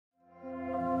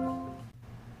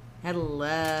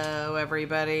Hello,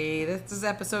 everybody. This is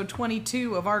episode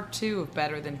 22 of Arc 2 of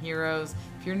Better Than Heroes.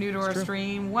 If you're new to our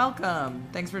stream, welcome.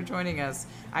 Thanks for joining us.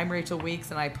 I'm Rachel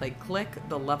Weeks, and I play Click,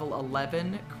 the level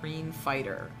 11 Kreen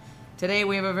Fighter. Today,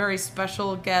 we have a very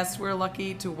special guest. We're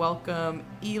lucky to welcome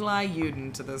Eli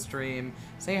Yudin to the stream.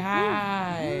 Say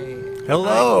hi.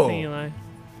 Hello. Hi, Eli.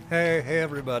 Hey,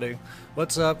 everybody.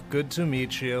 What's up? Good to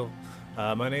meet you.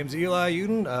 My name's Eli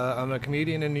Yudin. I'm a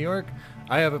comedian in New York.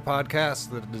 I have a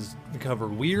podcast that does cover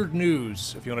weird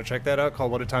news. If you want to check that out,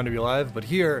 called What a Time to Be Alive. But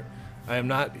here, I am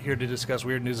not here to discuss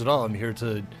weird news at all. I'm here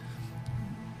to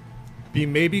be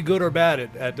maybe good or bad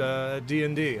at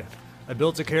D&D. I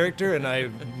built a character, and I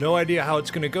have no idea how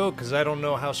it's going to go because I don't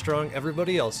know how strong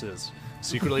everybody else is.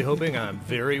 Secretly hoping I'm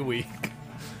very weak.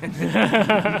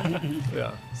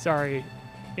 Yeah. Sorry,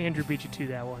 Andrew beat you to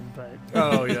that one, but...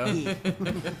 Oh, yeah.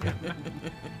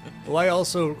 Well, I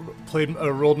also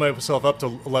rolled myself up to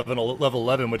level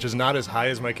 11, which is not as high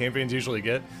as my campaigns usually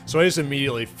get. So I just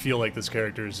immediately feel like this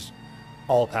character is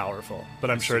all-powerful.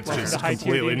 But I'm sure it's just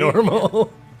completely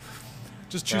normal.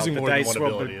 Just choosing more than one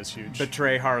ability is huge.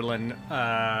 Betray Harlan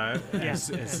is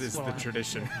the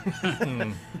tradition.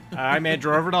 I'm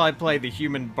Andrew Overdahl. I play the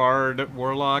human bard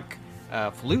warlock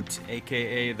Flute,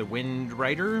 a.k.a. the Wind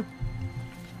Rider.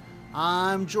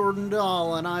 I'm Jordan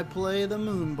Dahl, and I play the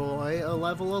Moon Boy, a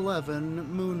level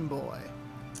 11 Moon Boy.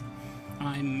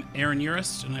 I'm Aaron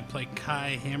Urist, and I play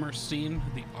Kai Hammerstein,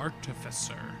 the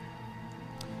Artificer.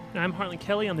 And I'm Harlan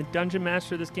Kelly. I'm the Dungeon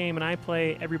Master of this game, and I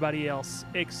play everybody else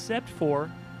except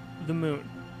for the Moon.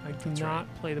 I do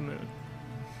not play the Moon.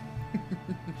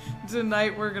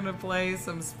 Tonight we're going to play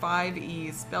some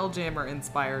 5e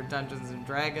Spelljammer-inspired Dungeons &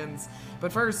 Dragons.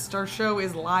 But first, our show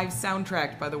is live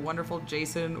soundtracked by the wonderful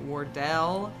Jason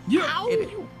Wardell. Yeah.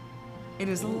 It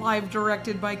is live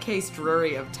directed by Case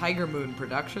Drury of Tiger Moon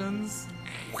Productions.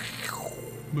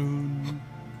 Moon.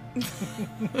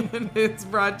 And it's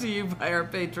brought to you by our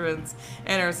patrons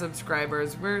and our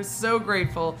subscribers. We're so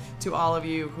grateful to all of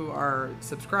you who are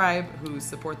subscribed, who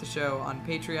support the show on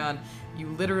Patreon. You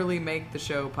literally make the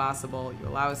show possible. You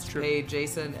allow us to pay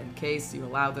Jason and Case. You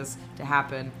allow this to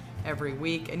happen every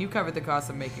week, and you cover the cost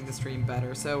of making the stream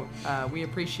better. So we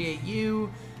appreciate you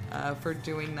for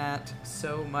doing that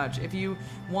so much. If you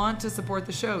want to support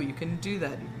the show, you can do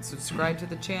that. You can subscribe to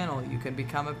the channel. You can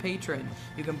become a patron.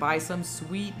 You can buy some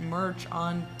sweet merch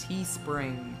on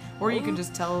Teespring. Or you can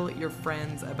just tell your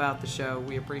friends about the show.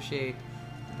 We appreciate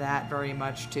that very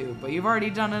much too. But you've already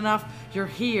done enough. You're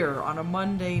here on a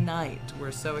Monday night.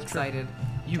 We're so excited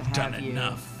You've to have done you.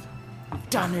 enough. You've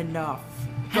done enough.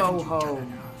 Go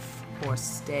home or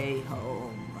stay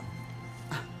home.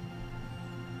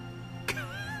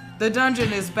 The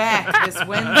dungeon is back this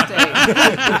Wednesday.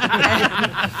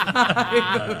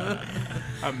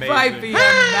 5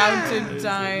 p.m. Mountain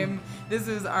Time. This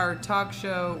is our talk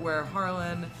show where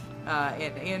Harlan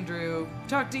and Andrew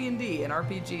talk D&D and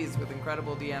RPGs with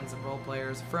incredible DMs and role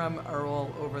players from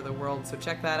all over the world. So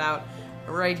check that out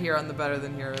right here on the Better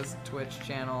Than Heroes Twitch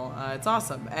channel. It's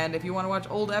awesome. And if you want to watch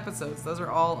old episodes, those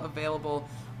are all available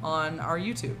on our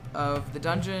YouTube of the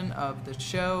dungeon, of the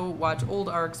show. Watch old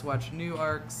arcs, watch new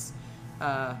arcs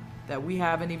that we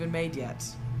haven't even made yet.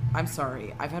 I'm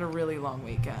sorry. I've had a really long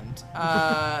weekend.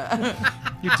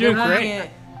 You're doing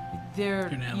great.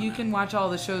 You can watch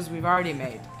all the shows we've already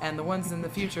made, and the ones in the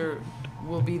future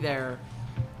will be there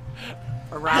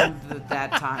around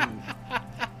that time.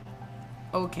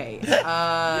 Okay.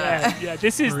 Yeah.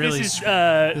 This is the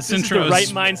right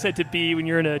mindset to be when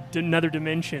you're in another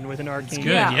dimension with an arcane. It's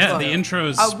good. Yeah, the intro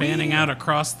is spanning we out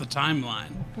across the timeline.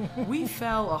 We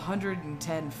fell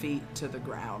 110 feet to the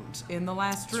ground in the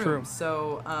last room. True.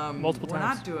 So Multiple we're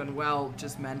times. not doing well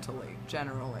just mentally,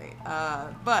 generally.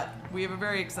 But we have a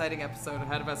very exciting episode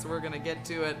ahead of us, so we're going to get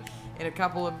to it in a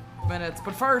couple of minutes.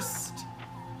 But first,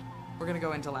 we're going to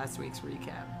go into last week's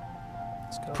recap.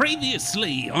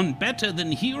 Previously on Better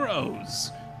Than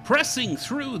Heroes. Pressing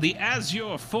through the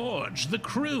Azure Forge, the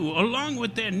crew, along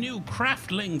with their new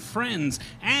craftling friends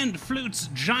and Flute's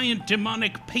giant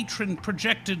demonic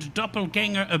patron-projected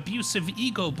doppelganger abusive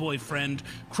ego boyfriend,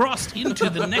 crossed into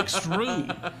the next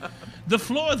room. The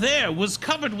floor there was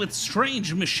covered with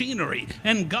strange machinery,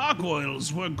 and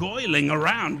gargoyles were goiling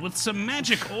around with some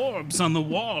magic orbs on the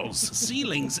walls,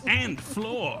 ceilings, and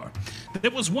floor.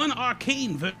 there was one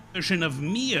arcane version of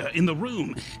Mir in the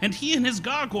room, and he and his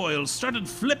gargoyles started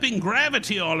flipping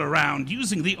gravity all around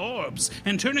using the orbs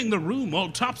and turning the room all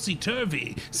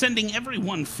topsy-turvy, sending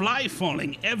everyone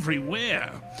fly-falling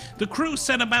everywhere. The crew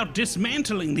set about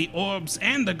dismantling the orbs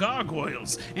and the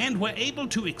gargoyles, and were able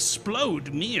to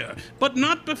explode Mir, but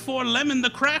not before Lemon the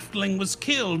Craftling was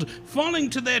killed, falling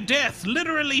to their death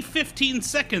literally 15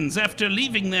 seconds after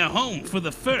leaving their home for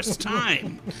the first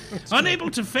time. Unable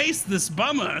to face this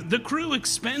bummer, the crew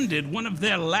expended one of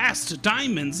their last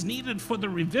diamonds needed for the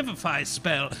Revivify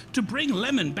spell to bring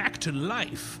Lemon back to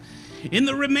life. In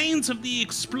the remains of the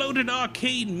exploded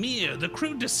arcane Mir, the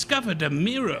crew discovered a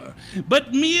mirror,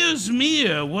 but Mir's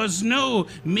mirror was no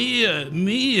mere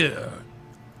mirror.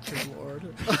 Good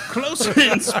Lord. Closer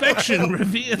inspection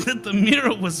revealed that the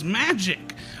mirror was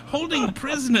magic, holding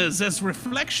prisoners as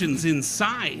reflections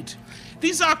inside.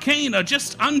 These arcane are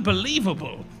just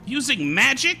unbelievable. Using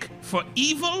magic for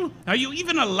evil? Are you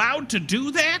even allowed to do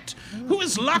that? Who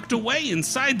is locked away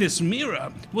inside this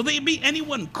mirror? Will there be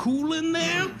anyone cool in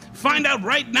there? Find out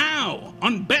right now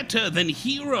on Better Than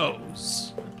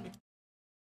Heroes.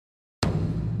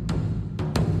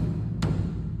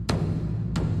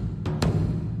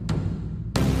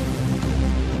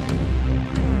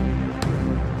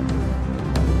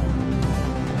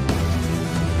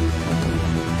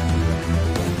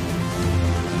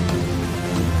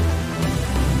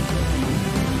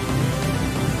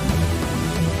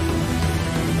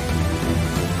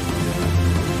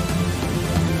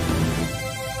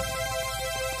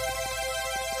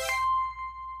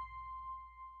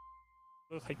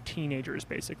 Look like teenagers,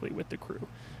 basically, with the crew.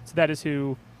 So that is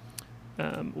who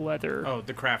Leather. Oh,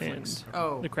 the Craftlings.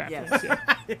 Oh, the Craftlings. yes.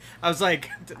 Yeah. I was like,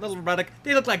 little robotic.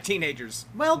 They look like teenagers.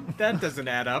 Well, that doesn't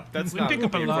add up. That's We not pick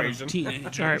up the a lot equation. of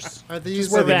teenagers. Are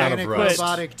these where the amount organic of rust.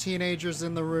 robotic teenagers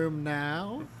in the room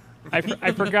now?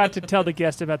 I forgot to tell the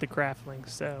guest about the Craftlings,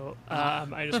 so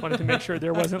I just wanted to make sure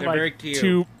there wasn't They're very like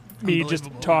cute. me just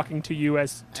Unbelievable. talking to you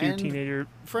as two And teenager.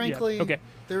 Frankly, yeah. Okay.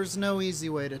 there's no easy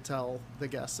way to tell the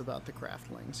guests about the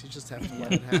Craftlings. You just have to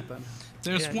let it happen.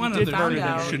 There's Yeah, you one did other find thing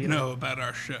out, you should you know. know about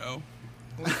our show.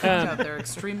 We found out they're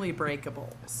extremely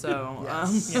breakable. So,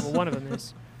 Yes. Yeah, well, one of them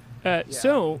is.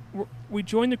 So we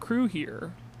join the crew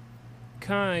here.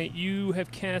 Kai, you have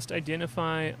cast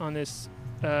Identify on this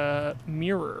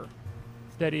mirror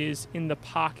that is in the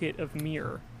pocket of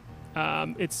Mir.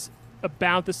 It's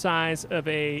about the size of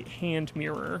a hand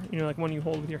mirror, you know, like one you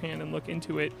hold with your hand and look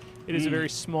into it. It is a very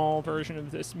small version of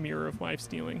this mirror of life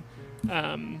stealing,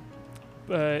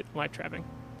 but life trapping.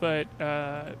 But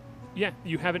yeah,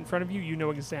 you have it in front of you. You know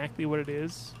exactly what it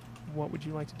is. What would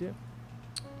you like to do?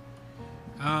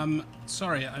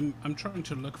 Sorry, I'm trying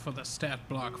to look for the stat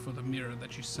block for the mirror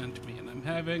that you sent me, and I'm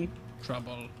having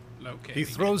trouble locating. He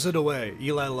throws it away.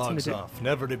 Eli logs the- off,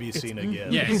 never to be seen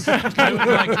again. Yes, I would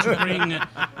like to bring.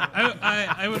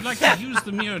 I would like to use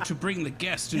the mirror to bring the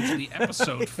guest into the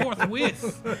episode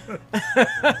forthwith.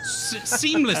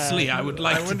 Seamlessly, I would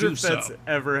like I to wonder do if so. that's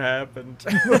ever happened.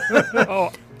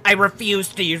 Oh, I refuse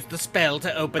to use the spell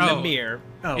to open the Oh, mirror.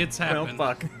 Oh, it's well, happened.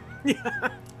 fuck.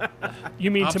 you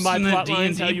mean to my Obstinate plot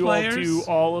lines how D&D you all players? do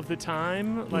all of the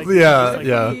time? Like Yeah, like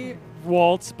yeah.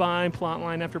 waltz by plot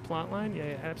line after plot line?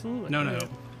 Yeah, absolutely. No, Yeah.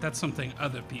 that's something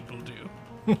other people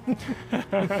do.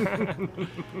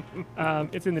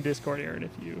 It's in the Discord, Aaron,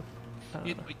 if you...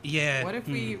 Yeah. what if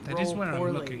we that is roll where I'm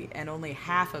poorly looking. and only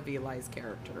half of Eli's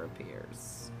character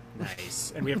appears?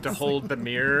 Nice. And we have to hold the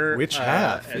mirror. Which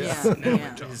half? as- Yeah, Now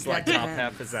yeah. we're His Yeah, like top yeah.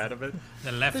 half is out of it.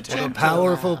 The left A hand.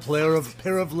 powerful half.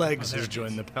 pair of legs has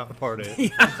joined the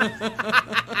party.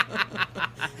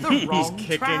 The wrong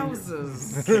kicking-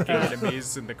 trousers. Kicking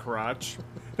enemies in the crotch.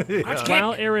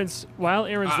 While Aaron's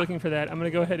looking for that, I'm going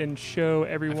to go ahead and show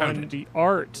everyone it. the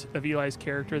art of Eli's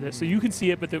character, that so you can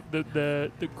see it, but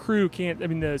the crew can't. I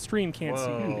mean, the stream can't see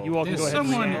it. But you all can There's go ahead and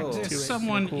someone, react to it. there's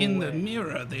someone a cool in the way.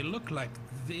 mirror. They look like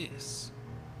this.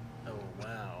 Oh,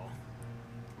 wow.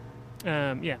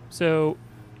 Yeah. So,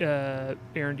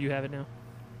 Aaron, do you have it now?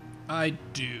 I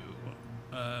do.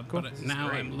 Cool. But now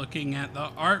I'm looking at the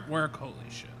artwork. Holy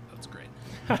shit, that's great.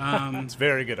 It's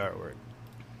very good artwork.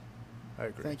 I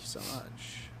agree. Thank you so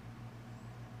much.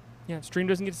 Yeah. Stream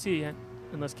doesn't get to see it yet,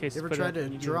 unless Casey. You ever put it tried up to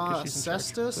and you do it draw 'cause she's in charge.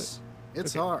 cestus?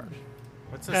 It's okay. hard.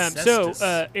 What's But, a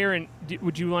cestus? Aaron,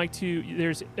 would you like to?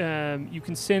 There's you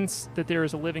can sense that there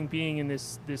is a living being in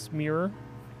this mirror.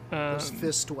 There's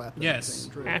fist weapons. yes.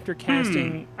 Andrew. After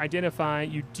casting Identify,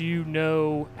 you do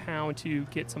know how to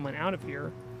get someone out of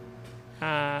here.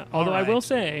 Although I will right.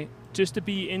 say, just to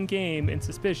be in game and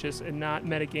suspicious and not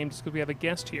metagame, just because we have a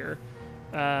guest here,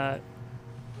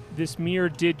 this mirror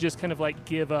did just kind of like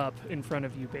give up in front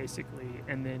of you, basically,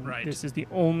 and then Right. this is the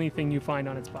only thing you find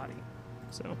on its body.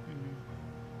 So,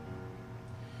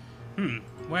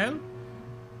 Well,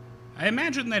 I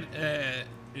imagine that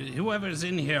whoever's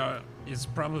in here is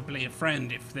probably a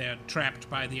friend if they're trapped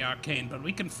by the arcane, but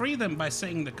we can free them by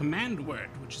saying the command word,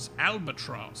 which is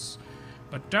albatross.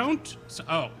 But don't...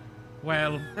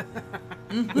 well...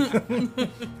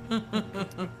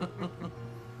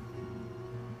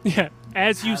 yeah,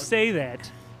 as you say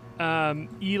that,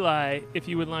 Eli, if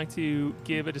you would like to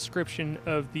give a description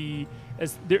of the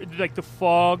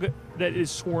fog that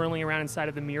is swirling around inside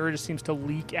of the mirror just seems to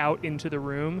leak out into the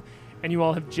room, and you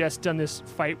all have just done this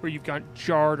fight where you've got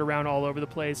jarred around all over the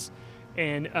place,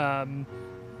 and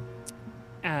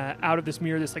out of this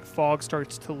mirror, this like fog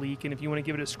starts to leak. And if you want to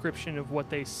give a description of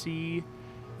what they see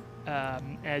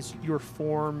as your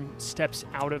form steps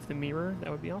out of the mirror, that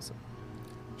would be awesome.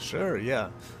 Sure, yeah.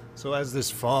 So as this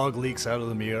fog leaks out of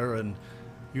the mirror, and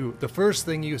the first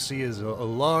thing you see is a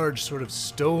large sort of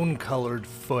stone-colored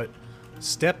foot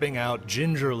stepping out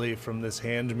gingerly from this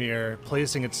hand mirror,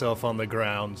 placing itself on the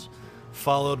ground,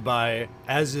 followed by,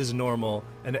 as is normal,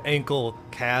 an ankle,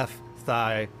 calf,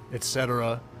 thigh,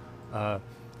 etc.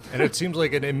 And it seems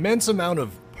like an immense amount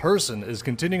of person is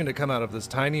continuing to come out of this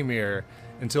tiny mirror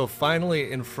until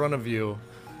finally in front of you,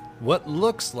 what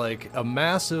looks like a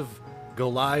massive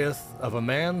Goliath of a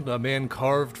man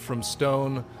carved from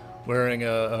stone, wearing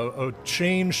a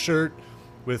chain shirt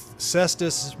with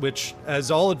cestus, which, as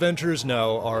all adventurers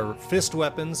know, are fist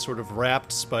weapons, sort of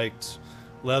wrapped, spiked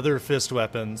leather fist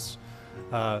weapons.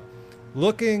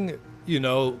 Looking,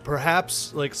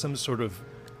 perhaps like some sort of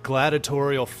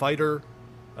gladiatorial fighter.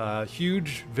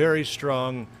 Huge, very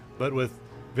strong, but with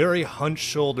very hunched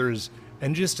shoulders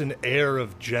and just an air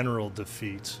of general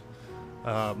defeat.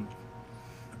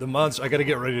 The monster, I gotta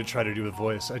get ready to try to do a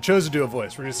voice. I chose to do a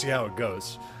voice. We're gonna see how it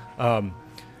goes.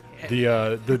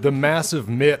 The massive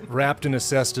mitt wrapped in a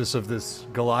cestus of this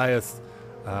Goliath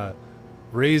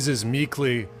raises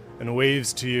meekly and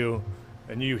waves to you,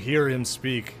 and you hear him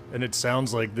speak, and it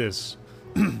sounds like this.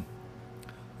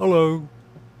 Hello.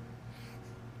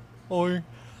 Oi.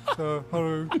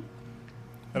 Hello.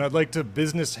 And I'd like to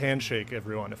business handshake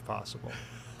everyone if possible.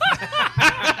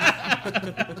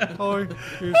 Hi.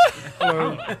 Yes.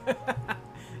 Hello.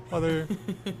 Hi there.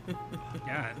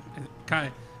 Yeah,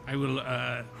 Kai, I will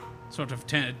sort of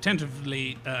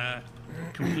tentatively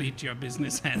complete your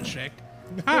business handshake.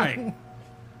 Hi.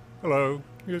 Hello.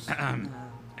 Yes.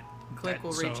 Click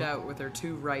will reach out with her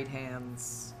two right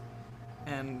hands.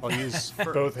 And I'll use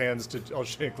both hands I'll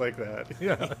shake like that.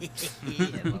 Yeah.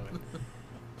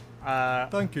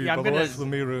 Thank you. Yeah, By the way, the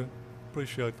mirror.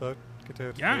 Appreciate that. Get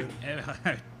out. Yeah,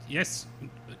 yes,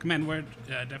 the command word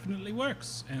definitely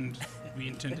works, and we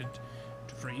intended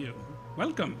to free you.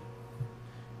 Welcome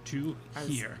to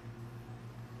here.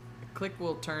 Click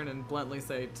will turn and bluntly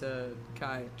say to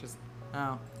Kai,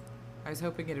 I was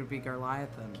hoping it would be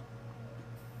Garliathan.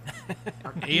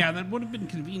 Yeah, that would have been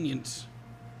convenient.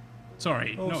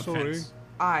 Sorry, Oh, no sorry. offense.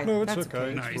 No, it's That's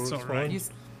okay. No, it's all fine.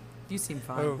 right. You seem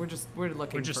fine. Oh. We're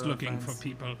looking. We're just for looking friends. for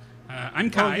people. I'm Oh,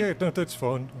 Kai. yeah, no, that's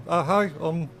fine. Hi,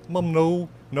 I'm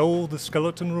Noel, the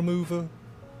skeleton remover.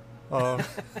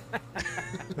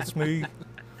 That's me.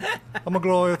 I'm a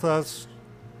Goliath. I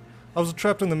was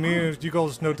trapped in the mirror. You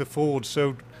guys know the forge,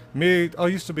 so I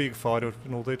used to be a fighter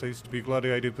and all that. I used to be a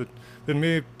gladiator, but then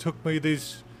me took me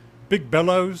these big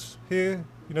bellows here.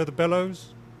 You know the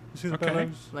bellows? You see the Okay.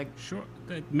 bellows? Like Sure,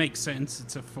 that makes sense.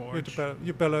 It's a Yeah, forge.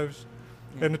 your bellows.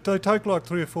 Yeah. And they take like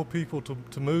 3 or 4 people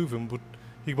to move them, but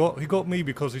he got me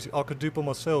because I could do it by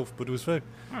myself, but it was very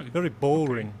Oh, very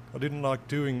boring. I didn't like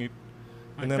doing it.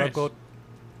 I And then I bet.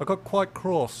 got quite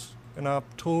cross, and I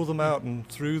tore them out and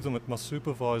threw them at my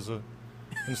supervisor.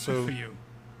 And so for you.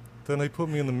 then they put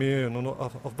me in the mirror, and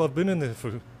I've been in there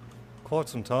for quite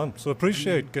some time. So I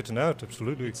appreciate getting out,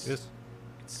 absolutely. It's- Yes.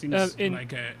 It seems in-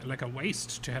 like a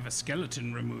waste to have a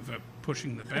skeleton remover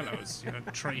pushing the bellows. You're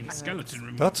a trained skeleton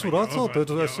remover. That's what I You're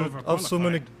thought. I've so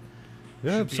many. overqualified.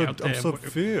 Yeah, Should be out I'm there so w-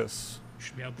 fierce. You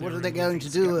should be out there What are they removing going to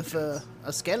do if skeletons.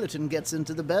 a skeleton gets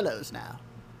into the bellows now?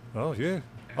 Oh yeah.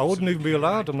 I wouldn't even be Absolutely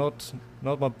allowed. right. I'm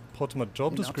not my part of my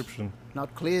job Not- description.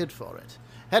 Not cleared for it.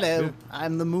 Hello, Yeah.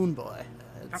 I'm the Moon Boy.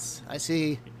 I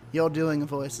see you're doing a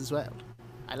voice as well.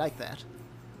 I like that.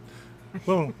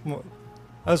 Well,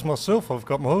 as myself, I've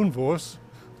got my own voice.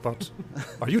 But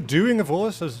are you doing a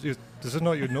voice? Is it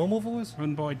not your normal voice?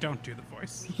 Run boy, don't do the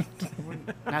voice.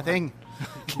 Nothing.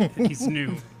 He's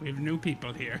new. We have new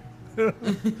people here.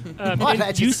 What?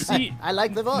 And you see, I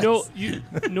like the voice.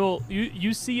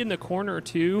 you see in the corner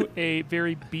too a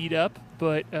very beat up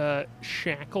but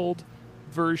shackled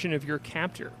version of your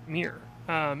captor, Mir.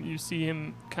 You see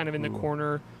him kind of in the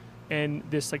corner, and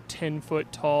this like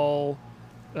 10-foot tall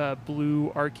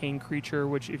blue arcane creature,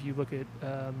 which if you look at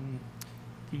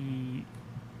the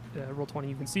roll 20,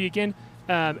 you can see again.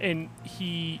 And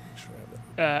he's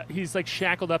like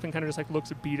shackled up and kind of just like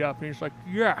looks beat up, and he's like,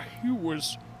 yeah, he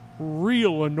was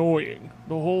real annoying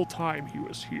the whole time he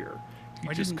was here.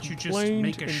 Why didn't you just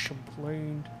make a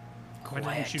complained? Why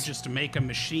didn't you just make a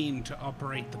machine to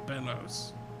operate the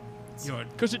bellows?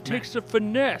 Because it takes a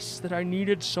finesse that I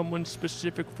needed someone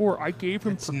specific for. I gave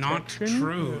him protection. Not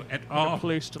true at all. A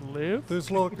place to live. There's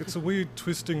like, it's a weird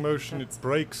twisting motion. It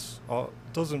breaks.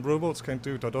 Doesn't robots can't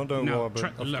do it? I don't know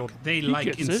why. But look, they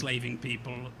like enslaving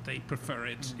people. They prefer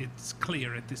it. It's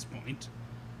clear at this point.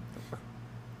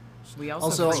 We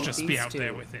also let's just be out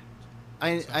there with it.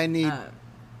 I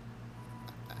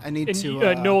need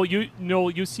to. Noel,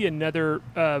 you see another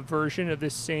version of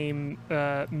this same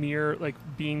mirror, like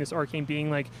being this arcane being,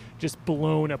 like just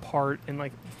blown apart and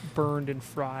like burned and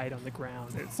fried on the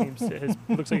ground. It seems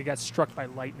looks like it got struck by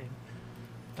lightning.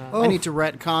 I need to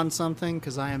retcon something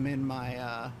because I am in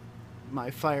my my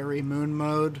fiery moon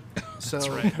mode. So That's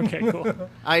right. Okay, cool.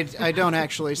 I don't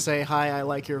actually say hi. I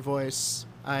like your voice.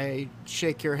 I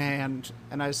shake your hand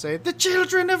and I say, "The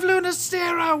children of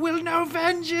Lunastera will know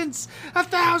vengeance.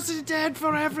 1,000 dead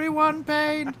for every one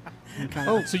pain."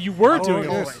 So you were doing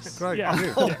a yes. voice. Great. Yeah.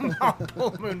 Yeah.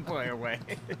 Pull Moon Boy away.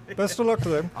 Best of luck to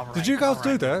them. Did you guys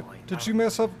do that? Did you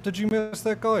mess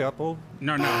that guy up? Or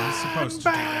No, he's supposed to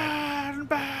do that.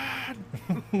 Bad.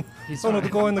 He's the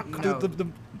guy in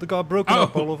fine. the guy broken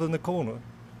up all over in the corner.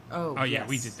 Oh, Oh, yeah, yes.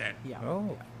 we did that. Yeah.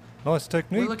 Oh, nice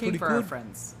technique. We're looking Pretty for good. our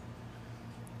friends.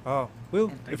 Oh, well,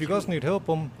 And if you guys need help,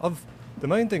 the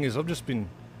main thing is I've just been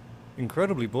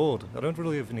incredibly bored. I don't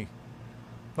really have any,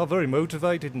 not very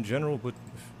motivated in general, but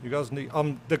if you guys need,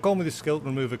 they call me the skeleton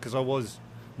remover because I was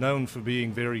known for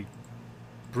being very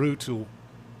brutal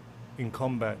in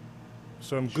combat.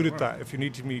 So I'm good at that. If you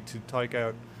need me to take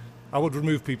out, I would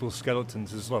remove people's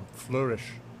skeletons as like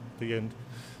flourish at the end.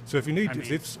 So if you need,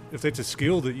 if it's a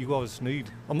skill that you guys need,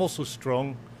 I'm also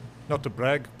strong, not to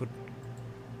brag, but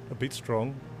a bit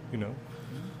strong. You know.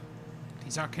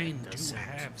 These arcane do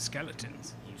have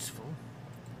skeletons. Useful.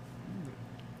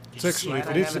 It's actually, if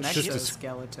I it is, have an it's just a.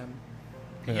 exoskeleton.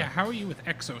 Yeah, how are you with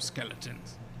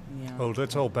exoskeletons? Yeah. Oh,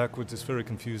 that's all backwards. It's very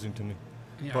confusing to me.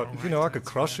 Yeah, But, alright, you know, I could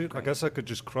that's crush fine. it. I guess I could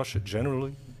just crush it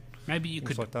generally. Maybe you Things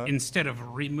could, like that. instead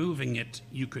of removing it,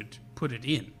 you could put it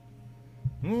in.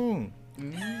 I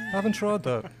haven't tried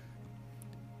that.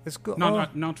 It's good.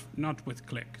 Not with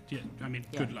click. Yeah, I mean,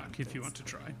 Yeah. good luck if you want to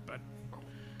try. But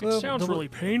It sounds really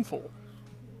painful.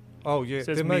 Oh, yeah.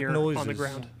 Says They make Mir noises. on the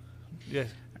ground. Yeah.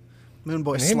 Moon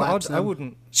Boy And him, slaps I him.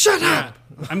 wouldn't. Shut up!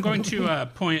 I'm going to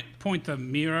point the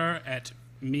mirror at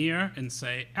Mir and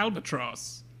say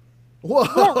albatross. Whoa!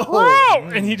 Whoa!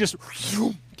 And he just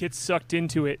gets sucked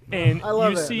into it, and I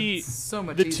love you it. see So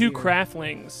much the two easier.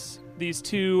 craftlings. These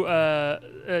two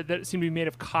that seem to be made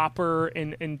of copper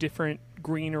and different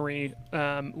greenery.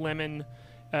 Lemon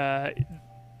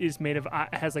is made of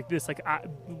has like this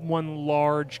one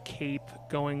large cape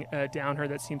going down her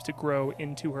that seems to grow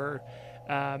into her,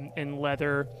 and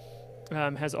leather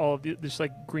has all of this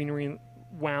like greenery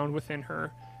wound within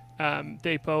her.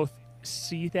 They both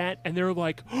see that and they're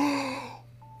like,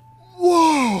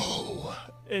 whoa!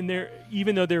 And they're,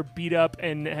 even though they're beat up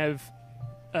and have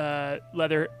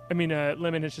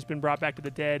Lemon has just been brought back to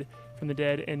the dead from the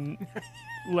dead, and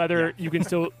Leather you can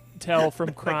still tell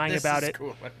from crying about it.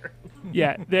 Cooler.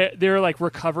 Yeah, they're like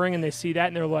recovering and they see that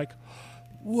and they're like,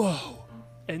 whoa!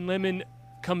 And Lemon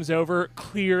comes over,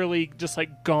 clearly just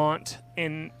like gaunt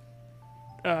and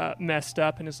messed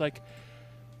up, and is like,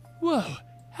 whoa!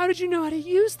 How did you know how to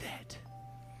use that?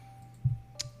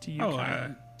 To you,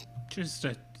 Kyle. Just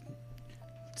a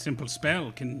simple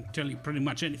spell can tell you pretty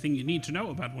much anything you need to know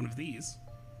about one of these.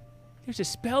 There's a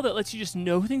spell that lets you just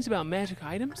know things about magic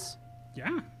items?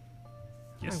 Yeah.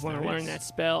 Yes, I want to there learn is. that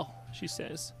spell, she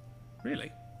says.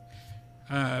 Really?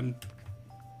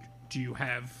 Do you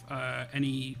have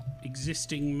any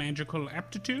existing magical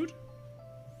aptitude?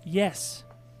 Yes.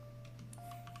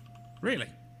 Really?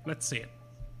 Let's see it.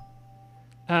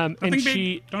 And Nothing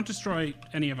she... big. Don't destroy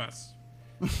any of us.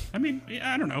 I mean,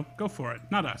 I don't know. Go for it.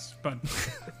 Not us, but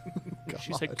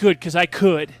She's like, good, because I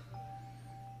could.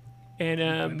 And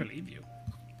I believe you.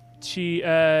 she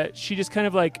just kind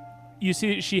of like, you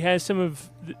see she has some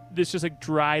of this just like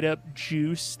dried up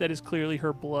juice that is clearly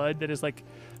her blood, that is like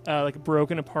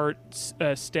broken apart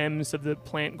stems of the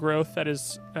plant growth that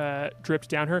is dripped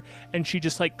down her, and she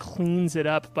just like cleans it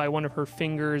up by one of her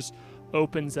fingers,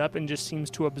 opens up and just seems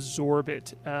to absorb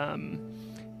it,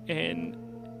 and and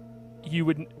you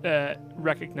would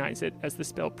recognize it as the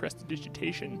spell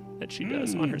prestidigitation that she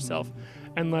does on herself.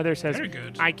 And Leather says, Very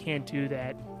good. I can't do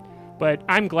that. But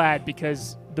I'm glad,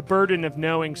 because the burden of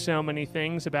knowing so many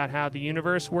things about how the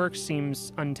universe works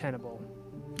seems untenable.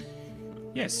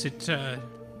 Yes, it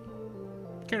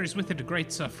carries with it a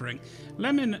great suffering.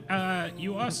 Lemon,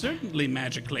 you are certainly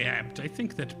magically apt. I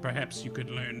think that perhaps you could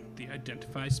learn the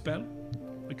Identify spell.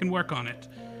 We can work on it.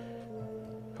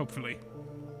 Hopefully.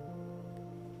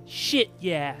 Shit,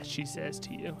 yeah, she says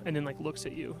to you, and then looks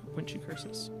at you when she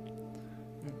curses.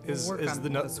 Is We'll work on the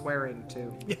the swearing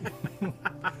too.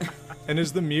 and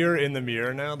is the mirror in the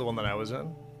mirror now? The one that I was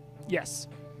in? Yes.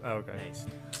 Oh, okay.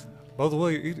 By the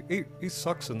way, he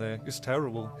sucks in there. He's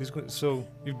terrible. So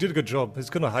you did a good job. He's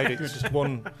gonna hide it. It's just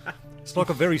one. It's like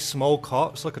a very small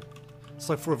cot. It's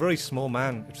like for a very small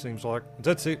man. It seems like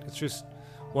that's it. It's just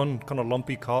one kind of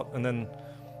lumpy cot, and then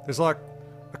there's like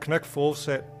a Connect 4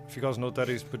 set. If you guys know what that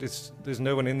is, but there's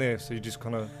no one in there, so you just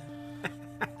kind of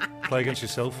play against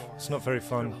yourself. It's not very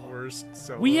fun.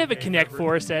 We have a Connect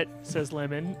 4 set, says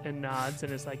Lemon, and nods,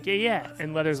 and is like, yeah.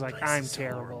 And Leather's like, I'm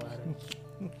terrible at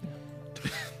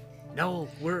it. No,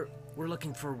 we're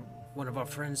looking for one of our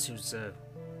friends who's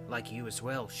like you as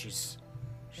well. She's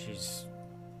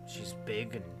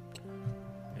big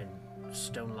and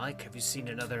stone-like. Have you seen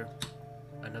another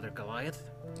Goliath?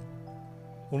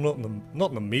 Well, not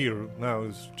in the mirror. No,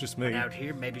 it's just me. And out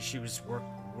here, maybe she was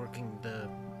working the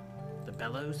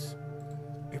bellows.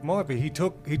 It might be. He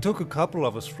took a couple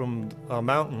of us from our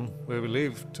mountain where we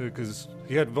lived to, because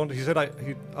he said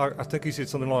I think he said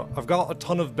something like, I've got a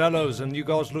ton of bellows and you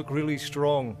guys look really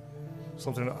strong.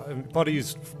 Something. He might have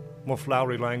used more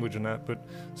flowery language than that, but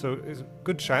so it's a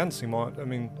good chance he might. I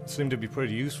mean, it seemed to be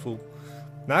pretty useful.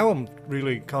 Now I'm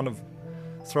really kind of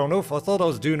thrown off. I thought I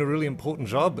was doing a really important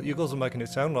job, but you guys are making it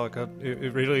sound like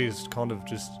it really is kind of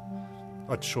just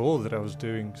a chore that I was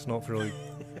doing. It's not really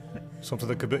something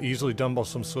that could be easily done by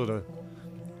some sort of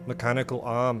mechanical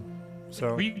arm.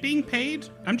 So Were you being paid?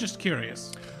 I'm just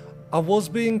curious. I was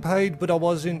being paid, but I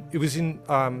wasn't. It was in.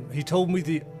 He told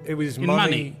me it was In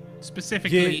money.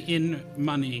 Specifically in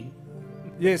money.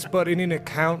 Yes, but in an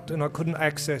account, and I couldn't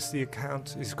access the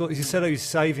account. He said he was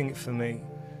saving it for me,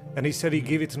 and he said he'd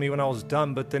give it to me when I was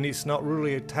done. But then it's not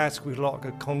really a task with like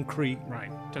a concrete Right.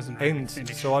 Doesn't really end.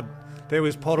 finish. So there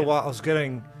was part of what I was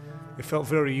getting. It felt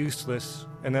very useless,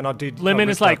 and then I did. Lemon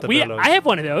I is ripped out like, the I bellows. have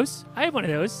one of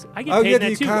those. I get Oh, paid yeah, that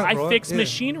you too. can't, I right? fix Yeah.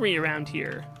 machinery around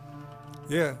here.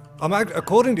 Yeah,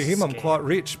 according to him, I'm quite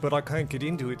rich, but I can't get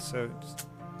into it, so it's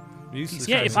useless.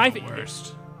 Yeah, if The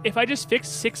worst. if I just fix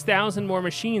 6,000 more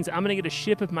machines, I'm gonna get a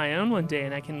ship of my own one day,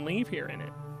 and I can leave here in it.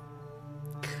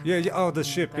 Yeah. Oh, the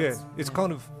ship. Yeah, it's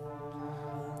kind of.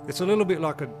 It's a little bit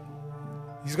like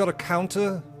He's got a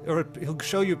counter, or he'll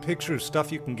show you a picture of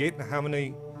stuff you can get and how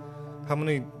many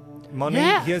money.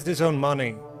 Yeah. He has his own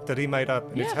money that he made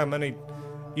up, and it's Yeah. how many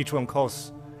each one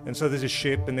costs. And so there's a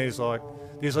ship, and there's like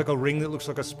a ring that looks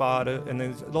like a spider, and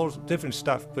there's a lot of different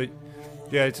stuff. But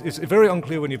yeah, it's very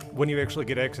unclear when you actually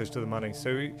get access to the money.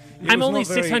 So I'm only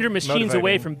 600 machines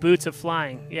away from boots of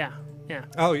flying. Yeah.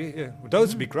 Oh yeah. Well, those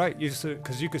would be great.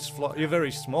 Because you could fly. You're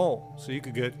very small, so you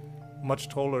could get much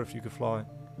taller if you could fly.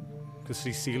 Could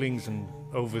see ceilings and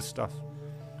over stuff.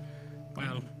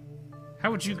 Well,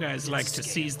 how would you guys like to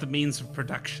seize the means of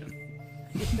production?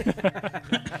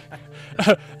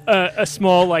 A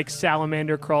small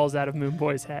salamander crawls out of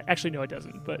Moonboy's hat. Actually, no, it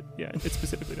doesn't. But yeah, it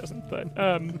specifically doesn't. But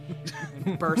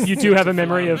Bursts you do have a into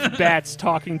memory flame. of bats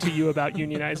talking to you about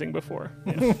unionizing before.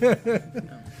 Yeah.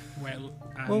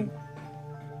 Well,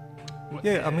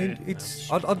 Yeah, I mean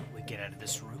it's. I'd We get out of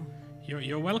this room.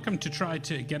 you're welcome to try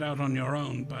to get out on your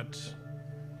own, but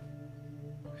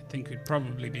I think it'd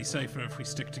probably be safer if we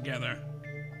stick together.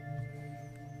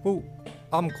 Well,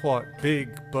 I'm quite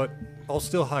big, but I'll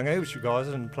still hang out with you guys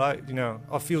and play.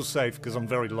 I feel safe because I'm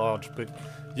very large. But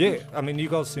yeah, I mean, you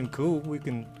guys seem cool.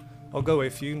 I'll go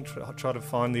with you and try to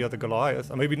find the other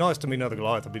Goliath. I mean, it'd be nice to meet another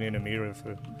Goliath. I've been in a mirror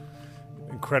for an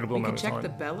incredible We can amount of check time. the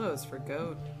bellows for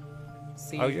goat.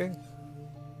 See. Oh yeah.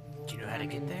 Do you know how to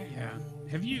get there? Yeah.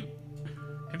 Have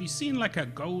you seen like a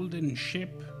golden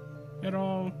ship at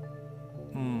all?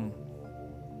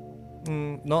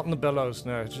 Not in the bellows,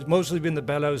 no. It's mostly been the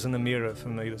bellows and the mirror for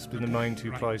me. That's been the main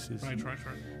two places. Right.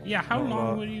 Yeah, how Not a long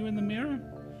lot. were you in the mirror?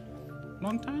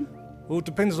 Long time? Well, it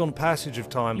depends on passage of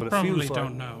time, You but it probably feels like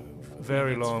don't know.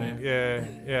 very That's long. fair.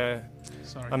 Yeah.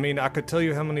 Sorry. I mean, I could tell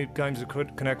you how many games of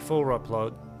Connect 4 I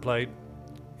played.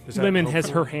 Is that Lemon has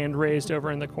helpful? her hand raised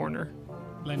over in the corner.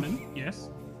 Lemon, yes?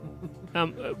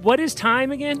 What is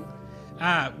time again?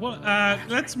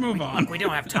 Let's move on. We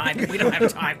don't have time. We don't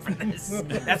have time for this.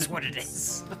 That's what it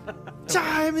is.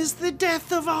 Time is the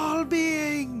death of all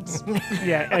beings.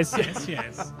 Yeah, Yes. yeah,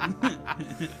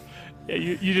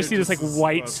 you just see this like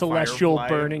white celestial firefly.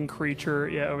 burning creature,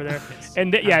 over there,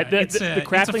 and the It's a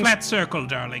craftlings. flat circle,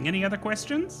 darling. Any other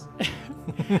questions?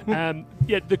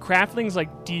 The craftlings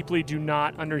like deeply do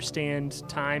not understand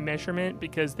time measurement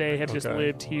because they have just Okay.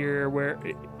 lived here where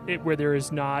where there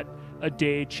is not a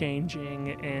day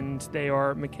changing, and they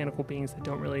are mechanical beings that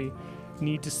don't really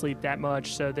need to sleep that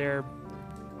much, so they're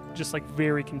just like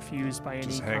very confused by any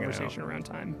Just hanging conversation around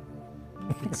time.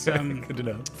 It's Good to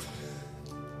know.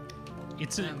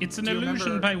 it's an do you illusion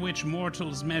remember- by which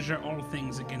mortals measure all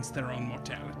things against their own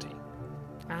mortality.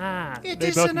 It They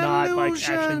is both an nod, like,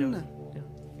 actually illusion. know.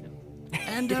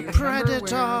 And Do a you remember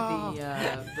predator.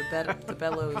 where the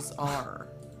bellows are,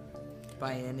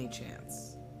 by any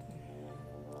chance?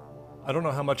 I don't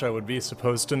know how much I would be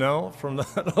supposed to know from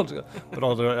that, but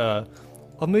I'll do it.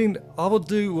 I mean, I would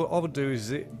do what I would do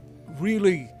is it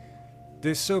really,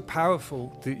 they're so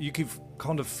powerful that you can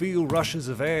kind of feel rushes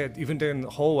of air even down the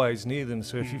hallways near them.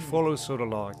 So if you follow sort of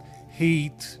like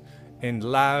heat and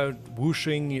loud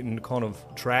whooshing and kind of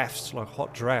drafts, like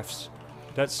hot drafts,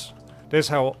 that's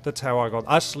how I got.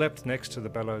 I slept next to the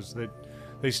bellows.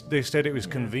 They said it was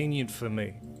convenient for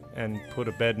me and put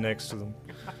a bed next to them.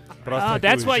 But I think it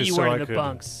That's was why just you so were I in the could-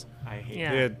 bunks. I hate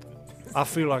Yeah. Yeah, I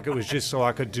feel like it was just so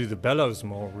I could do the bellows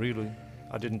more. Really,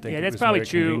 I didn't think. Yeah, it that's was probably very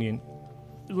true. Convenient.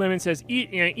 Lemon says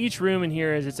each room in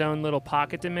here is its own little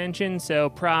pocket dimension, so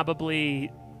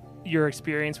probably your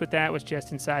experience with that was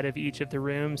just inside of each of the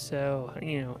rooms. So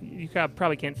you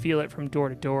probably can't feel it from door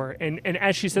to door. And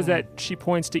as she says that, she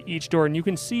points to each door, and you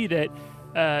can see that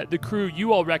the crew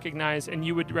you all recognize, and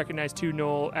you would recognize too,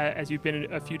 Noel, as you've been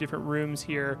in a few different rooms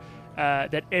here.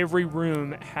 That every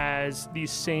room has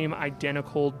these same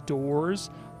identical doors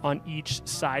on each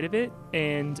side of it,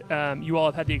 and you all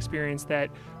have had the experience that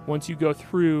once you go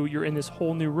through, you're in this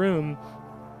whole new room,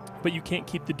 but you can't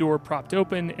keep the door propped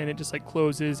open, and it just like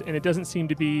closes, and it doesn't seem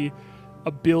to be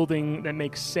a building that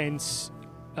makes sense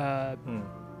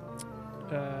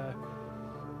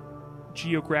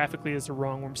geographically is the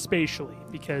wrong word, spatially,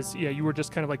 because you were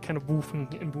just kind of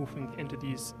woofing and woofing into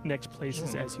these next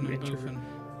places as you enter.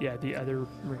 Yeah, the other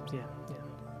rooms.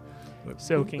 Yeah.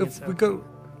 Soaking.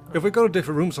 If we go to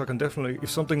different rooms, I can definitely. If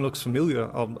something looks familiar,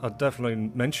 I'll definitely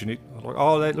mention it. Like,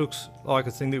 oh, that looks like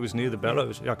a thing that was near the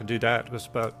bellows. Yeah, I could do that. That's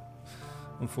about.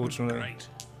 Unfortunately. Right.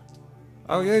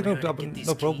 Oh yeah, no, Get these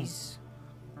no problem. keys.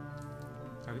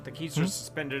 The keys are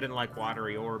suspended in like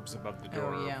watery orbs above the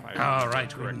door. Oh, yeah. if I Oh, understand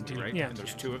right, correctly, right. right? Yeah. And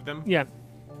there's two of them. Yeah.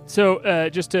 So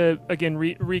just to again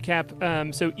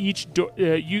recap, so each door,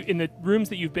 you in the rooms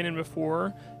that you've been in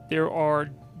before,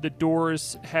 the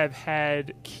doors have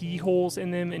had keyholes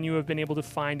in them, and you have been able to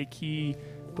find a key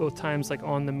both times, like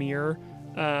on the mirror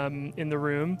in the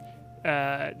room,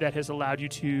 that has allowed you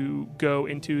to go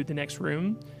into the next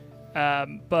room.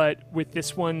 But with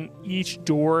this one, each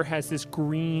door has this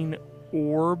green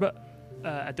orb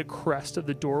at the crest of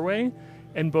the doorway,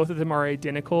 and both of them are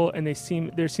identical, and there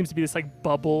seems to be this like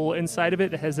bubble inside of it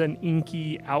that has an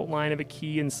inky outline of a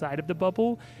key inside of the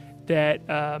bubble that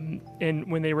and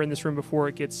when they were in this room before,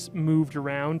 it gets moved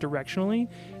around directionally,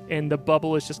 and the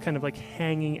bubble is just kind of like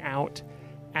hanging out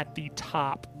at the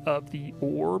top of the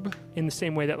orb in the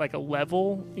same way that like a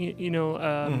level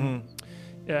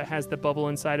has the bubble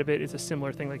inside of it. It's a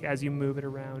similar thing, like as you move it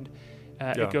around,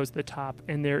 it goes to the top,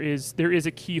 and there is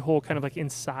a keyhole kind of like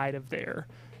inside of there.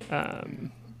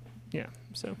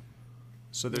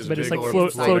 So there's But a it's big like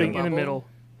orb floating in the Bubble? middle.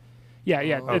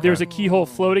 Yeah. Oh, There's a keyhole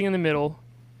floating in the middle,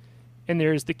 and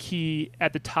there's the key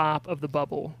at the top of the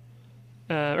bubble,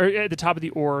 or at the top of the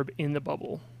orb in the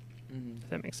bubble. If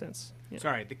that makes sense. Yeah.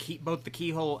 Sorry, both the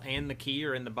keyhole and the key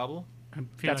are in the bubble. I feel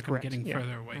That's like correct, I'm getting yeah.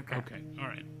 further away. Okay. All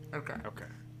right. Okay. Okay.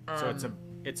 So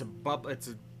it's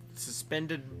a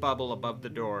suspended bubble above the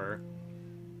door,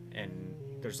 and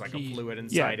there's like Key. a fluid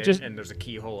inside just- it, and there's a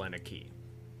keyhole and a key.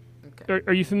 Okay.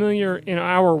 Are you familiar in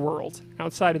our world,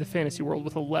 outside of the fantasy world,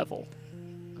 with a level?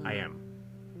 I am.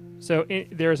 So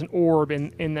there's an orb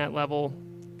in that level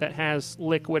that has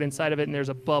liquid inside of it, and there's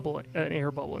an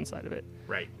air bubble inside of it.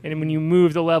 Right. And when you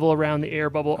move the level around, the air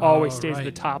bubble always stays at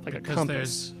the right. top like because a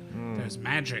compass. There's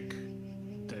magic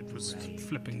that was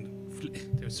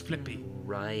there's Flippy.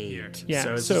 Right. Here. Yeah.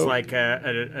 So it's so just like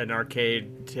an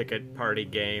arcade ticket party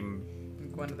game.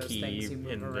 Like one of those Key things you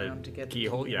move in around to the get the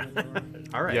keyhole. key. Yeah.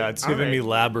 All right. Yeah, it's all giving me right.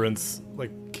 labyrinth,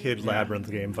 like kid labyrinth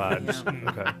game vibes.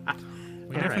 Okay.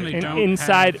 We definitely and don't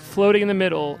inside, have- floating in the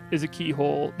middle, is a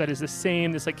keyhole that is the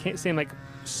same, same like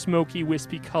smoky,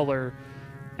 wispy color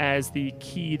as the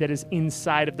key that is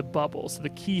inside of the bubble. So the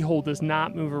keyhole does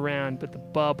not move around, but the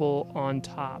bubble on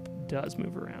top does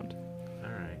move around. All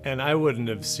right. And I wouldn't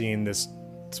have seen this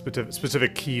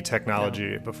specific key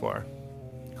technology before.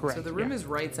 Correct. So the room is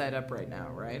right side up right now,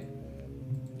 right?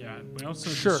 Yeah, we also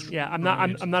Sure. Yeah, I'm not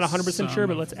 100% sure,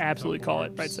 but let's some absolutely of call the it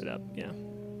right orbs. side up. Yeah.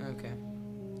 Okay.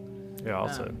 Yeah,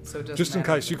 also. So it doesn't Just in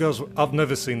matter. case you guys, I've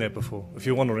never seen that before. If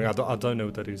you're wondering, I don't know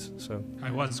what that is. So I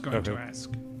was going to Okay.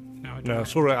 ask. Now I do. no,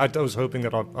 sorry, I was hoping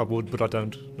that I would, but I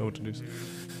don't know what it is.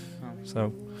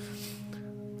 So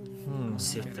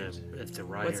See if the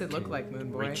rider What's it look can like,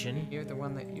 Moon Boy? reach in. You're the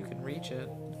one that you can reach it.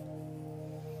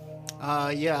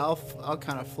 Yeah, I'll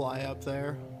kind of fly up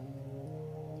there.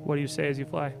 What do you say as you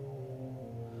fly?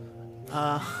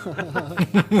 I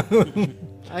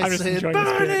I'm just say, enjoying this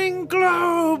bit. burning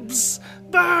globes,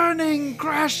 burning,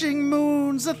 crashing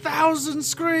moons, 1,000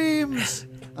 screams.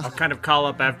 I'll kind of call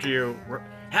up after you.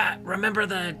 Remember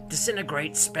the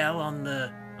disintegrate spell on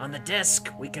the desk?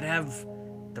 We could have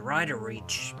the rider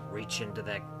reach into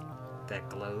that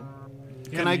globe.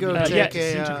 Can I go yeah, take a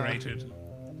disintegrated.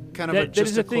 kind of That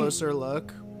just is a a thing- closer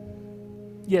look?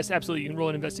 Yes, absolutely. You can roll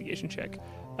an investigation check.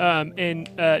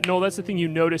 Noel, that's the thing you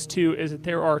notice too, is that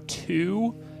there are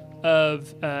two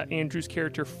of Andrew's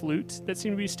character Flute that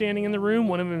seem to be standing in the room.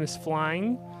 One of them is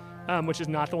flying, which is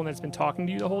not the one that's been talking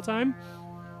to you the whole time.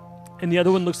 And the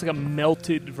other one looks like a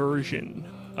melted version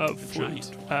of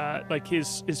Flute. Like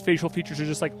his facial features are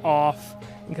just like off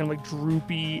and kind of like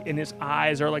droopy, and his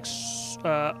eyes are like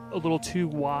a little too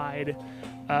wide.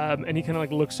 And he kind of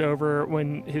like looks over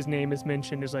when his name is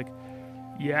mentioned, is like,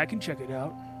 yeah, I can check it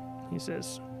out. He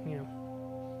says, you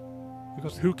know,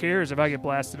 because who cares if I get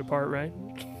blasted apart, right?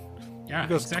 Yeah,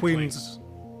 because exactly.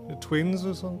 twins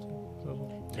or something.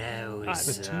 No, Ah, it's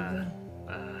the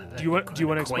Do you want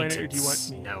to explain it, or do you want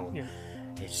acquaintance. me? No,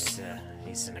 Yeah.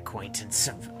 he's an acquaintance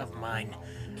of mine.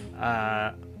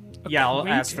 Yeah, I'll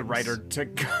ask the writer to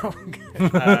go.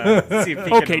 See if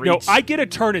he Okay, can no, reach. I get a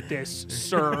turn at this,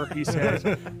 sir, he says.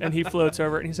 And he floats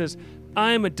over and he says,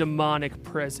 I am a demonic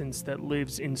presence that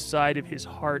lives inside of his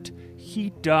heart. He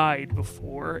died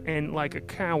before, and like a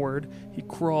coward, he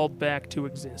crawled back to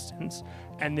existence.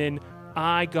 And then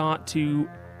I got to,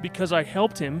 because I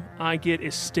helped him, I get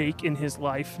a stake in his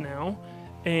life now.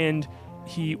 And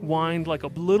he whined like a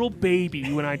little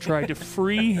baby when I tried to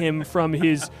free him from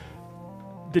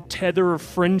the tether of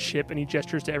friendship, and he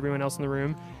gestures to everyone else in the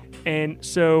room. And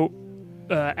so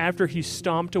after he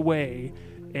stomped away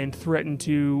and threatened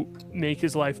to make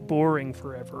his life boring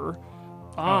forever,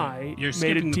 I You're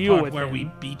made a skipping the deal part with where him.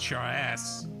 we beat your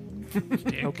ass.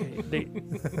 Dick. Okay,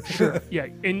 sure, yeah.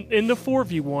 In the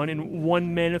 4v1, in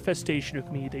one manifestation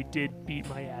of me, they did beat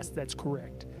my ass. That's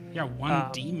correct. Yeah,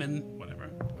 one demon, whatever.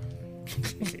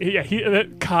 Yeah,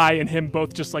 Kai and him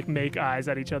both just like make eyes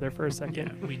at each other for a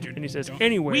second. Yeah, we do. And he says, don't-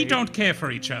 anyway, we don't care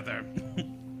for each other.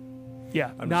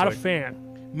 Yeah, I'm not a just fan.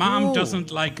 Mom No. doesn't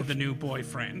like the new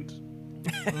boyfriend.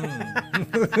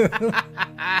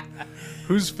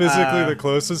 Who's physically the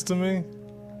closest to me?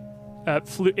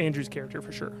 Andrew's character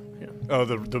for sure. Yeah. Oh,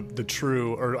 the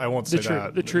true, or I won't say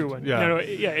that. The true one. Yeah. No,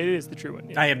 yeah, it is the true one.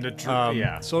 Yeah. I am the true.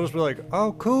 Yeah. So I'll just be like,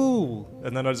 oh, cool.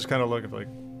 And then I just kind of look at like,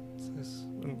 what's this?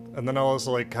 And then I'll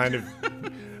also like kind of,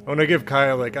 I want to give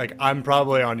Kaya like I'm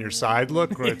probably on your side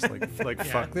look, where it's like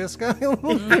fuck this guy a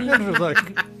little bit. It's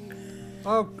like,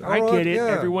 oh, I all get right, it. yeah.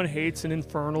 Everyone hates an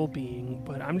infernal being,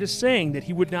 but I'm just saying that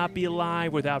he would not be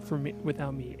alive without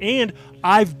me. And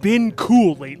I've been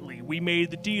cool lately. We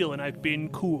made the deal, and I've been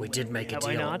cool. We did make a Have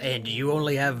I deal, not? and you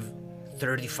only have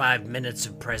 35 minutes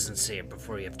of presence here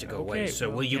before you have to go away. Okay, So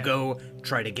well, will you yeah. go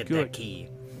try to get Good. that key?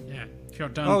 Yeah, if you're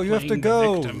done Oh, you have to playing the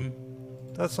go. victim,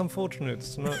 That's unfortunate.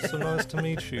 It's not so nice to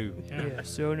meet you. Yeah,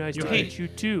 so nice You to hate- meet you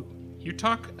too. you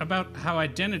talk about how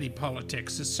identity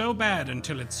politics is so bad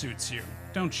until it suits you,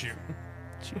 don't you?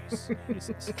 Jeez,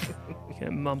 Jesus. He kind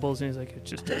of mumbles and he's like, it's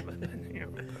just,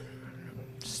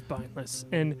 spineless.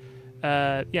 And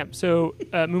yeah, so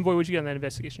Moonboy, what'd you get on that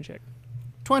investigation check?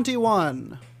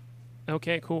 21.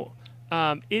 Okay, cool.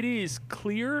 It is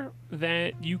clear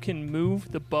that you can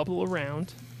move the bubble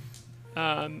around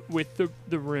with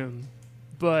the room,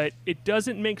 but it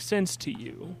doesn't make sense to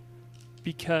you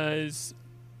because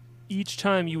each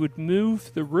time you would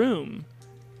move the room,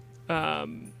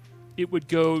 it would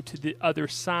go to the other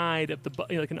side of the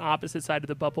like an opposite side of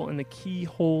the bubble, and the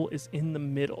keyhole is in the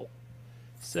middle.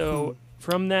 So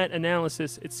from that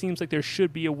analysis, it seems like there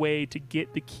should be a way to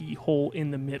get the keyhole in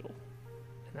the middle,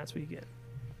 and that's what you get.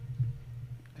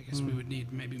 I guess we would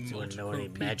need maybe Do you multiple know any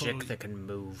people. magic that can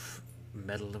move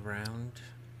metal around?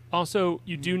 Also,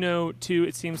 you do know too.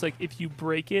 It seems like if you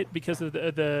break it, because of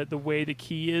the way the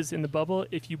key is in the bubble,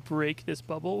 if you break this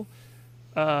bubble,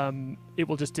 it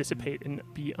will just dissipate and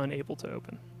be unable to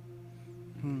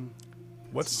open.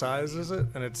 What size is it?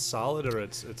 And it's solid or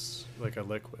it's like a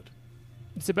liquid?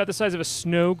 It's about the size of a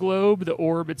snow globe. The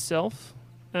orb itself.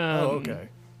 Okay.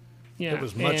 Yeah, It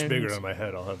was much bigger than my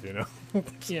head, I'll have you know.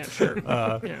 Yeah, sure.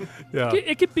 Yeah. Yeah.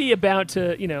 It could be about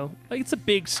to, like it's a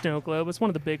big snow globe. It's one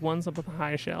of the big ones up on the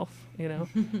high shelf,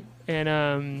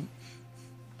 and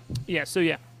yeah. So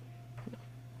yeah.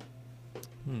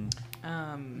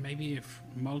 Maybe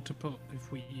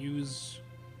if we use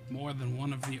more than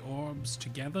one of the orbs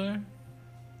together,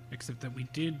 except that we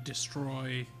did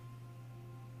destroy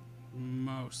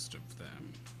most of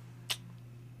them.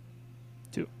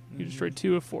 2. You destroyed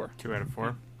 2 of 4. 2 out of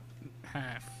 4.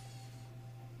 Half.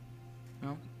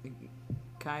 Well,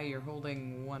 Kai, you're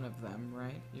holding one of them,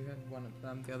 right? You had one of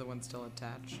them. The other one's still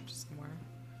attached somewhere.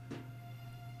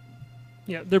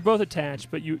 Yeah, they're both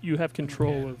attached, but you have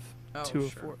control of Oh, 2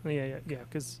 of sure. 4. Yeah,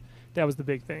 because that was the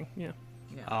big thing. Yeah.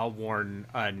 Yeah. I'll warn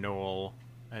Noel,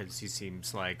 as he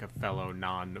seems like a fellow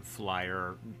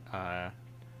non-flyer. Yeah.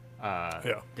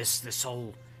 This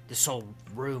whole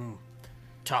room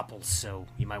topples, so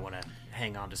you might want to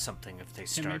hang on to something if they Yeah,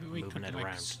 start maybe we moving could it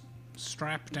around.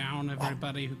 strap down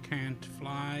everybody who can't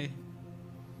fly.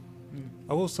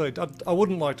 I will say, I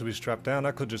wouldn't like to be strapped down.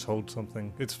 I could just hold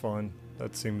something. It's fine.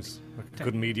 That seems like a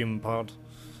good medium part.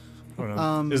 I don't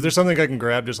know. Is there something I can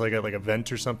grab, just like a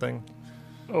vent or something?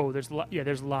 Oh, there's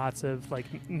lots of like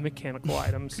mechanical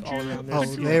items all around Oh,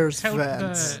 this. there's Help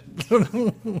vents.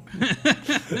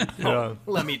 Yeah.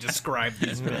 Let me describe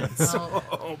these vents. Well,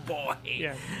 Oh boy.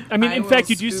 Yeah. I mean, I in will fact,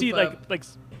 you do scoop see up-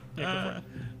 yeah, go for it.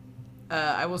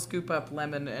 I will scoop up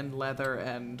Lemon and Leather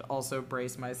and also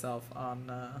brace myself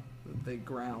on the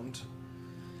ground.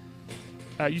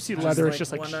 You see leather is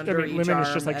just like one I under mean, each Lemon is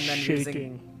arm just like and then shaking.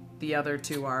 using the other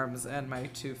 2 arms and my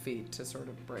 2 feet to sort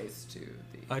of brace to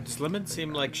the. Does Lemon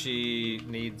seem like she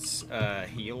needs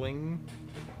healing?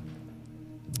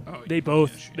 Oh, They yeah,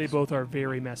 both she they is. both are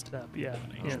very messed up. Yeah,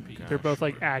 yeah. gosh. They're both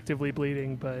like actively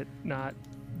bleeding, but not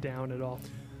down at all.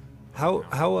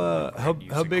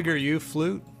 How big are you,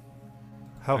 Flute?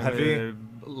 How heavy?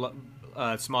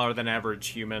 Smaller than average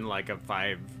human, like a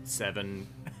 5'7"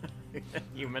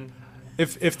 human.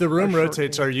 If the room short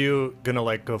rotates, thing. are you gonna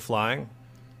like go flying?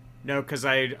 No, because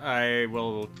I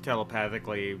will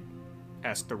telepathically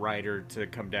ask the rider to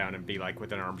come down and be like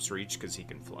within arm's reach because he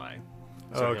can fly.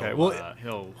 So Okay, he'll, well-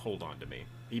 he'll hold on to me.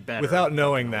 He better. Without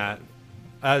knowing that,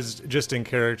 as just in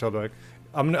character, I'll be like,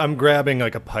 I'm grabbing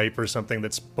like a pipe or something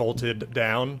that's bolted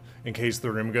down in case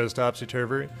the room goes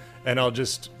topsy-turvy, and I'll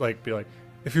just like be like,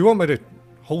 if you want me to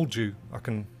hold you, I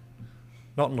can,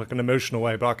 not in like an emotional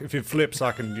way, but if it flips,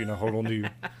 I can hold on to you,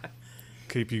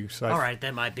 keep you safe. All right,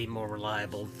 that might be more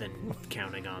reliable than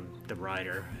counting on the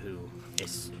rider, who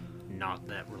is not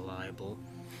that reliable.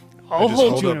 I'll just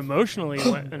hold hold you up- an emotional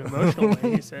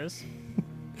way, he says.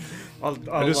 I'll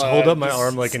I just hold up my just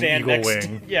arm like an stand eagle next-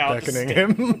 wing, yeah, I'll just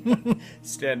beckoning him.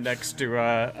 stand next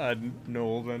to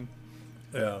Noel then.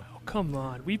 Yeah. Come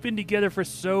on, we've been together for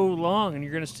so long, and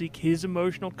you're gonna seek his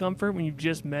emotional comfort when you've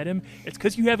just met him? It's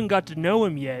because you haven't got to know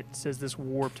him yet, says this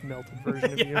warped, melted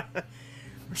version of you.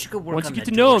 We should go work Once on you get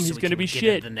the to know door him, so he's we gonna can be get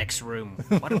shit. into the next room.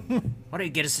 Why don't you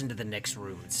get us into the next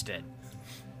room instead?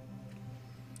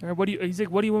 All right, he's like,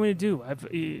 what do you want me to do?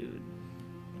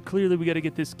 Clearly we got to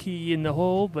get this key in the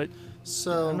hole, but I don't know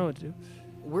So what to do.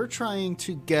 we're trying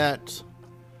to get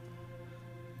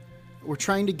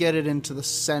it into the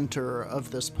center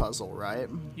of this puzzle, right?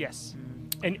 Yes,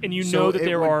 and you So know that it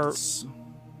there would are.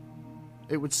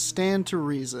 It would stand to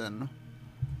reason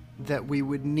that we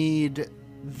would need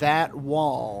that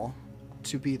wall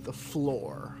to be the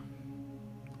floor.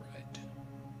 Right.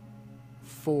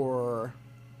 For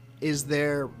is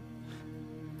there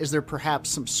perhaps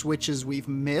some switches we've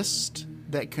missed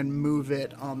that can move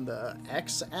it on the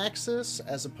x-axis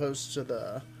as opposed to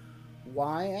the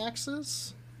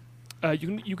y-axis?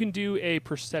 You can do a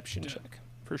perception check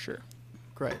for sure.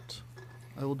 Great.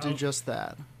 I will do just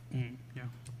that. Yeah.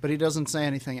 But he doesn't say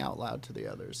anything out loud to the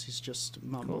others. He's just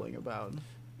mumbling about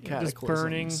Yeah, just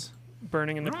cataclysms.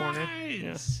 burning in the corner.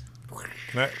 Yeah. Nice.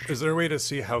 Is there a way to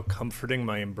see how comforting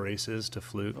my embrace is to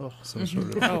Flute? Some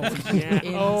sort of. Oh yeah.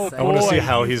 Oh, Insight. I want to see boy.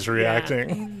 how he's Yeah. reacting.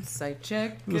 Insight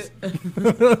check.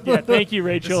 Yeah, thank you,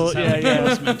 Rachel. This is Yeah, how yeah. it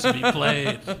was meant to be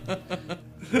played.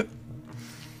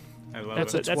 I love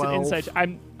That's it. an 12. insight.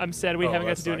 I'm sad we haven't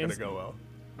got to do that's an not gonna go well.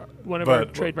 one of our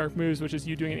but- trademark moves, which is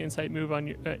you doing an insight move on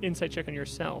your insight check on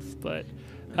yourself. But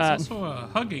It's also a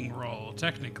hugging roll,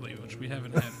 technically, which we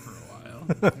haven't had for a while.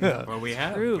 Well, we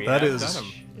have. True. We That have is- done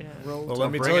 'em. Yeah. Well, We're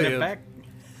let me tell bringing it you, back.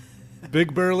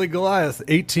 big burly Goliath,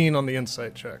 18 on the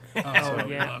insight check. Oh,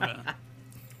 yeah. love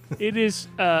it. It is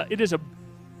a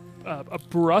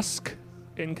brusque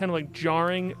and kind of like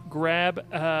jarring grab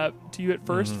to you at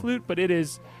 1st Flute, but it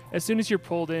is, as soon as you're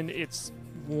pulled in, it's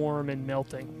warm and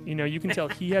melting. You know, you can tell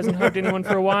he hasn't hugged anyone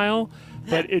for a while,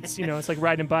 but it's, you know, it's like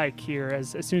riding a bike here.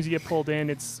 As soon as you get pulled in,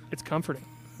 it's comforting,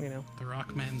 you know. The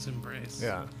Rockman's embrace.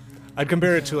 Yeah. I'd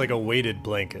compare it to like a weighted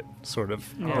blanket sort of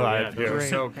Yeah. vibe those here. are Great.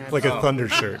 so Like a thunder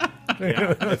shirt.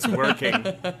 Yeah, it's working.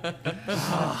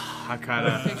 I kind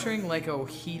of. Picturing like a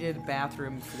heated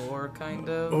bathroom floor, kind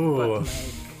of, Ooh. but like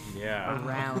Yeah.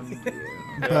 around you.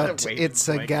 But Wait, it's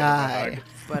a like guy.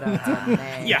 But it's a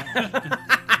man. Yeah.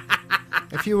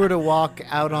 If you were to walk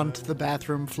out onto the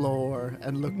bathroom floor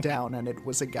and look down and it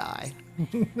was a guy.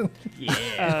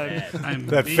 Yeah. I'm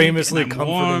That big famously and I'm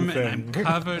comforting warm thing. and I'm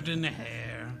covered in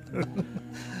hair.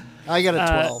 I got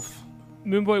a 12.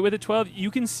 Moonboy, with a 12,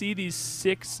 you can see these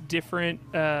 6 different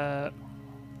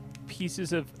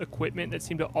pieces of equipment that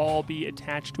seem to all be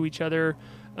attached to each other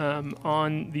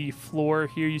on the floor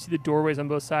here. You see the doorways on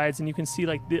both sides, and you can see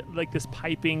like this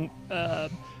piping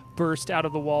burst out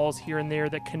of the walls here and there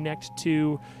that connect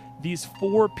to these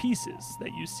 4 pieces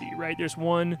that you see. Right, there's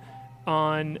one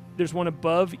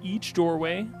above each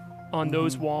doorway on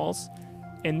those walls.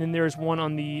 And then there's one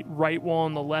on the right wall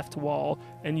and the left wall,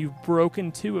 and you've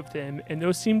broken 2 of them, and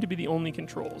those seem to be the only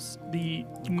controls. The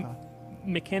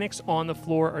mechanics on the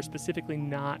floor are specifically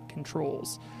not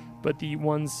controls, but the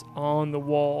ones on the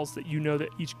walls that you know that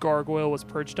each gargoyle was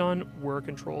perched on were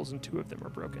controls, and 2 of them are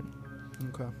broken.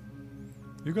 Okay.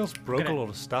 You guys broke a lot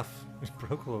of stuff. You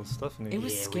broke a lot of stuff in here. It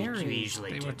was We scary.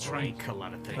 usually They do were trying- break a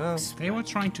lot of things. They were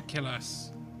trying to kill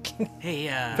us. Hey,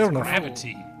 Fair enough.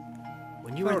 Gravity.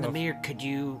 when you were Fair in the enough. mirror,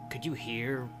 could you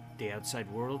hear the outside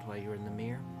world while you were in the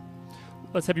mirror?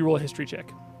 Let's have you roll a history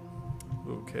check.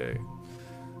 Okay.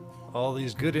 All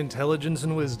these good intelligence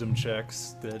and wisdom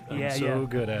checks that I'm Yeah, so yeah.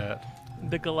 good at.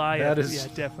 The Goliath, That is-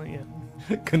 yeah, definitely,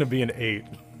 yeah. Gonna be an 8.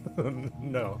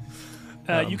 No.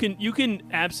 You can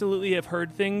absolutely have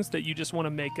heard things that you just want to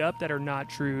make up that are not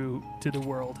true to the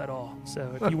world at all.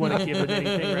 So if you want to give it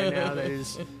anything right now, that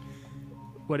is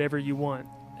whatever you want.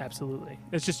 Absolutely,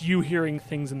 it's just you hearing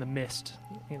things in the mist.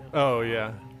 You know. Oh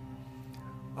yeah.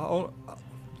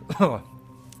 I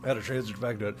had to change it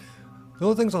back to it. The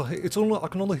only things I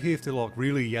can only hear if they're like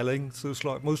really yelling. So it's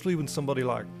like mostly when somebody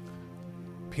like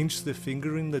pinched their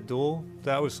finger in the door.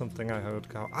 That was something I heard.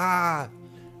 Go,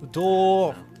 the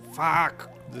door, fuck,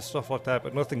 this stuff like that,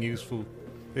 but nothing useful.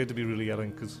 They had to be really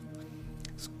yelling because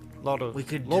it's a lot of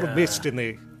mist in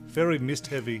there, very mist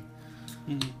heavy.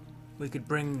 We could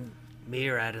bring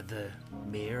Mir out of the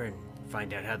mirror and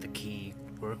find out how the key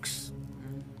works.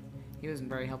 He wasn't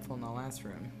very helpful in the last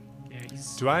room. Yeah,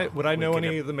 he's Would I know could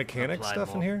any of the mechanic apply stuff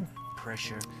in more here?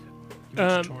 Pressure.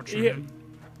 torture yeah. him.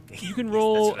 You can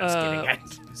roll. That's what I was getting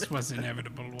at. This was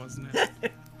inevitable, wasn't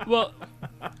it? Well,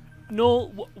 Noel,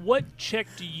 what check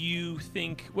do you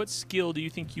think? What skill do you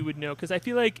think you would know? Because I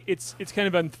feel like it's kind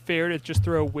of unfair to just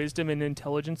throw wisdom and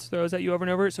intelligence throws at you over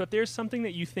and over. So if there's something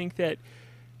that you think that,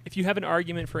 if you have an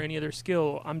argument for any other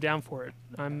skill, I'm down for it.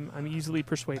 I'm easily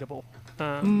persuadable.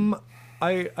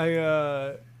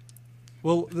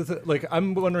 Well, like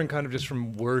I'm wondering, kind of just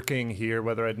from working here,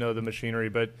 whether I'd know the machinery.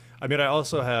 But I mean,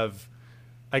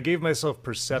 I gave myself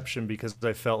perception because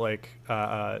I felt like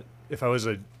if I was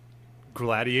a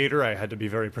gladiator, I had to be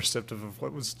very perceptive of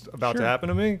what was about to happen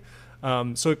to me.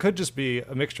 So it could just be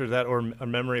a mixture of that or a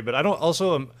memory. But I don't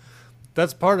also.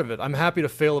 That's part of it. I'm happy to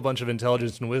fail a bunch of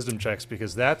intelligence and wisdom checks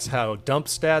because that's how dump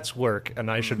stats work,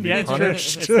 and I should be Yeah, it's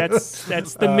true. punished.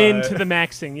 That's the min to the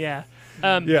maxing. Yeah.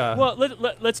 Yeah. Well,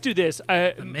 let's do this.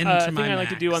 min to Thing my I like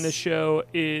to do on max. this show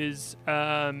is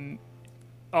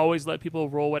always let people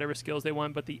roll whatever skills they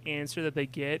want, but the answer that they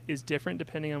get is different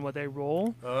depending on what they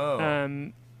roll. Oh.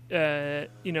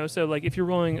 So like if you're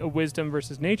rolling a wisdom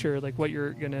versus nature, like what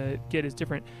you're gonna get is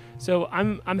different. So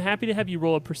I'm happy to have you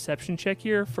roll a perception check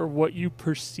here for what you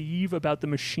perceive about the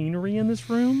machinery in this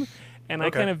room. And I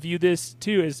Okay. kind of view this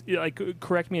too as like,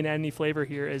 correct me and add any flavor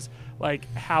here, is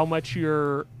like how much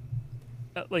you're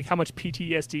like how much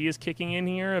PTSD is kicking in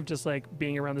here of just like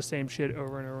being around the same shit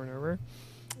over and over and over.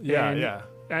 Yeah, And yeah.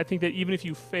 I think that even if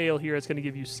you fail here, it's going to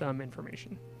give you some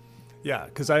information. Yeah,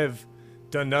 because I have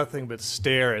done nothing but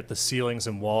stare at the ceilings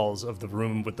and walls of the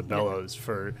room with the bellows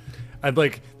for. I'd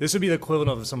like this would be the equivalent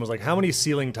of if someone was like, "How many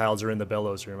ceiling tiles are in the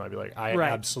bellows room?" I'd be like, "I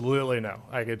Right. absolutely know.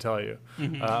 I could tell you." All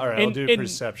right, I'll And- do and-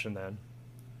 perception then.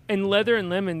 And Leather and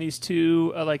Lemon, these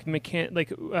two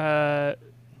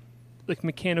like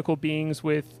mechanical beings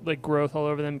with like growth all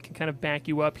over them can kind of back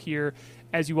you up here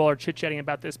as you all are chit-chatting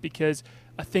about this, because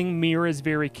a thing Mira is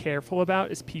very careful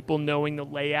about is people knowing the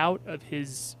layout of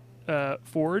his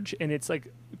forge, and it's like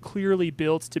clearly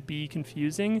built to be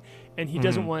confusing, and he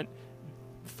doesn't want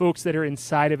folks that are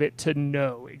inside of it to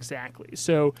know exactly.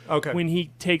 So when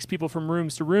he takes people from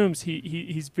rooms to rooms,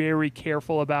 he's very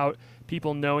careful about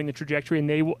people knowing the trajectory, and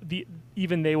they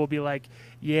will be like,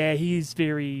 yeah, he's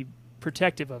very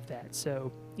protective of that.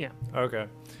 So yeah. Okay.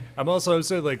 I'm also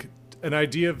like an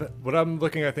idea of what I'm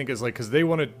looking, I think, is like, because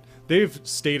they've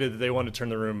stated that they want to turn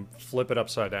the room, flip it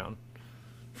upside down,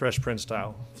 Fresh Prince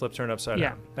style, turn upside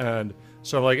down. And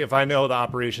so like, if I know the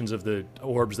operations of the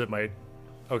orbs that might,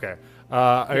 I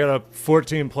got a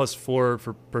 14 plus 4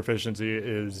 for proficiency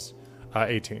is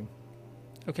 18.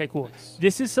 Okay, cool.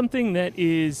 This is something that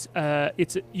is,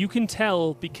 you can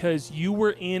tell because you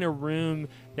were in a room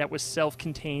that was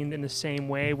self-contained in the same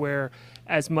way, where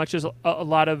as much as a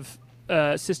lot of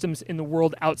systems in the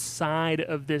world outside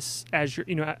of this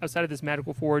outside of this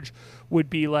magical forge would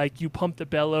be like you pump the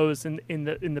bellows in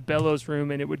the bellows room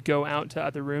and it would go out to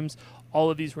other rooms. All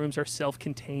of these rooms are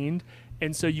self-contained.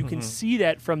 And so you can see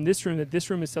that from this room, that this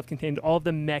room is self-contained. All of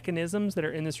the mechanisms that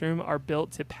are in this room are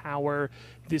built to power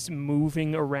this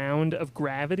moving around of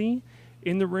gravity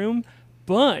in the room.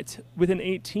 But with an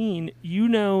 18, you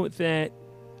know that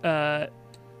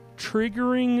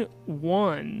triggering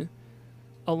one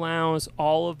allows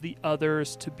all of the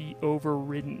others to be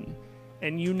overridden.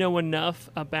 And you know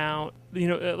enough about,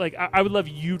 like, I would love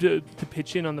you to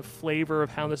pitch in on the flavor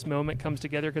of how this moment comes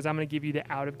together, because I'm going to give you the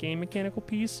out-of-game mechanical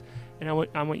piece, and I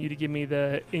want you to give me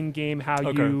the in-game how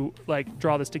you, like,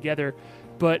 draw this together.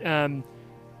 But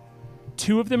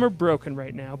 2 of them are broken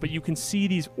right now, but you can see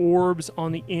these orbs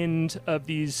on the end of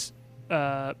these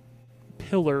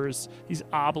pillars, these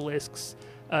obelisks,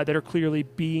 that are clearly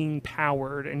being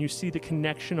powered, and you see the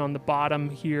connection on the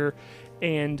bottom here,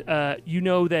 and you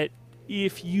know that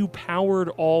if you powered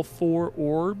all 4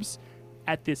 orbs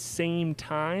at the same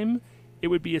time, it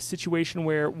would be a situation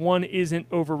where one isn't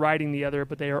overriding the other,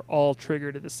 but they are all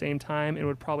triggered at the same time, and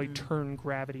would probably turn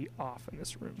gravity off in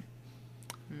this room.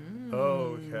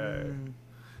 Okay.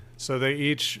 So they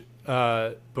each,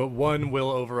 but one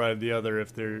will override the other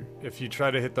if you try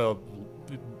to hit the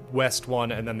west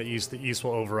one and then the east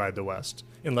will override the west,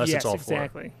 unless it's all 4. Yes,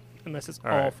 exactly. Unless it's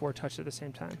all 4 touched at the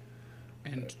same time.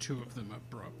 And 2 of them are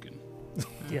broken.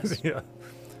 Yes. Yeah.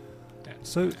 That's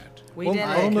So bad.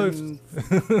 I don't know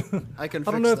if I can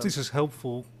I don't fix know if them. this is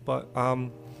helpful, but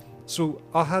so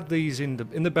I had these in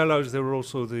the bellows. There were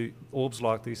also the orbs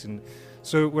like this, and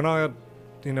so when I had,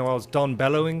 I was done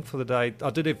bellowing for the day. I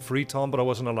did it free time, but I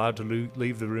wasn't allowed to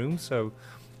leave the room, so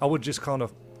I would just kind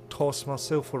of toss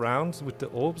myself around with the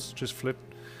orbs, just flip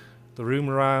the room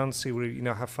around, see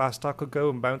where how fast I could go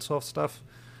and bounce off stuff.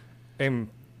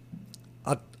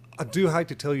 I do hate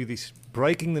to tell you this,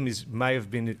 breaking them may have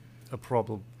been a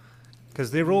problem, because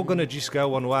they're all going to just go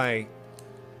one way.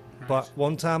 But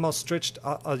one time I stretched,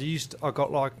 I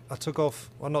took off,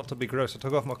 well, not to be gross, I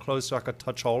took off my clothes so I could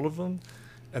touch all of them,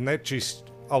 and I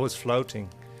was floating.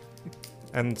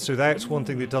 And so that's one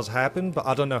thing that does happen, but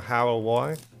I don't know how or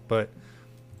why, but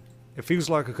it feels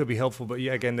like it could be helpful, but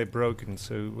yeah, again, they're broken,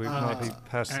 so we might be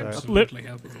past that. Absolutely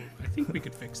helpful. I think we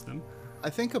could fix them. I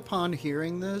think upon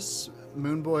hearing this,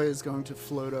 Moonboy is going to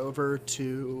float over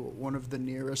to one of the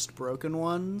nearest broken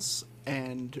ones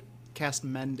and cast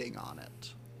Mending on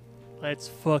it. Let's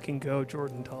fucking go,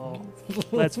 Jordan Tall.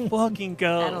 Let's fucking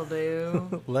go. That'll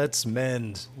do. Let's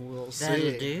mend. We'll That'll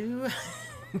see. do.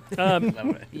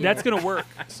 That's gonna work.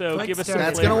 So Quick give us some start.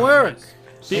 That's flavor. gonna work.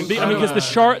 Because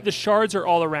the shards are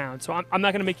all around, so I'm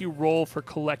not going to make you roll for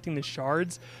collecting the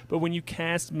shards. But when you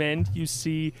cast Mend, you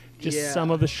see just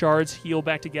some of the shards heal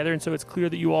back together, and so it's clear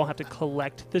that you all have to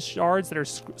collect the shards that are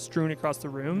strewn across the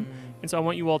room. And so I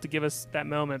want you all to give us that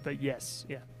moment. But yes,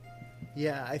 yeah.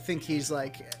 Yeah, I think he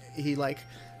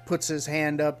puts his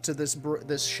hand up to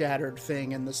this shattered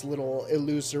thing, and this little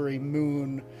illusory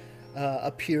moon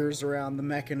appears around the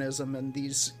mechanism, and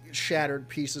these shattered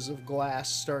pieces of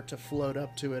glass start to float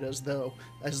up to it as though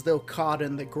caught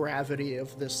in the gravity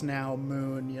of this now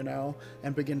moon,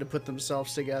 and begin to put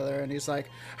themselves together. And he's like,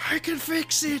 I can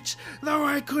fix it, though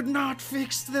I could not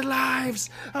fix the lives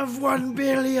of 1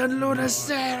 billion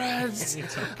Lunasterans.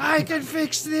 I can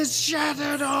fix this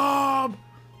shattered orb.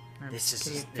 This is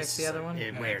Can you this fix is- the other one?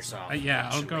 It wears off. Yeah,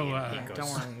 I'll go. Don't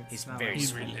worry. He's It's not very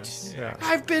like- sweet. Yeah.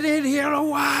 I've been in here a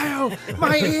while.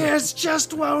 My ears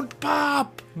just won't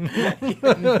pop.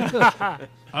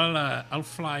 I'll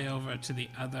fly over to the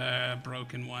other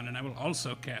broken one, and I will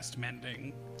also cast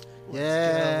Mending.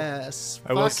 Yes,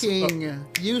 I will fucking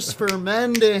use for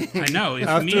mending. I know. If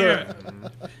After- Mir,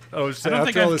 So I don't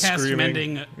think after all I've this cast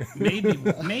screaming,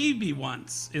 mending maybe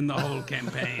once in the whole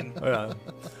campaign. yeah.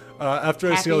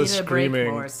 After I see all Happy this to break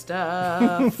screaming, more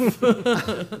stuff.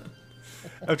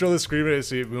 after all this screaming, I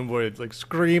see Moonboy like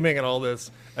screaming and all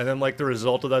this, and then like the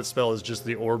result of that spell is just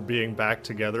the orb being back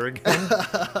together again.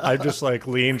 I just like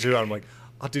lean to it. I'm like,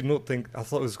 I did not think. I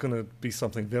thought it was gonna be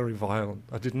something very violent.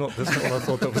 I did not. That's not what I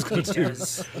thought that was gonna do.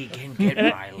 He can get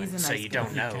He's violent, a so nice you guy.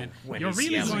 don't know when You're he's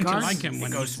really yelling. going to like him It when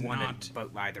goes he's one not.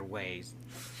 both either ways.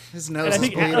 His And nose I is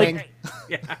think bleeding.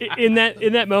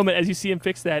 in that moment, as you see him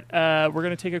fix that, we're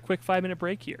going to take a quick 5-minute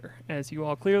break here, as you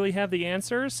all clearly have the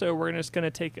answers. So we're just going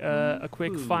to take a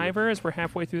quick fiver as we're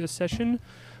halfway through the session,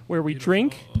 where we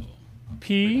drink,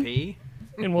 pee, P.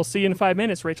 and we'll see you in 5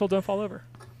 minutes. Rachel, don't fall over.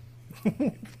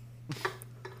 We'll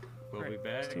be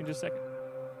back. See you in just a second.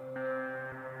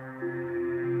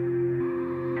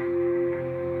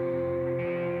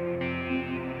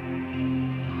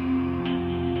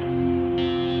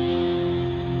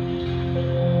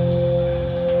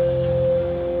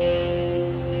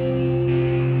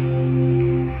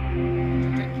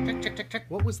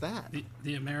 What was that?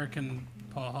 The American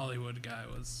Paul Hollywood guy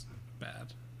was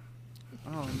bad.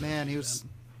 Oh man, he was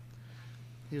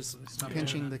not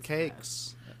pinching bad. the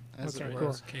cakes. As Okay, it cool.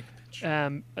 were. Cake pitch.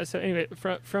 So anyway,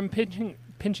 from pinching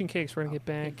cakes, we're gonna get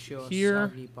back Pinch your here.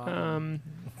 soggy bottom.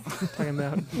 Talking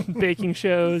about baking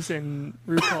shows and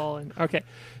RuPaul and okay.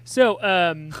 So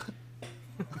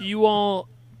you all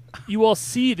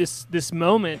see this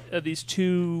moment of these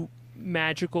two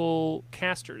magical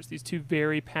casters, these two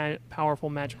very powerful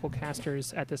magical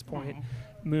casters at this point.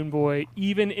 Moonboy,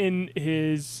 even in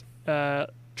his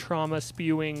trauma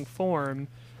spewing form,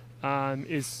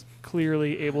 is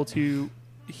clearly able to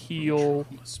heal.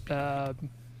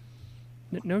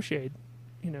 No shade,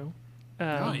 you know.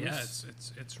 Oh yeah,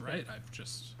 it's right.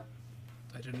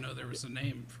 I didn't know there was a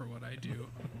name for what I do.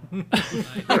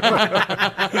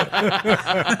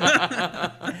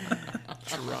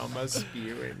 Trauma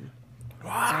spewing.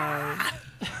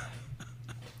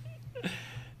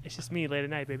 It's just me late at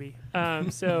night, baby.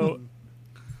 So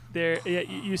there,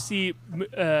 you see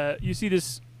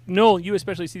this. Noel, you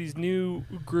especially see this new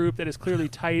group that is clearly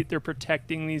tight. They're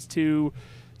protecting these two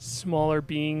smaller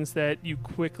beings that you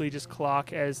quickly just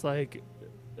clock as like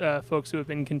folks who have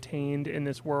been contained in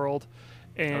this world,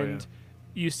 and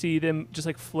you see them just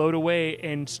like float away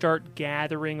and start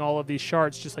gathering all of these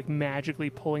shards, just like magically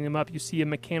pulling them up. You see a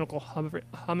mechanical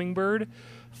hummingbird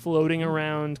floating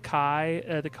around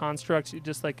Kai, the construct,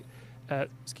 just like,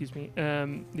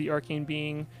 the arcane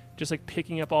being, just like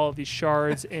picking up all of these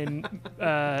shards, and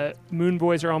Moon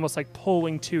Boys are almost like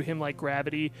pulling to him like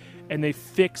gravity, and they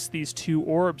fix these two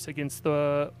orbs against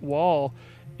the wall,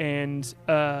 and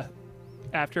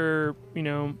after,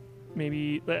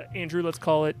 maybe Andrew, let's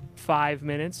call it 5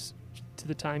 minutes to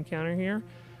the time counter here.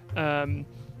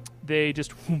 They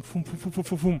just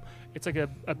it's like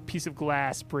a piece of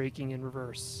glass breaking in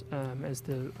reverse as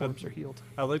the orbs are healed.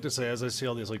 I'd like to say, as I see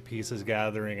all these like pieces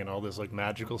gathering and all this like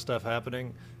magical stuff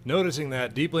happening, noticing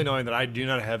that, deeply knowing that I do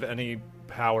not have any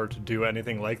power to do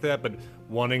anything like that, but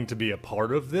wanting to be a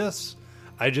part of this,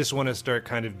 I just want to start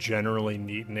kind of generally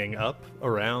neatening up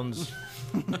around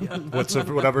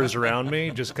whatever is around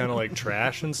me, just kind of like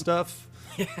trash and stuff.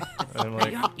 And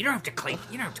like, You don't have to clean.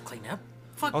 You don't have to clean up.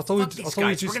 Fuck, I'll tell you- fuck these I'll tell you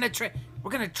guys. just-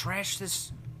 We're gonna trash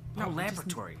this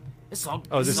laboratory. This is all.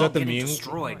 Oh, this is is all that the getting mean-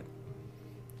 destroyed.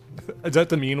 is that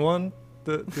the mean one?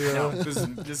 The No, this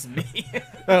is me.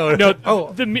 oh No,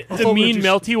 oh the I thought we mean just-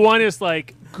 melty one is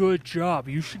like, good job.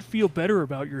 You should feel better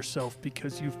about yourself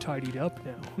because you've tidied up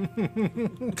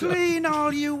now. Clean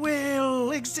all you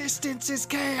will. Existence is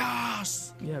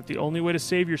chaos. Yeah, the only way to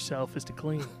save yourself is to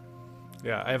clean.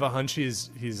 Yeah, I have a hunch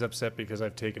he's upset because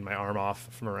I've taken my arm off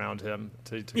from around him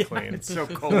to clean. It's so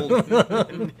cold.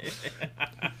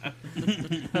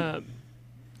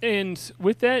 And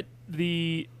with that,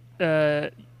 the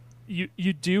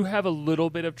you do have a little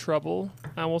bit of trouble,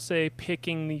 I will say,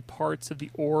 picking the parts of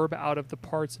the orb out of the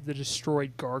parts of the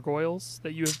destroyed gargoyles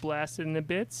that you have blasted into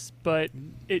bits, but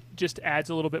it just adds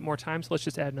a little bit more time. So let's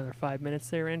just add another 5 minutes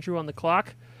there, Andrew, on the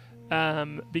clock,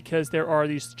 because there are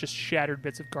these just shattered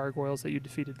bits of gargoyles that you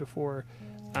defeated before.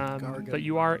 But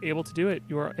you are able to do it.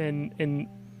 You are in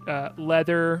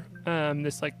leather.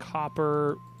 This like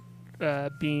copper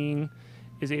being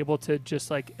is able to just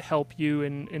like help you,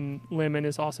 and Lemon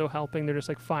is also helping. They're just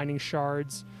like finding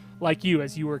shards like you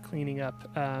as you were cleaning up.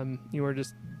 You were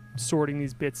just sorting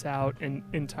these bits out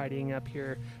and tidying up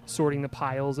here, sorting the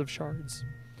piles of shards.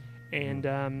 And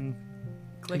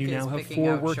Click You is now have picking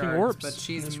 4 out working shards, orbs but in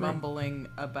she's this room. mumbling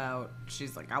about.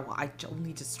 She's like, I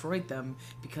only destroyed them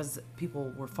because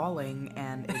people were falling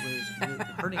and it was really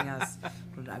hurting us.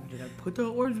 Did I put the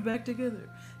orbs back together?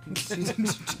 And she's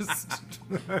just.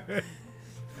 I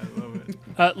love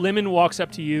it. Lemon walks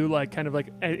up to you, like kind of like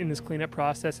in this cleanup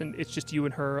process, and it's just you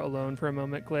and her alone for a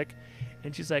moment. Click,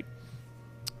 and she's like,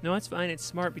 "No, it's fine. It's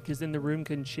smart because then the room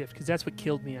couldn't shift. Because that's what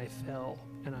killed me. I fell,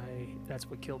 and that's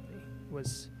what killed me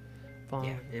was falling.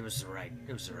 Yeah, it was the right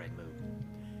move.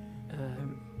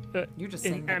 You're just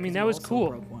And, saying that. I mean, 'cause that you was also cool.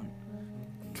 broke one.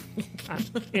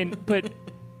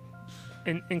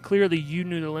 And clearly you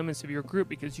knew the limits of your group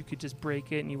because you could just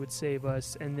break it and you would save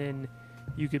us, and then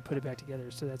you could put it back together.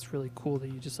 So that's really cool that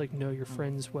you just like know your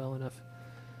friends well enough.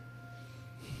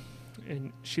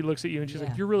 And she looks at you and she's Yeah.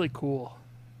 like, "You're really cool.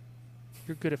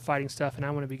 You're good at fighting stuff, and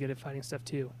I want to be good at fighting stuff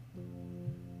too."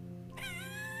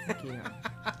 Thank you.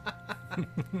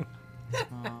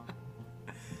 Aw.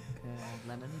 Good,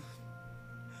 Lemon.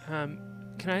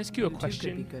 Can I ask you a Too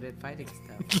question? could be good at fighting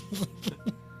stuff.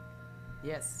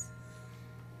 Yes.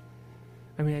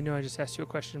 I mean, I know I just asked you a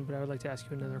question, but I would like to ask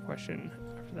you another question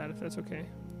after that, if that's okay.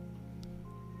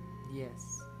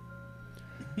 Yes.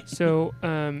 So,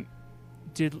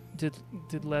 did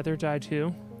Leather die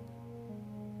too?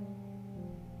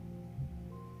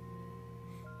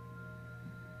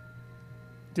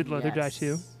 Did Leather die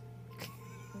too? Yes.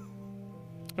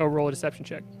 Oh, roll a deception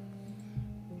check.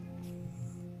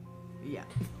 Yeah.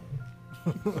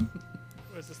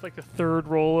 Was this like the third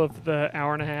roll of the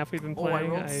hour and a half we've been Oh, I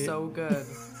playing? rolled so good.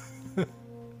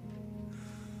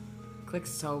 Click's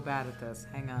so bad at this.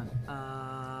 Hang on.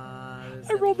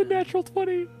 I rolled a natural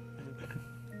 20.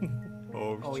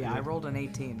 Oh yeah, I rolled an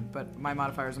 18, but my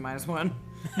modifier is a -1.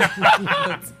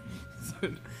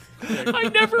 I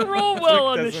never roll well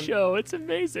on this doesn't- show. It's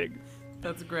amazing.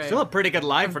 That's great. Still a pretty good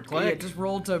line for Yeah, Click. just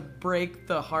rolled to break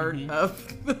the heart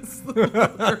of this.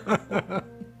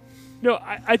 No,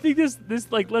 I think this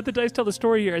like let the dice tell the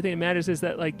story here. I think it matters is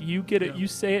that like you get it, you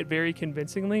say it very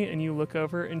convincingly, and you look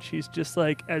over, and she's just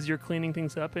like as you're cleaning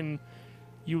things up, and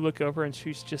you look over, and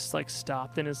she's just like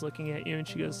stopped and is looking at you, and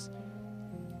she goes,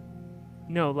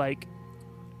 "No, like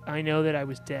I know that I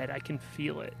was dead. I can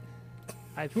feel it.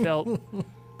 I felt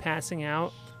passing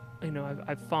out. You know,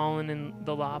 I've fallen in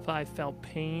the lava. I felt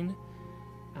pain.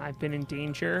 I've been in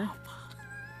danger,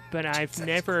 but I've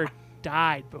never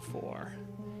died before."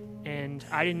 And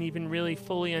I didn't even really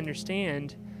fully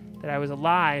understand that I was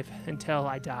alive until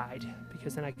I died,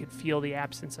 because then I could feel the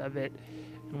absence of it.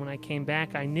 And when I came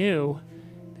back, I knew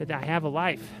that I have a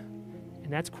life.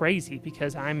 And that's crazy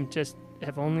because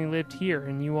have only lived here,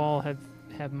 and you all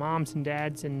have moms and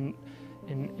dads and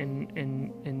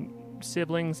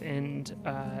siblings, and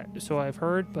so I've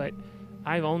heard, but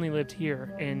I've only lived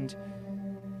here, and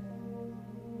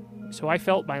so I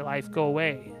felt my life go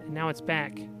away, and now it's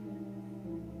back.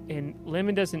 And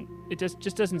Lemon just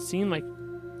doesn't seem like,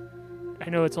 I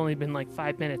know it's only been like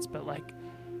 5 minutes, but like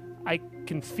I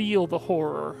can feel the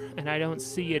horror and I don't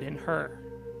see it in her.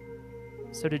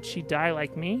 So did she die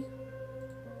like me?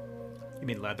 You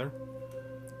mean Leather?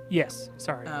 Yes.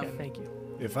 Sorry. Yeah, thank you.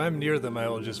 If I'm near them, I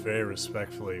will just very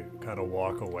respectfully kind of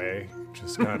walk away.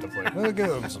 Just kind of like, well, give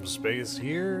them some space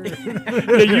here.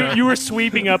 Yeah, you were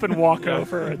sweeping up and walk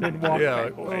over and then walk Yeah.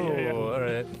 back away. Yeah. All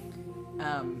right.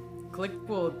 Click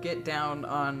will get down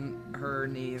on her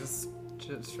knees,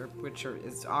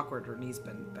 is awkward. Her knees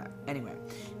bend back. Anyway,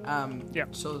 Yeah.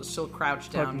 she'll crouch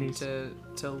Plug down knees.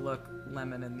 to look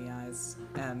Lemon in the eyes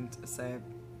and say,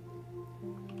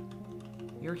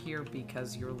 "You're here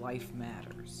because your life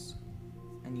matters,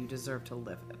 and you deserve to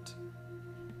live it.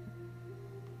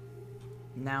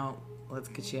 Now, let's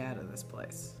get you out of this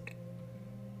place."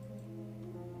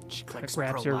 She Click's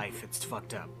grabs her. pro-life. It's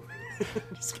fucked up.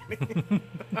 Just kidding.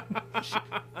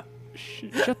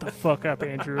 Shut the fuck up,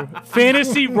 Andrew.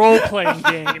 Fantasy role-playing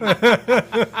game.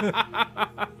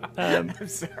 I'm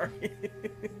sorry.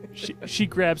 She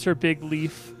grabs her big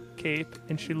leaf cape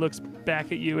and she looks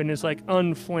back at you and is like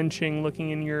unflinching,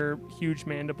 looking in your huge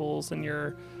mandibles and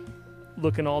your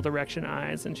look in all direction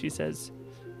eyes, and she says,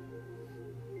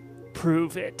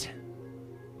 "Prove it."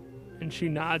 And she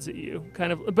nods at you,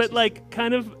 kind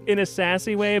of in a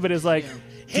sassy way, but is like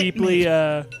deeply,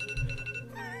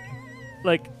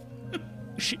 like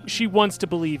she wants to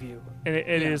believe you, and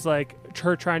it is like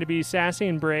her trying to be sassy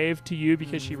and brave to you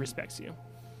because she respects you,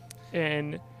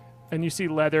 and you see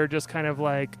Leather just kind of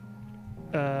like,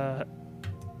 has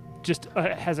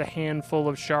a handful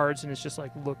of shards and is just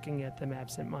like looking at them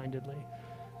absent-mindedly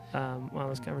while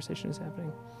this conversation is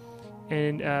happening,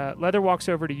 and Leather walks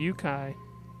over to you, Kai.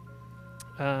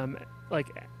 Like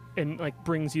and like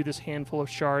brings you this handful of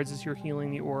shards as you're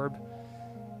healing the orb.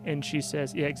 And she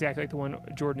says, yeah, exactly like the one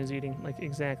Jordan is eating, like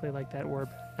exactly like that orb.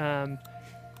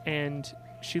 And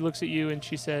she looks at you and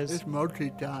she says, It's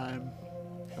mochi time.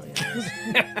 hell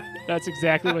yeah. That's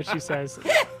exactly what she says.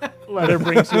 Leather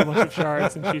brings you a bunch of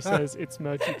shards and she says, it's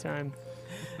mochi time.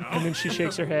 And then she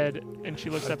shakes her head and she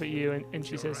looks up at you and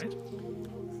she says,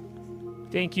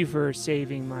 thank you for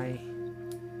saving my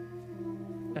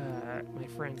my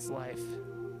friend's life.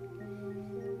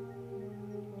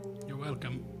 You're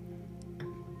welcome.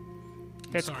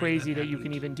 That's Sorry crazy that that you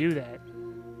can happened. even do that.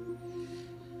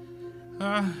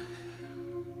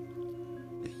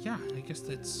 Yeah, I guess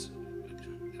that's.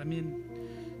 I mean,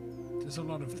 there's a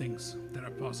lot of things that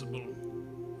are possible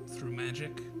through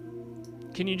magic.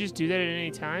 Can you just do that at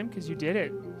any time? Because you did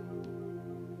it.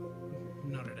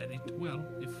 Not at any. Well,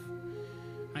 if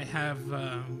I have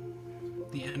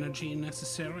the energy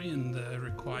necessary and the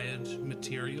required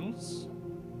materials,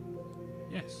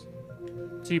 yes.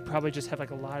 So you probably just have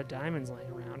like a lot of diamonds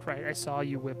laying around, right? I saw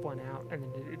you whip one out and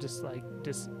then it just like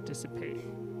dissipate.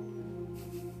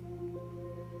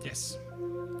 Yes.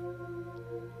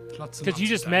 Lots and Because you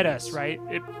lots of just met diamonds. us, right?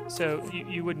 So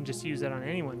you wouldn't just use that on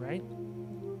anyone, right?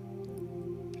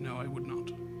 No, I would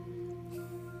not.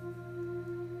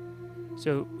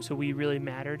 So we really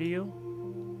matter to you?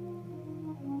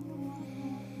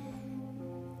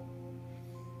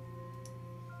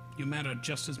 You matter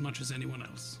just as much as anyone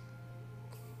else.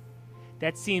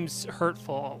 That seems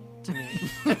hurtful to me.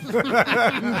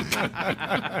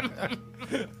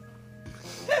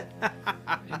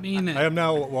 I mean, I am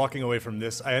now walking away from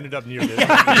this. I ended up near this.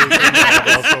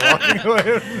 I'm also walking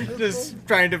away. Just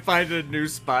trying to find a new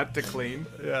spot to clean.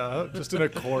 Yeah, just in a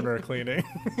corner cleaning.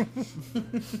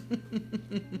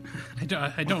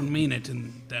 I don't mean it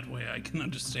in that way. I can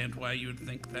understand why you would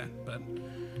think that, but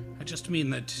I just mean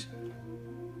that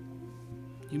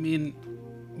you mean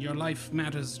your life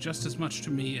matters just as much to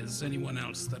me as anyone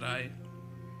else that I...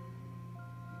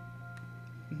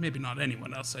 Maybe not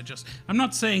anyone else, I'm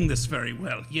not saying this very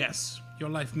well. Yes, your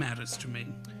life matters to me.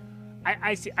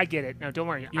 I see. I get it. No, don't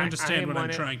worry. You understand what I'm on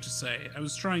it. trying to say. I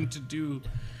was trying to do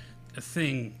a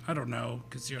thing, I don't know,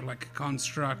 because you're like a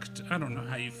construct. I don't know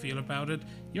how you feel about it.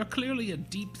 You're clearly a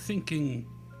deep-thinking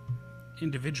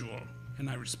individual, and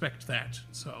I respect that.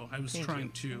 So I was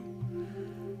trying to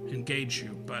engage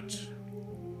you, but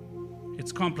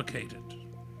it's complicated.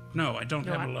 No, I don't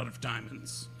have a lot of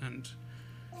diamonds, and...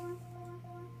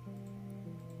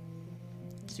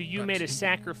 So you made a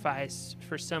sacrifice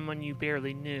for someone you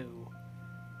barely knew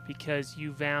because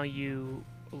you value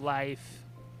life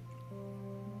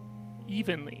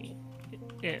evenly.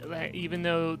 Even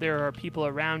though there are people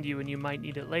around you and you might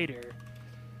need it later,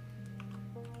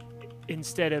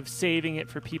 instead of saving it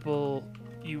for people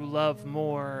you love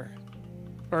more,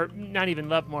 or not even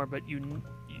love more, but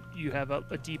you have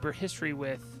a deeper history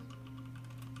with,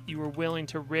 you were willing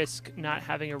to risk not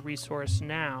having a resource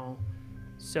now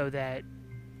so that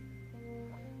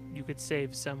you could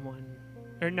save someone,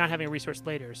 or not having a resource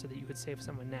later so that you could save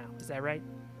someone now. Is that right?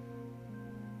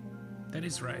 That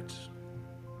is right.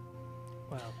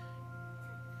 Well,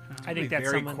 I think that's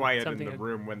very quiet in something the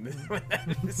room when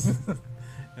that is.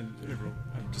 And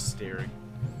I'm just staring.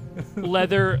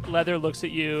 Leather looks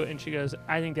at you and she goes,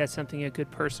 I think that's something a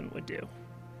good person would do.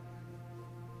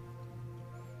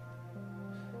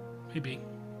 Maybe.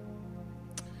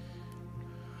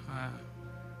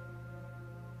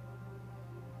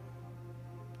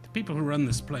 The people who run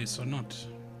this place are not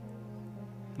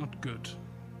good.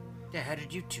 Yeah, how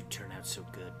did you two turn out so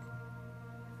good?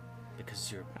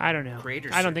 Because your I don't know.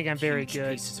 creators I don't are think I'm very huge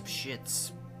good. pieces of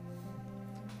shits.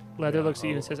 Leather looks at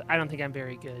you and says, I don't think I'm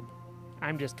very good.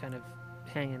 I'm just kind of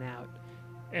hanging out.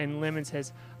 And Lemon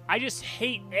says, I just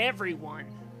hate everyone.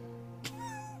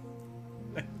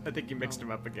 I think you mixed them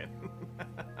up again.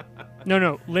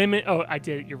 No, Lemon. Oh, I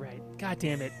did it. You're right. God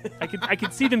damn it. I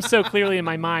could see them so clearly in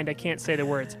my mind. I can't say the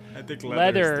words. I think Leather-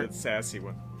 Leather's the sassy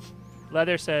one.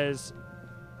 Leather says,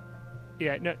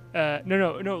 yeah, no.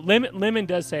 Lemon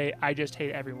does say, I just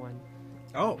hate everyone.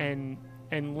 Oh. And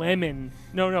Lemon,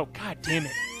 no, God damn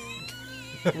it.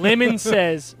 Lemon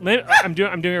says, I'm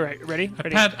doing it right. Ready? I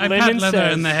pat Lemon Leather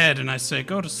says, in the head and I say,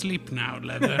 go to sleep now,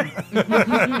 Leather.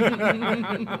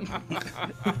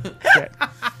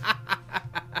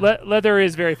 Leather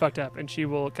is very fucked up, and she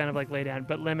will kind of like lay down.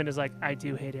 But Lemon is like, I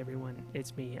do hate everyone.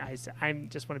 It's me. I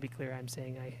just want to be clear. I'm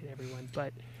saying I hate everyone,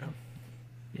 but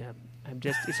yeah,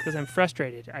 it's because I'm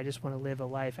frustrated. I just want to live a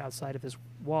life outside of these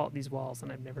walls,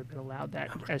 and I've never been allowed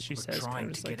that. As she says, Trying kind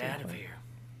of to just like get out of that. here.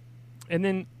 And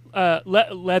then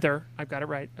Leather, I've got it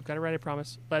right. I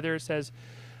promise. Leather says,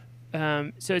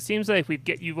 So it seems like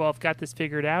you've all got this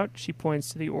figured out. She points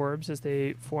to the orbs as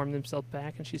they form themselves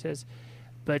back, and she says,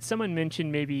 "But someone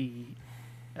mentioned maybe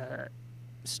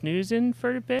snoozing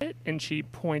for a bit," and she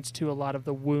points to a lot of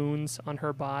the wounds on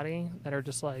her body that are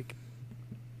just like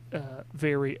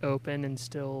very open and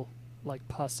still like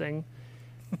pussing,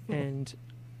 and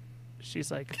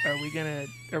she's like, "Are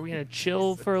we gonna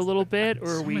chill for a little bit,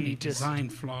 or are So we many just?" design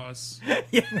flaws.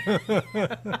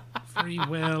 Free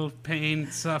will, pain,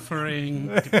 suffering,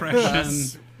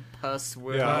 depression. Pus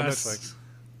will. Yeah, Plus- that's like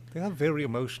they are very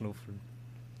emotional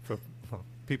for well,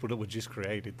 people that were just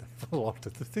created. A lot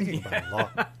of thinking about a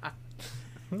lot.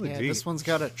 Really Yeah, deep. this one's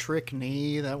got a trick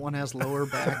knee. That one has lower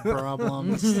back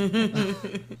problems.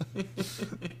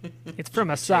 It's from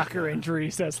a soccer injury,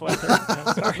 says Leather. No,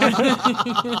 sorry.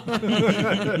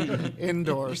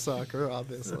 Indoor soccer,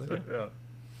 obviously. Yeah.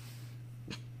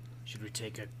 Should we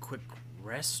take a quick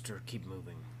rest or keep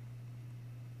moving?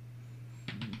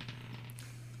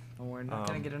 Well, we're not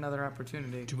going to get another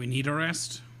opportunity. Do we need a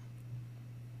rest?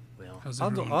 Well, How's I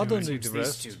everyone don't doing? need to these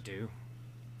rest. two do.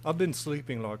 I've been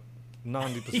sleeping like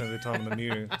 90% of the time in the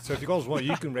mirror. So if you guys want,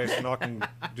 you can rest, and I can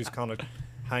just kind of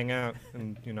hang out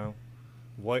and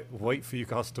wait for you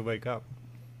guys to wake up.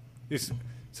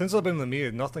 Since I've been in the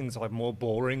mirror, nothing's like more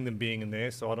boring than being in there,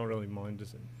 so I don't really mind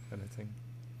anything.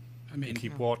 I mean,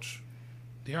 Keep watch.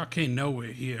 the Arcane know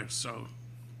we're here, so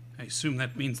I assume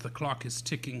that means the clock is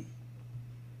ticking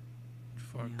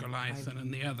for Goliath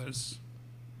and the others.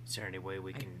 Is there any way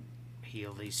we can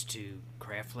heal these two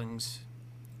craftlings?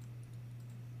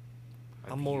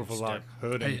 I'm more of a like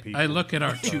hurting people. I look at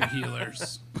our two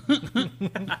healers. Can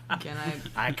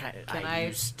I Can I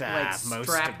used, like most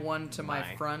strap of one to my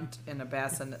my- front in a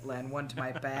basin and one to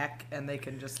my back, and they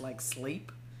can just like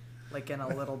sleep, like in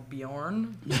a little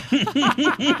Bjorn?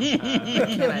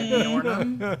 Can I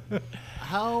Bjorn them?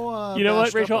 How? You know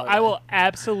what, bashed up Rachel? are I they? will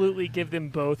absolutely give them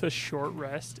both a short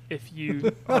rest if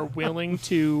you are willing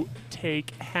to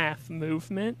take half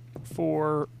movement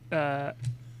for an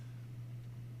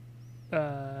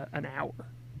hour.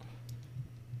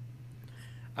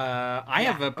 I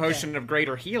have a potion of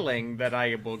greater healing that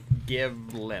I will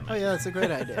give Lemon. Oh yeah, that's a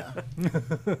great idea.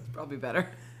 Probably better.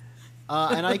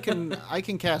 And I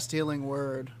can cast Healing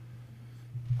Word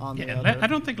on the Yeah, other. I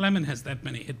don't think Lemon has that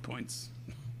many hit points.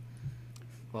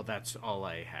 Well, that's all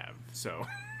I have. So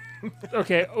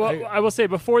Okay, well, I will say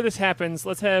before this happens,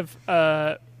 let's have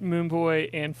Moonboy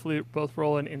and Flute both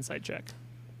roll an insight check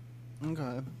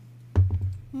Okay.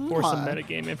 for some Alright.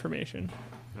 metagame information.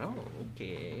 oh,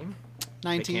 okay.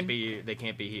 19. They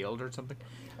can't be healed or something.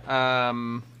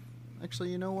 Actually,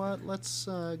 you know what? Let's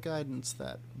guidance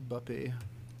that Buppy.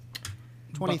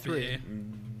 23.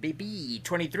 Buffy. BB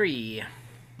 23.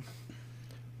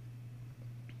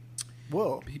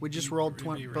 Whoa, we just rolled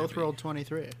Ribby, both ribby. rolled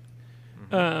 23.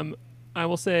 I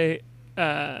will say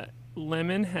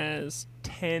Lemon has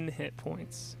 10 hit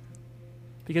points.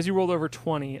 Because you rolled over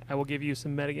 20, I will give you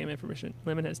some metagame information.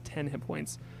 Lemon has 10 hit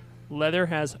points. Leather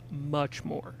has much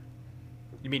more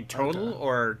You mean total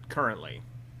or currently?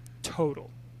 total.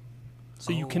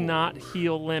 So you cannot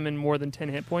heal Lemon more than 10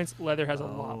 hit points. Leather has a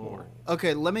lot more.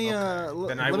 Okay, let me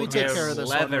Then I let will me take give care of this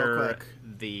one real Leather quick.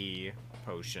 the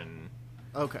potion.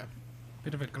 Okay.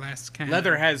 Bit of a glass cannon.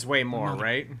 Leather has way more, Not a-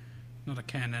 right? Not a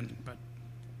cannon, but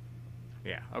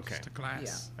Yeah. Okay. just a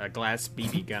glass. A glass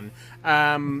BB gun.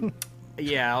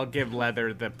 Yeah, I'll give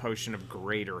Leather the potion of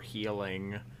greater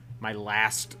healing. My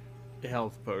last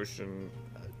health potion.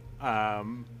 I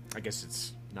guess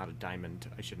it's not a diamond.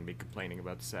 I shouldn't be complaining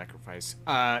about the sacrifice.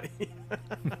 I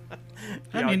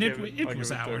I'll mean, give it I'll was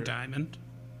give our to- diamond.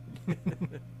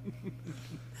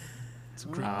 It's a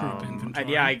group inventory. And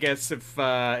yeah, I guess if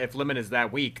Lemon is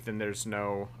that weak, then there's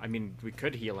no. I mean, we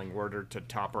could healing word her to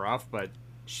top her off, but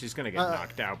she's gonna get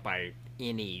knocked out by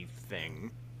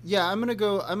anything. Yeah, I'm gonna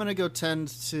go tend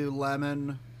to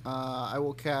Lemon. I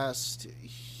will cast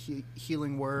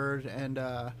Healing Word, and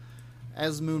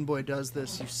as Moonboy does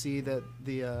this, you see that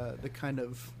the kind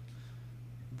of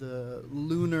the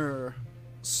lunar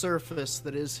surface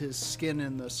that is his skin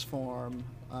in this form,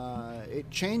 it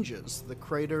changes. The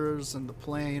craters and the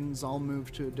plains all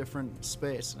move to a different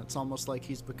space, and it's almost like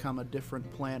he's become a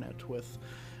different planet with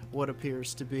what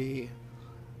appears to be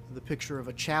the picture of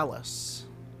a chalice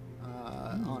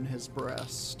on his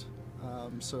breast.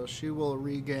 So she will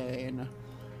regain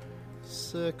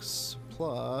 6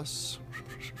 plus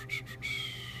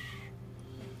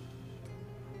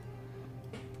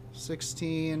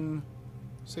 16.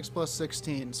 6 plus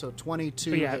 16, so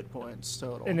 22 Yeah. hit points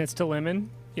total. And it's to Lemon.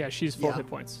 Yeah, she's full Yeah. hit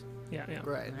points. Yeah, yeah.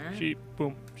 Right. She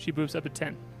boops up at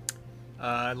 10.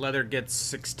 Leather gets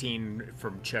 16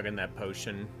 from chugging that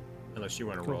potion. Unless you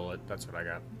want to roll it, that's what I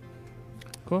got.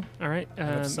 Cool. All right.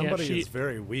 And if somebody she, is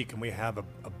very weak and we have a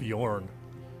Bjorn,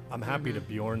 I'm happy to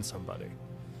Bjorn somebody.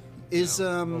 Is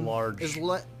a large is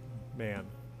man.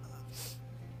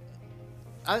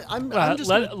 I'm just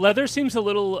Leather seems a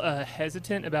little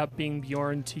hesitant about being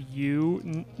Bjorn to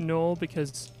you, Noel,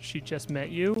 because she just met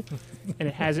you and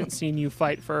hasn't seen you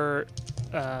fight for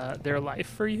their life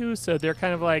for you. So they're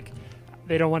kind of like,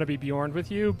 they don't want to be Bjorn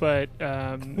with you, but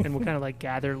and we'll kind of like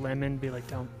gather Lemon, be like,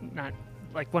 not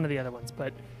like one of the other ones,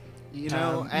 but you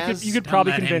know, you could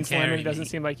probably let him convince carry Lemon. It doesn't me.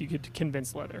 seem like you could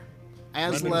convince Leather.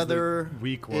 as Lemon's Leather the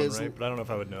weak one, is right? But I don't know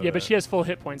if I would know. Yeah, but that. she has full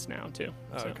hit points now too.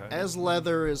 Oh, so. okay. as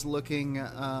Leather is looking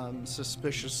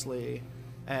suspiciously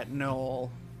at Noel,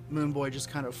 Moonboy just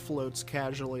kind of floats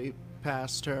casually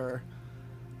past her,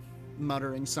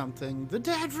 muttering something. The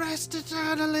dead rest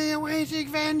eternally, awaiting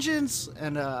vengeance,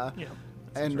 and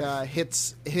Yeah.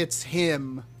 hits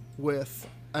him with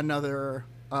another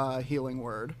healing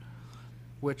word,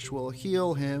 which will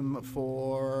heal him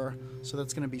for. So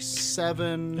that's going to be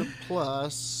 7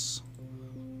 plus.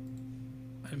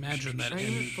 I imagine that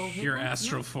in your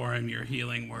astral form, your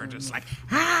healing word is like,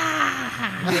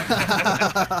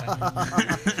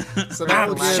 So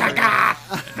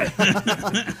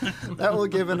that will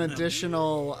give an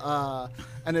additional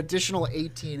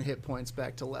 18 hit points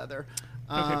back to Leather.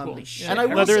 Okay, cool. And I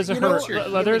will Leather say, is a you know, her.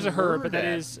 Leather is a her, word but that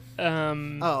at- is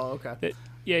Oh, okay. that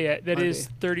Might is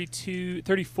 32,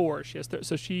 34. She has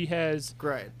so she has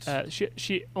Great.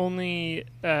 she only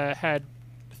had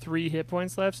 3 hit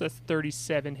points left, so that's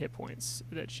 37 hit points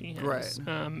that she has. Right.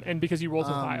 And because you rolled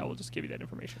so high, we'll just give you that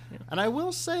information. Yeah. And I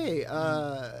will say,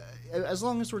 as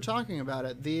long as we're talking about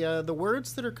it, the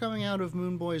words that are coming out of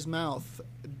Moonboy's mouth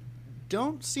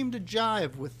don't seem to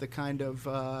jive with the kind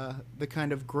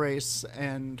of grace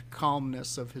and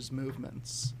calmness of his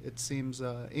movements. It seems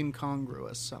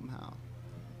incongruous somehow.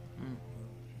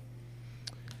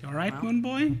 "You all right, Moon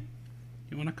Boy?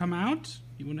 You want to come out?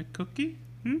 You want a cookie?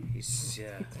 He's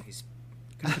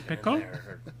Got a pickle?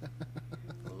 there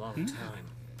a long time.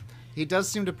 He does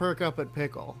seem to perk up at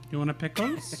pickle. You want a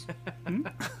pickles?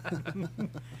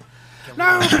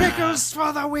 No pickles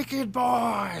for the wicked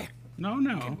boy.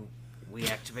 No. We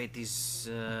activate these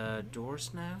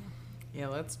doors now? Yeah,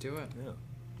 let's do it.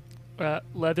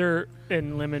 Leather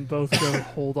and Lemon both go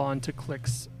hold on to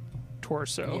Click's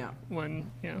torso Yeah.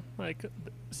 when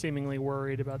seemingly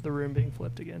worried about the room being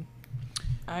flipped again.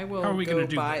 I will How are we go gonna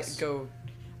do by this? go.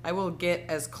 I will get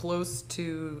as close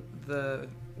to the.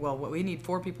 Well, we need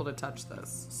 4 people to touch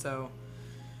this, so.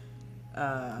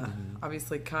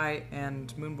 Obviously, Kai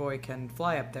and Moonboy can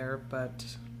fly up there, but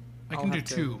I I'll can do have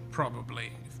to- 2,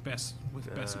 probably,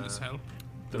 with Besma's help.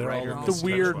 They're all in The this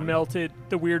weird stretch one.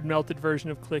 melted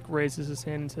version of Click raises his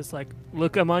hand and says, like,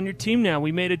 "Look, I'm on your team now.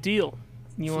 We made a deal.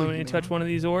 You want me to touch one of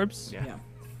these orbs?" Yeah.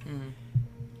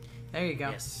 There you go.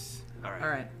 Yes. All right. All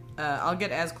right. I'll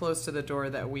get as close to the door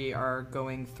that we are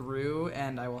going through,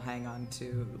 and I will hang on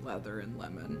to Leather and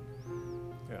Lemon.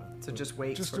 Yeah. So just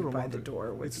wait Just sort a of by reminder, the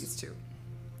door with it's- these 2.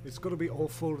 It's got to be all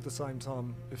 4 at the same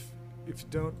time. If you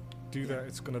don't do that,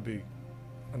 it's going to be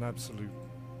an absolute.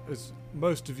 As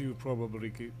most of you probably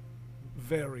get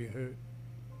very hurt.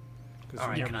 'Cause All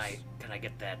right. you Can use- I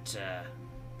get that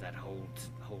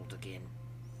hold again?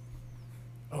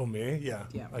 Oh me? Yeah.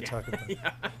 Yeah. I talk about.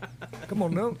 Come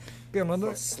on now. Get on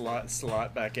there.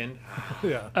 Slot back in.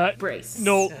 Yeah. Brace.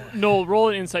 Noel, roll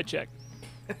an insight check.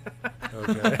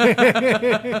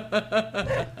 Okay.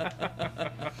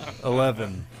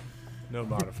 11. No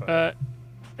modifier.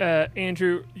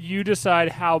 Andrew, you decide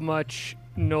how much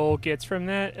Noel gets from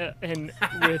that, and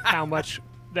with how much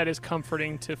that is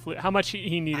comforting to how much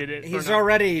he needed it. or He's not.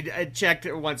 already checked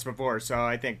it once before, so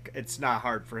I think it's not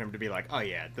hard for him to be like, oh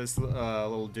yeah, this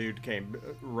little dude came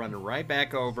running right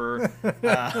back over. Kip.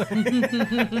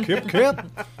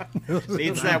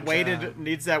 Needs that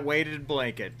weighted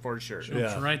blanket for sure.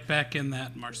 Yeah. Right back in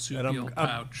that marsupial I'm-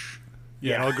 pouch.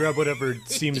 Yeah, and I'll grab whatever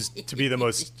seems to be the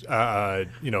most,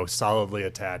 solidly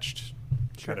attached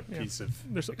kind of yeah. piece of.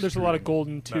 There's a lot of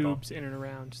golden metal. tubes in and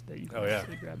around that you can Oh, yeah.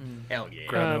 actually grab. Hell yeah.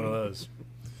 Grab one of those.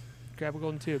 Grab a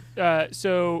golden tube.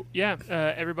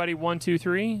 Everybody 1, 2,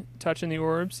 3, touching the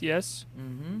orbs. Yes.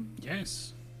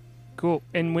 Yes. Cool.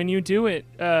 And when you do it,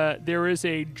 there is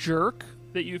a jerk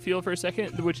that you feel for a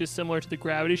second, which is similar to the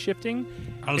gravity shifting.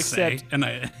 I'll Except-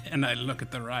 say, and I look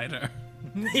at the rider.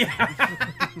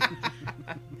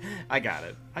 I got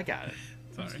it.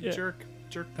 Sorry. Yeah. Jerk.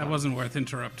 That wasn't worth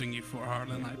interrupting you for,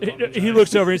 Harlan. I apologize. He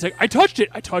looks over and he's like, I touched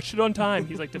it on time.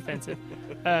 He's like defensive.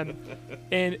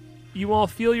 And you all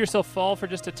feel yourself fall for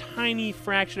just a tiny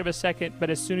fraction of a second, but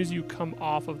as soon as you come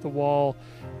off of the wall,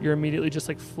 you're immediately just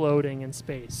like floating in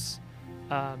space.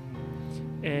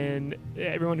 And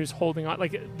everyone who's holding on,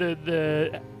 like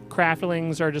the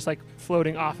craftlings are just like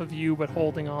floating off of you, but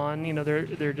holding on. You know,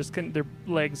 they're just their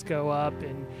legs go up,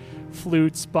 and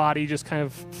Flute's body just kind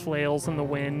of flails in the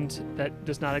wind that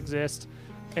does not exist.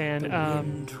 And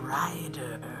Wind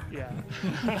Rider. yeah.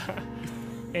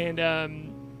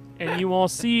 And you all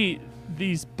see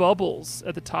these bubbles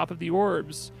at the top of the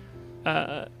orbs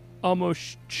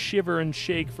almost shiver and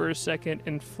shake for a second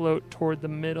and float toward the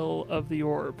middle of the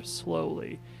orb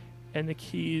slowly. And the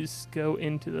keys go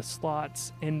into the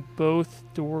slots, and both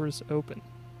doors open.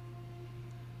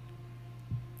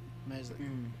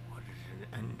 Amazing. What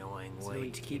an annoying way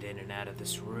to get in and out of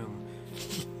this room.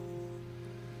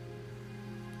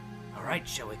 All right,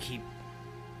 shall we keep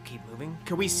moving?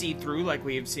 Can we see through like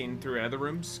we have seen through other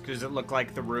rooms? Does it look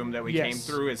like the room that we came Yes.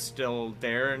 through is still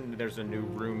there and there's a new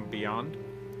room beyond?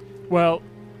 Well,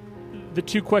 the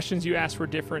two questions you asked were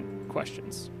different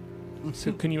questions.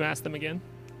 So can you ask them again?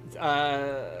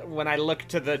 When I look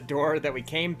to the door that we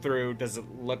came through, does it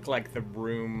look like the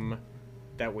room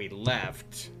that we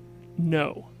left?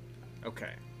 No.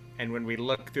 Okay. And when we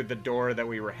look through the door that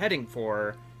we were heading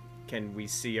for, can we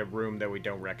see a room that we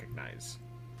don't recognize?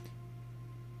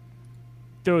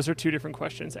 Those are two different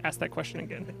questions. Ask that question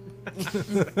again.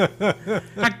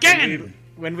 Again!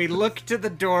 When we look to the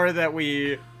door that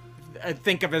we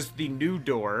think of as the new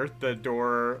door, the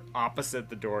door opposite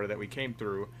the door that we came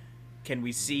through, can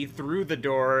we see through the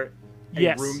door a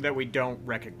Yes. room that we don't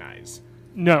recognize?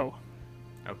 No.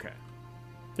 Okay.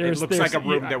 There's, it looks like a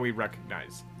room yeah, that we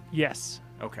recognize. Yes.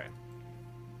 Okay.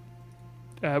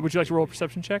 Would you like to roll a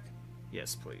perception check?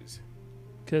 Yes, please.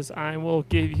 Because I will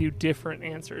give you different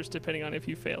answers depending on if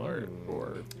you fail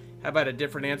or... How about a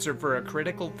different answer for a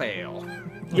critical fail?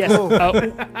 Yes.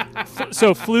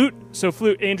 So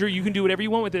flute, Andrew, you can do whatever you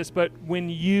want with this, but when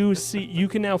you see, you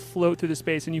can now float through the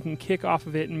space and you can kick off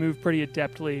of it and move pretty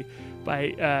adeptly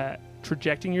by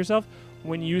trajecting yourself.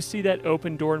 When you see that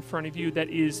open door in front of you, that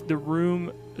is the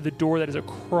door that is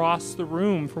across the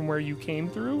room from where you came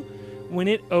through. When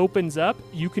it opens up,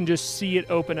 you can just see it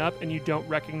open up and you don't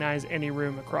recognize any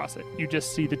room across it. You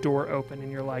just see the door open and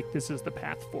you're like, this is the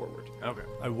path forward. Okay.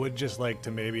 I would just like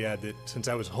to maybe add that since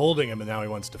I was holding him and now he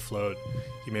wants to float,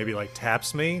 he maybe like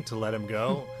taps me to let him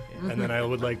go, and then I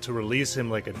would like to release him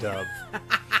like a dove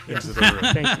into the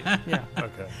room. Thank you. Yeah.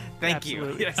 Okay. Thank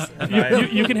Absolutely. you.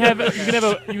 Yes. You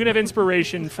can have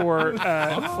inspiration for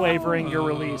flavoring your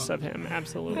release of him.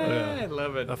 Absolutely. I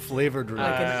love it. A flavored release.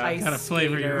 Like an ice Gotta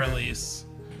flavor your skater. release.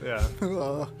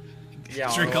 Yeah.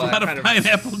 Yeah, Drink a all that lot kind of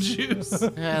pineapple juice. Yeah,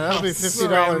 that'll be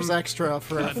 $50 extra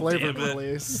for a flavored damn it.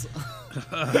 release.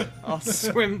 I'll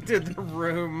swim to the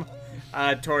room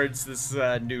towards this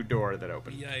new door that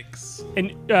opened. Yikes.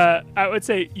 And I would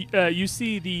say you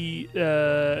see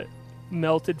the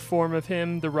melted form of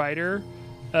him, the rider,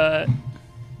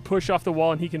 push off the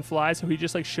wall, and he can fly. So he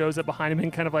just like shows up behind him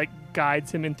and kind of like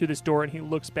guides him in through this door. And he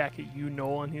looks back at you,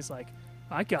 Noel, and he's like,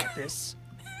 "I got this."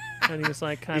 And he's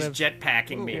like, kind He's of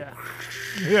jetpacking me. yeah,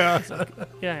 Yeah.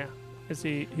 yeah. As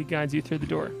he guides you through the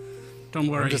door. Don't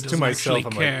worry, just he to doesn't myself,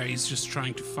 actually I'm like- care. He's just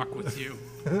trying to fuck with you.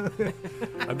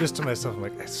 I'm just to myself, I'm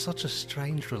like, it's such a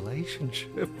strange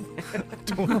relationship. I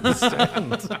don't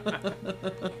understand.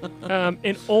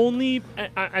 And only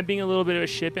I'm being a little bit of a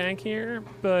shitbag here,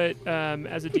 but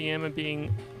as a DM, I'm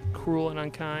being cruel and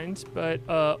unkind, but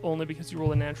only because you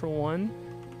roll a natural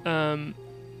one.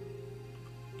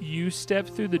 You step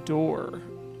through the door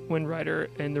when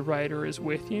the rider is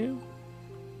with you,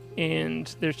 and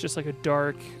there's just like a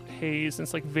dark haze, and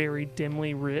it's like very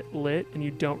dimly lit, and you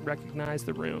don't recognize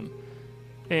the room.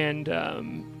 And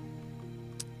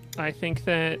I think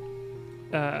that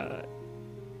I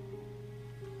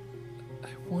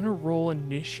want to roll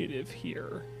initiative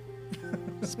here,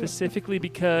 specifically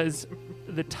because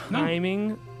the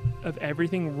timing of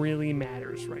everything really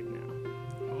matters right now.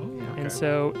 And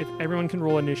so if everyone can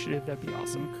roll initiative, that'd be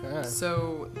awesome. Okay.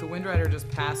 So the Wind Rider just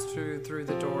passed through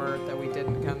the door that we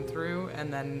didn't come through,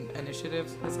 and then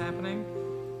initiative is happening.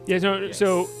 Yeah,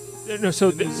 so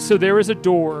there is a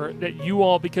door that you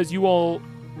all, because you all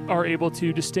are able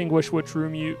to distinguish which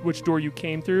door you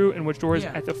came through and which door is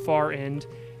Yeah. at the far end,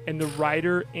 and the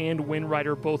rider and Wind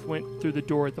Rider both went through the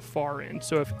door at the far end.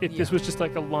 So if this Yeah. was just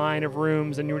like a line of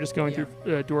rooms and you were just going Yeah.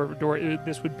 through door to door,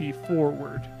 this would be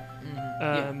forward.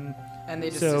 Yeah. And they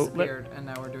just so disappeared, and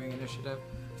now we're doing initiative.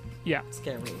 Yeah.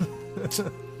 Scary.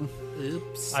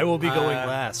 Oops. I will be going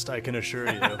last, I can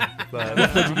assure you.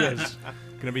 But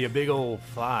Gonna be a big old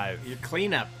 5. Your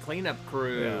cleanup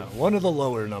crew. Yeah, one of the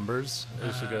lower numbers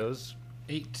as it goes.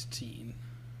 18.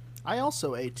 I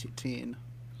also 18.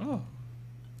 Oh.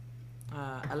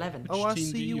 11. Oh, I team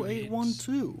see do you you ate hate? one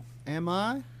too. Am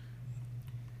I?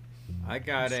 I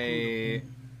got a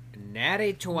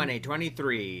natty 20,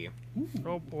 23.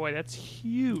 Oh boy, that's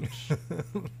huge.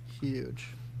 Huge.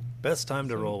 Best time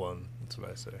to roll one. That's what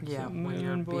I say. Yeah, when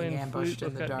you're Moon Boy being and ambushed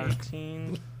Flute in the both got dark.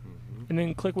 18. And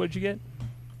then Click, what did you get?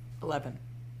 11.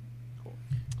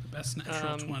 The best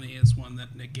natural Um, 20 is one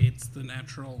that negates the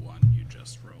natural one you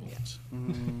just rolled.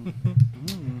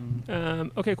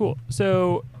 Okay, cool.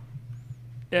 So,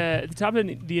 at the top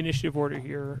of the initiative order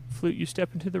here, Flute, you step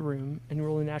into the room and you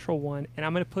roll a natural 1, and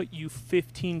I'm going to put you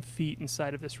 15 feet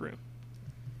inside of this room.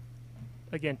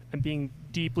 Again, I'm being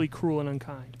deeply cruel and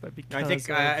unkind, but because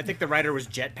I think the rider was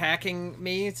jetpacking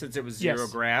me since it was zero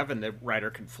Yes. grav and the rider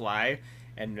can fly,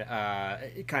 and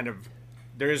it kind of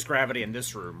there is gravity in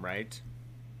this room, right?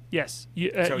 yes, you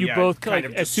So you yeah, both it kind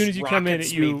like, of as soon as you come in,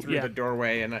 rockets you me through the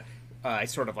doorway, and I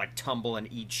sort of like tumble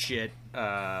and eat shit,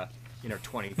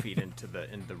 20 feet into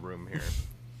the room here.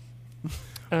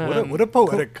 What a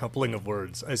poetic coupling of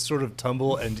words. I sort of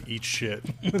tumble and eat shit.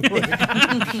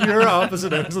 Like, pure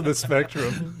opposite ends of the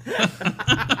spectrum.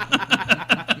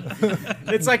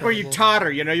 It's like where you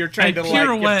totter, you're trying to like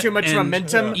pirouette give too much and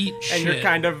momentum, eat and you're shit.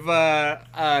 kind of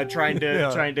trying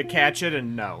Yeah. to catch it,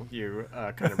 and no, you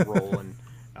kind of roll, and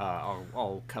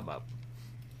I'll come up.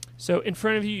 So in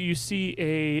front of you, you see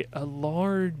a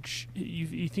large.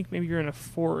 You think maybe you're in a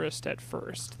forest at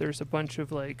first. There's a bunch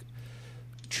of like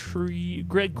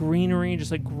greenery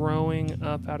just like growing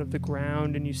up out of the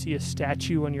ground, and you see a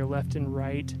statue on your left and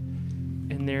right.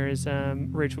 And there's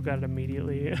Rachel got it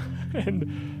immediately,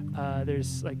 and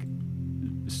there's like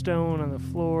stone on the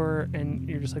floor, and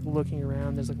you're just like looking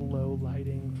around. There's like low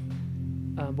lighting.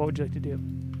 What would you like to do?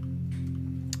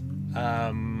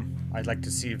 I'd like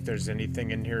to see if there's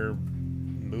anything in here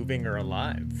moving or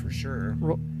alive, for sure.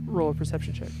 Roll a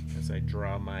perception check. As I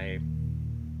draw my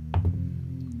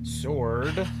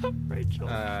sword. Rachel.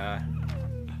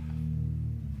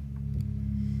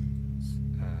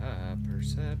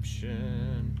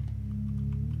 Perception.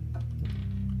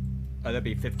 That'd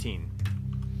be 15.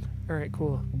 All right,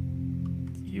 cool.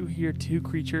 You hear two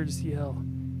creatures yell,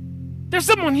 "There's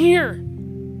someone here!"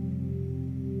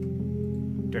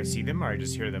 Do I see them or I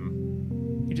just hear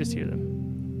them? You just hear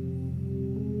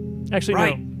them. Actually,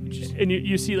 Right. no. And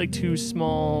you see like two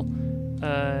small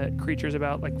creatures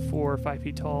about like 4 or 5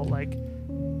 feet tall, like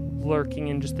lurking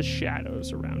in just the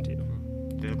shadows around you.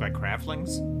 Do they look like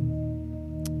craftlings?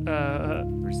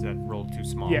 Or is that roll too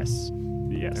small? Yes,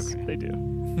 Okay. they do.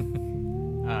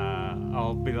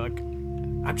 I'll be like,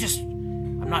 I'm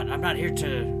not here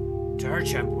to hurt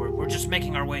you. We're just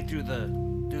making our way through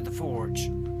the forge.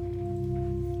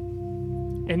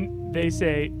 And they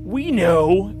say, "We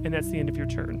know," and that's the end of your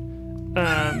turn.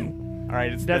 all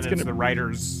right, it's That's the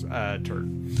rider's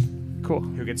turn. Cool.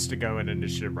 Who gets to go in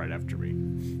initiative right after me?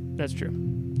 That's true.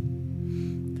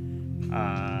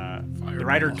 The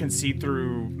rider can see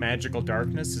through magical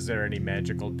darkness. Is there any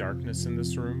magical darkness in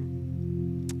this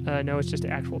room? No, it's just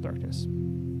actual darkness.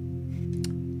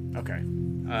 Okay.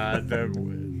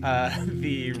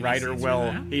 The rider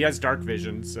will. He has dark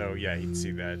vision, so yeah, he'd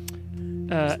see that.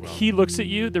 As well. He looks at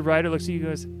you. The rider looks at you.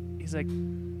 He's like,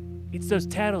 "It's those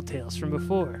tattletales from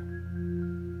before."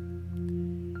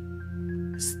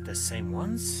 The same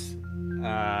ones?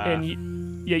 And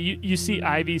you see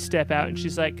Ivy step out, and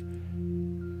she's like,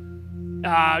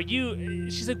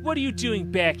 she's like, "What are you doing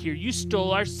back here? You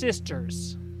stole our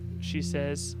sisters," she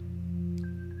says.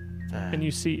 And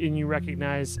you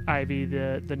recognize Ivy,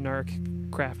 the narc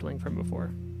craftling from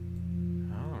before.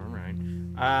 All right.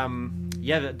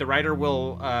 The rider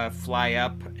will fly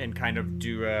up and kind of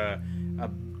do a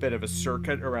bit of a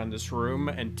circuit around this room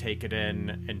and take it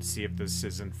in and see if this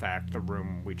is in fact the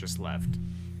room we just left.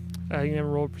 You can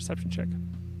roll a perception check.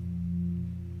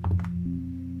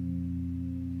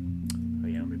 Oh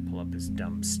yeah, let me pull up his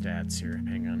dumb stats here.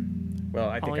 Hang on. Well,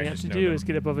 I think All I you have just to know do them. is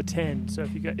get above a 10. So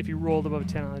if you rolled above a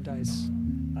 10 on the dice,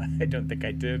 I don't think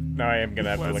I did. No, I am gonna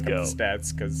have to Let's look up go. the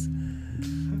stats because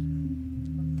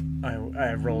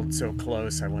I rolled so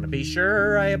close. I want to be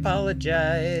sure. I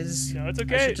apologize. no, it's I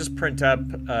okay. should just print up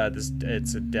this.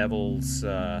 It's a devil's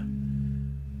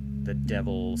the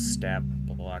devil stat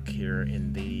block here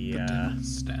in the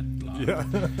Stat block. Yeah.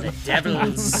 The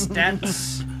devil's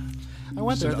stats. I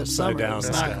went there An this upside summer. down It's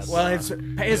not- stat.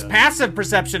 well, his passive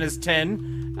perception is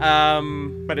 10.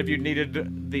 But if you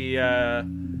needed the I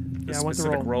want the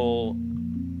specific roll,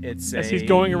 it's As a he's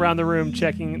going around the room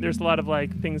checking, there's a lot of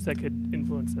like things that could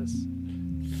influence this.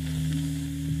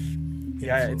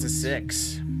 Yeah, it's a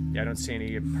 6. Yeah, I don't see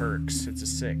any perks. It's a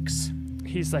 6.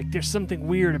 He's like, there's something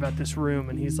weird about this room,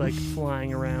 and he's like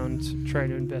flying around trying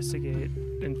to investigate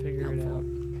and figure it out.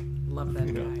 Love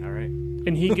that guy. All right.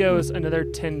 And he goes another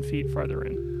 10 feet farther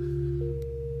in.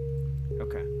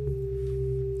 Okay.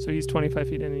 So he's 25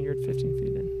 feet in, and you're 15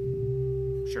 feet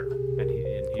in. Sure. And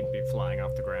he'd be flying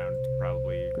off the ground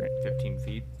probably Great. 15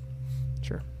 feet.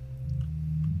 Sure.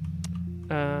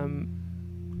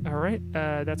 All right.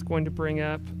 That's going to bring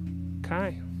up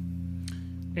Kai.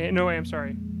 No, wait, I'm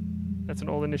sorry. That's an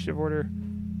old initiative order.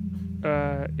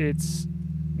 It's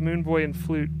Moonboy and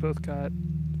Flute both got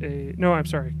a... No, I'm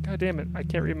sorry. God damn it. I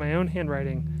can't read my own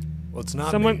handwriting. Well, it's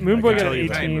not Someone, me. Moonboy I can got tell an you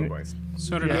that. 18. Boys.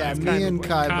 So did Yeah, I. me and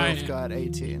Kai Kai- both got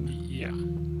 18. Yeah.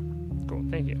 Cool,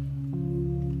 thank you.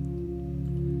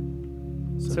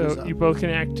 who's So up? you both can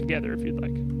act together if you'd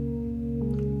like.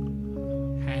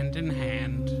 Hand in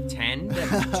hand. 10 to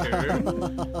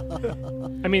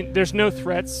 2. I mean, there's no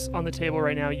threats on the table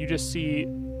right now. You just see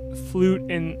Flute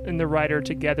and the rider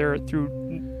together through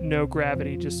no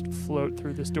gravity just float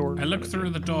through this door. I look through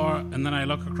the door and then I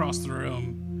look across the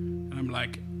room and I'm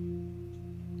like,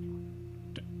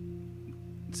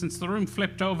 since the room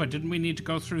flipped over, didn't we need to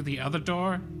go through the other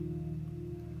door?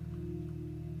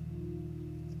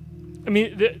 I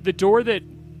mean, the door that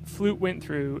Flute went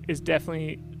through is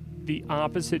definitely the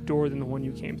opposite door than the one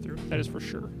you came through. That is for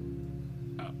sure.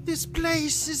 This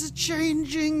place is a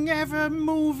changing,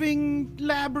 ever-moving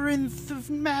labyrinth of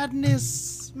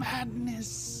madness.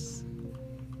 Madness.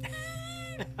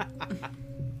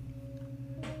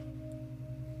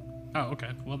 Oh, okay.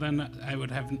 Well, then I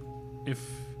would have, if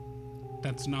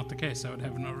that's not the case, I would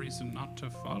have no reason not to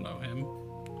follow him.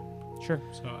 Sure.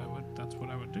 So that's what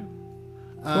I would do.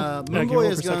 Give me a Moonboy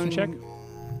is perception going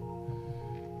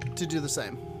check. to do the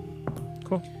same.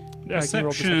 Cool. Can you roll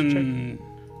perception check?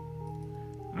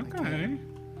 Okay.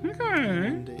 Okay.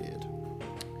 Indeed.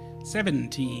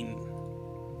 17.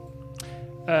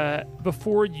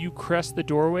 Before you crest the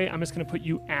doorway, I'm just going to put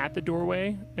you at the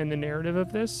doorway in the narrative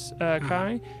of this,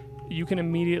 Kai. You can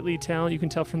immediately tell. You can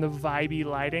tell from the vibey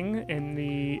lighting and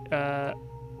the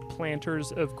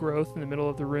planters of growth in the middle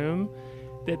of the room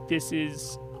that this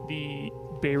is the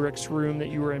barracks room that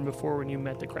you were in before when you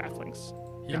met the craftlings.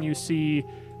 Yeah. And you see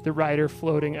the rider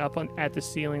floating up at the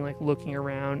ceiling, like looking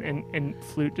around, and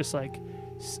Flute just like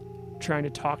trying to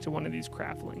talk to one of these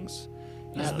craftlings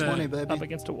Is 20, baby. up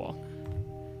against a wall.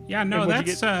 Yeah, no, And what'd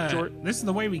you that's get, this is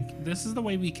the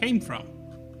way we came from.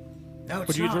 No, it's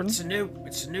What'd you get, not. Jordan?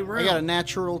 It's a new room. I got a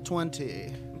natural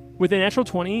 20. With a natural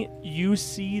 20, you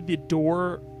see the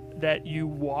door that you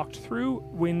walked through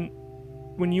when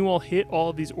you all hit all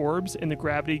of these orbs and the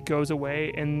gravity goes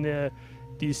away and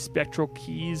these spectral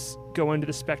keys go into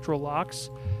the spectral locks.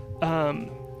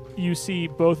 You see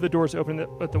both the doors open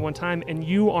at the one time, and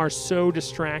you are so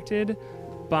distracted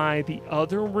by the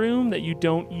other room that you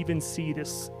don't even see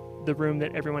the room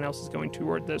that everyone else is going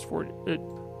toward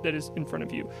that is in front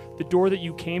of you. The door that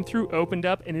you came through opened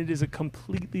up, and it is a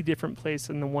completely different place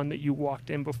than the one that you walked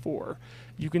in before.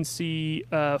 You can see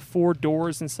 4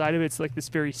 doors inside of it. It's like this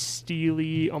very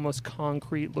steely, almost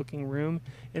concrete-looking room,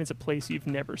 and it's a place you've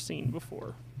never seen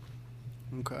before.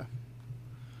 Okay.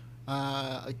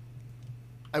 I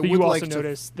But would you like also to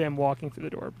notice them walking through the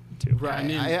door, too. Right.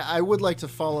 mean- I would like to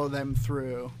follow them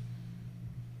through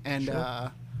and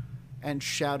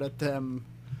shout at them,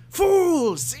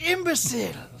 "Fools!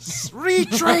 Imbeciles!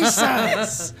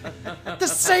 Retracers! The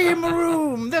same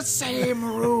room! The same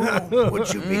room!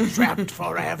 Would you be trapped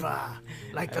forever?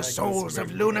 Like the souls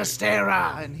of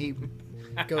Lunastera?" And he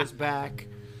goes back,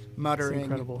 It's muttering.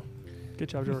 incredible. Good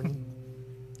job, Jordan.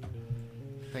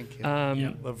 Thank you.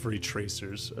 Yeah. Love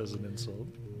retracers as an insult.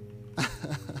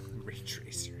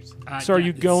 Retracers. So are yeah, you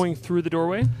it's- going through the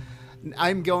doorway?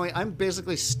 I'm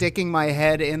basically sticking my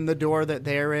head in the door that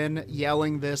they're in,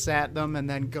 yelling this at them, and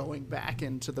then going back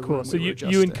into the Cool. room. So we were you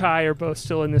just and in. Kai are both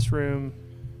still in this room.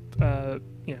 Yeah,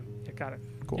 got it.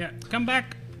 Cool. Yeah, come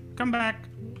back. Come back.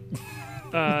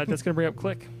 That's gonna bring up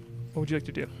Click. What would you like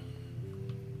to do?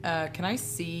 Can I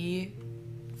see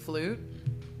Flute?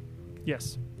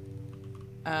 Yes.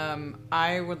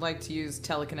 I would like to use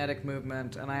telekinetic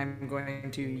movement, and I'm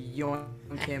going to yoink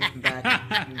him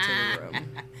back into the room.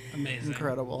 Amazing.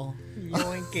 Incredible.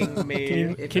 Yoinking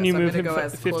me. Can you I'm move gonna him go fi-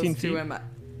 as 15 close feet? to him.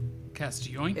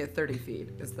 Cast yoink. 30 feet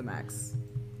is the max.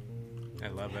 I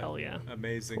love it. Hell yeah.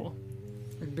 Amazing. Cool.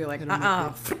 It'd be like, Hit him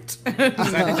with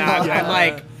I'm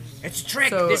like, it's a trick.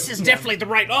 So, this is yeah. definitely the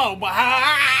right. Oh,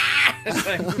 it's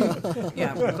like,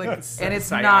 yeah, like, and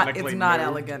it's psionically not moved.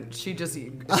 elegant. She just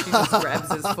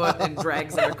grabs his foot and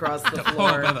drags it across the Oh, by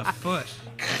floor, the foot.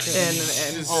 and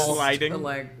sliding.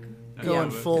 like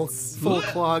Going full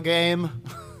claw game.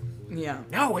 Yeah.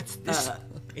 No, it's this.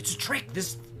 It's a trick.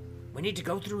 We need to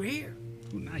go through here.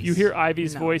 Ooh, nice. You hear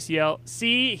Ivy's No. voice yell,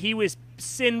 "See, he was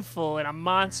sinful, and a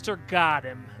monster got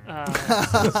him."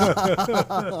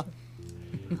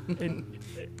 And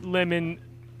Lemon,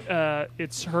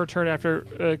 it's her turn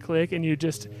after Click, and you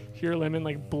just hear Lemon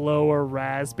like blow a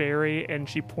raspberry, and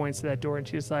she points to that door, and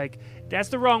she's like, "That's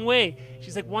the wrong way."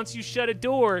 She's like, "Once you shut a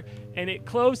door and it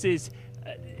closes,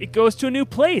 it goes to a new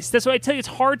place. That's why I tell you, it's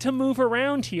hard to move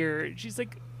around here." She's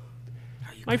like,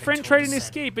 "My friend tried an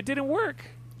escape, it didn't work."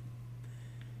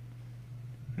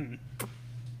 All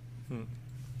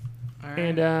right.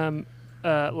 And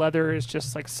Leather is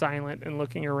just like silent and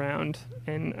looking around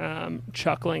and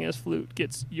chuckling as Flute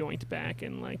gets yoinked back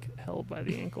and like held by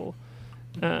the ankle.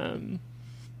 And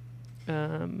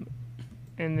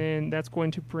then that's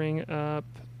going to bring up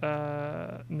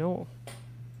Noel.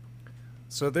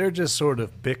 So they're just sort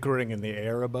of bickering in the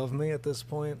air above me at this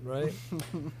point, right?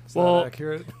 Is Well, that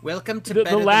accurate? Welcome to The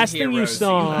Better Than last thing you Heroes.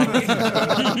 saw,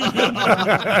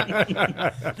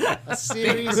 A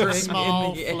series of Bickering in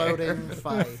small the air. floating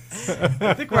fights.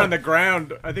 I think we're on the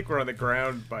ground. I think we're on the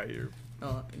ground by you.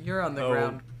 Well, you're on the Oh.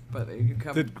 ground, but you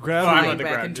come The I'm gravity. on the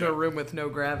back ground, into yeah. a room with no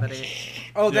gravity.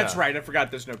 Oh, that's Yeah. right. I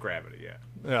forgot there's no gravity. Yeah.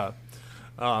 Yeah.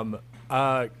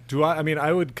 Do I mean,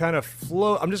 I would kind of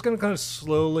float. I'm just going to kind of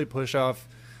slowly push off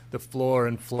the floor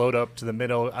and float up to the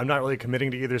middle. I'm not really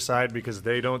committing to either side because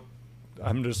they don't.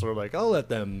 I'm just sort of like, I'll let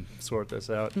them sort this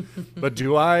out. But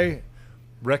do I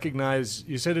recognize?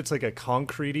 You said it's like a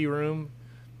concretey room.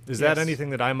 Is that Yes. anything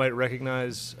that I might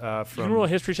recognize you can from? roll a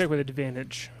history check with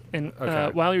advantage. And Okay.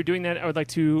 while you're doing that, I would like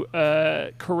to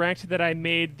correct that I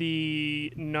made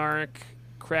the Narc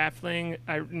craftling.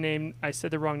 I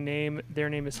said the wrong name. Their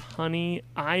name is Honey.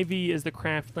 Ivy is the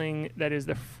craftling that is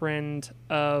the friend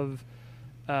of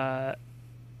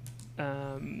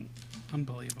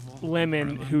Unbelievable.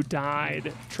 Lemon, Merlin. who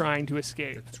died trying to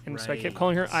escape. And so I kept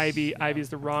calling her Ivy. Ivy is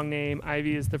the wrong name.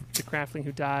 Ivy is the craftling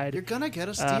who died. You're gonna get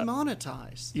us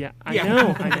demonetized. Yeah, I Yeah.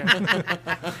 know. I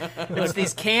know. It's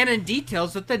these canon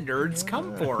details that the nerds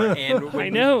come for, and when I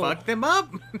know. we fuck them up,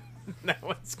 no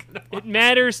one's gonna. It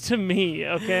matters to me,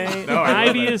 okay? No, I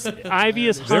love Ivy is They're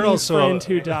Honey's also- friend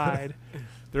who died.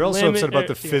 They're also Lemon- upset about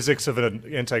the yeah. physics of an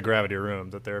anti-gravity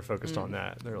room, that they're focused on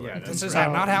that. They're Yeah, like, that's this is right.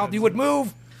 not how you would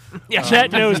move.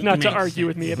 Chet knows not to Makes argue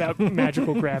with me about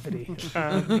magical gravity because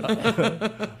I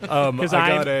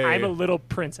got I'm a little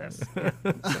princess.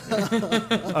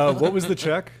 What was the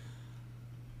check?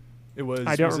 It was.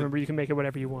 I don't was it- remember. You can make it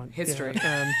whatever you want. History.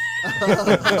 Yeah,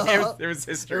 There was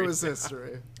history. It was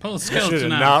history. Pull a I should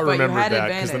skeleton have out. not But you remembered had that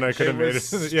because then I could have made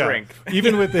advantage. it. It was Yeah, strength.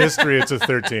 even with the history, it's a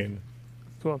 13.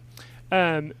 cool.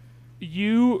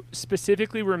 You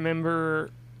specifically remember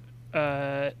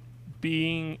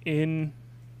being in,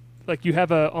 like, you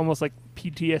have a almost like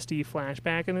PTSD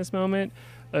flashback in this moment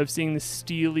of seeing the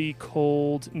steely,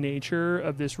 cold nature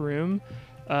of this room,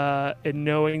 and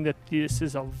knowing that this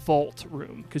is a vault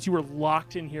room because you were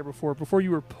locked in here before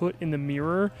you were put in the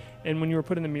mirror. And when you were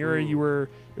put in the mirror,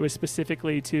 it was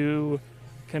specifically to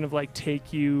kind of like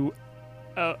take you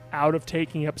out of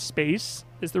taking up space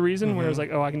is the reason, where it was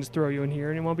like, oh, I can just throw you in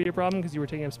here and it won't be a problem because you were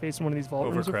taking up space in one of these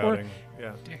vault rooms before. Overcrowding.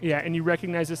 Yeah. Yeah, and you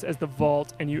recognize this as the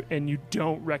vault, and you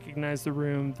don't recognize the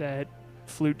room that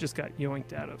Flute just got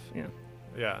yoinked out of. Yeah.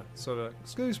 Yeah. So,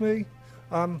 excuse me.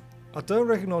 I don't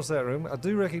recognise that room. I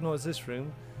do recognise this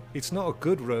room. It's not a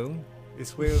good room.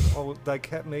 It's where they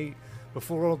kept me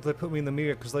before they put me in the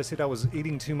mirror because they said I was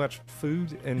eating too much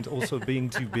food and also being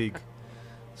too big.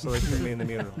 So they put me in the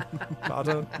mirror. But I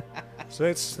don't. So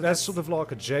that's sort of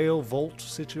like a jail vault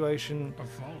situation. A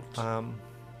vault.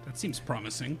 That seems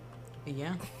promising.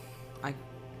 Yeah. I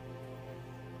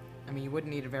mean, you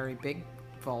wouldn't need a very big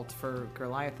vault for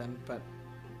Goliathan, but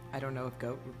I don't know if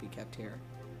Goat would be kept here.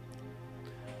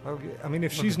 I mean,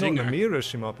 if Well, she's the not in the dinger. mirror,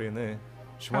 she might be in there.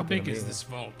 She How might be in big the is mirror. this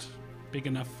vault? Big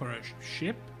enough for a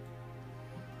ship?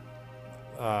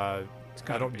 It's I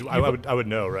gotta don't. be. I would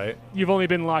know, right? You've only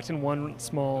been locked in one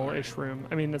small-ish room.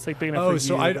 I mean, that's like big enough for Oh,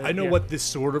 so you. I know yeah. what this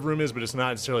sort of room is, but it's not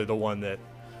necessarily the one that.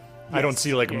 I don't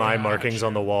see like my Yeah, markings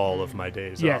on the wall of my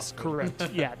days. Yes, off. correct.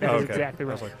 Yeah, that is Okay. exactly I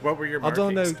right. was like, What were your I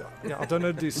don't know. markings? Yeah, I don't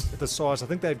know the size. I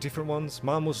think they have different ones.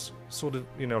 Mine was sort of,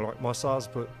 like my size,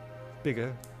 but bigger,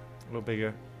 a little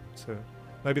bigger. So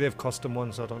maybe they have custom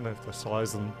ones. I don't know if they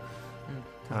size them.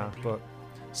 But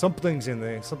something's in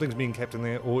there. Something's being kept in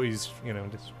there, or is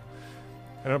just.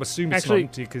 And I'm assuming it's not Actually-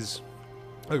 empty because.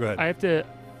 Oh, go ahead.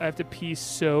 I have to pee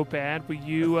so bad. Will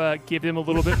you give them a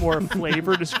little bit more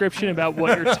flavor description about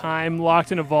what your time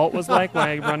locked in a vault was like when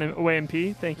I run away and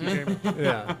pee? Thank you, Jeremy.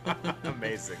 yeah.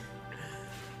 Amazing.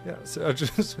 Yeah, so I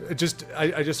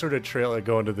just sort of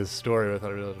go into this story with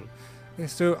her. Yeah,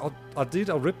 so I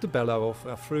ripped the bellow off.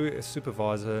 I threw it at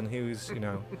supervisor, and he was,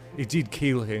 he did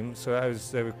kill him. So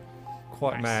they were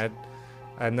quite mad,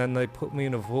 and then they put me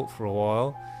in a vault for a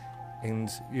while, and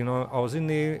I was in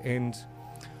there, and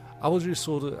I was just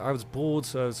I was bored,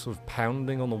 so I was sort of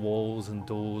pounding on the walls and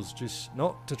doors, just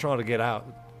not to try to get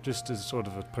out, just as sort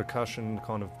of a percussion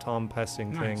kind of time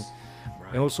passing thing.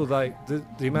 And also, the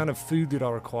amount of food that I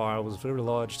require was very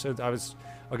large, so I was,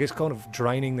 I guess, kind of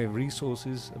draining their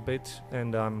resources a bit.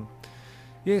 And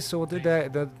so I did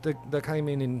that. They came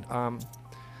in and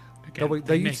Again,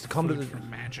 they make used to come to food the. from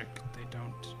magic. They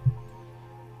don't.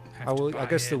 Have to I buy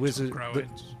guess the it or wizard. grow The,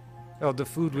 it. the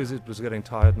food wizard was getting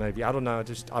tired. Maybe I don't know.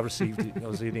 I received it. I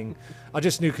was eating. I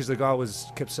just knew because the guy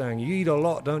kept saying, "You eat a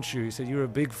lot, don't you?" He said, "You're a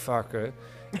big fucker,"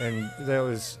 and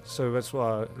that's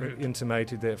why I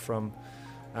intimated that from.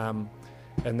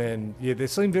 And then, they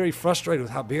seemed very frustrated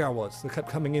with how big I was. They kept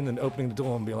coming in and opening the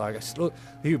door and being like, look,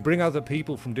 he would bring other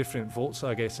people from different vaults,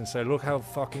 I guess, and say, look how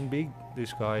fucking big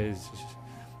this guy is. He's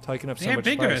taking up so They're much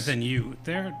bigger space. than you.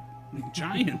 They're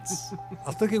giants.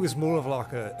 I think it was more of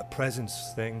like a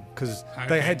presence thing, because they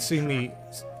Okay, had seen me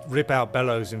rip out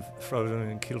bellows and throw them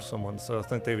and kill someone, so I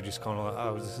think they were just kind of like,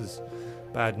 oh, this is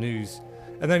bad news.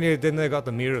 And then, then they got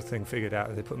the mirror thing figured out,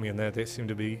 and they put me in there. They seemed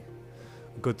to be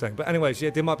good thing. But anyways,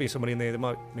 there might be somebody in there, there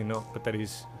might be not, but that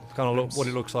is kind of what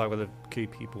it looks like with the key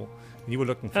people. You were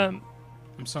looking for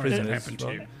I'm sorry that prisoners, happened to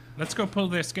right? you. Let's go pull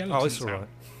their skeletons Oh, it's out.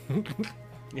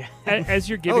 alright. As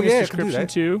you're giving Oh, yeah, I this can do description that.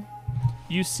 too,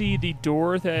 you see the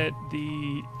door that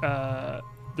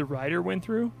the rider went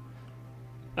through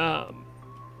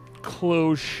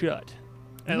close shut.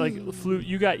 And Flute,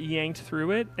 you got yanked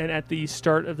through it, and at the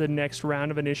start of the next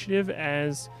round of initiative,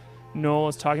 as Noel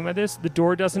is talking about this, the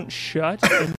door doesn't shut,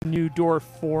 a new door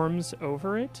forms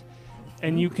over it,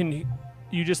 and you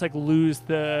just lose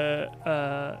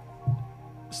the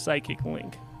psychic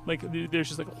link. There's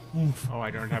just Oh,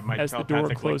 I don't have my As the door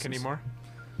telepathic link closes. anymore.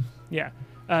 yeah.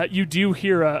 You do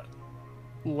hear a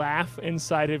laugh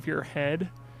inside of your head.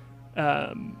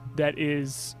 That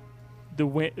is the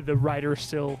rider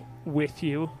still with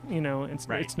you. It's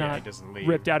Right, it's yeah, not it doesn't leave.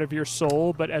 ripped out of your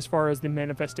soul, but as far as the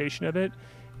manifestation of it,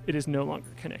 it is no longer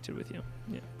connected with you.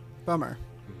 Yeah. Bummer.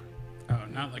 Oh,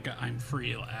 not like a I'm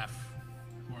free laugh.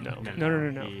 More No. like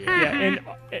No. He, Yeah, and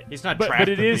He's not but trapped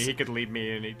it with is. me. He could leave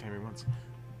me anytime he wants.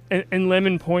 And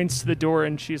Lemon points to the door,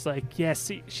 and she's like, "Yeah,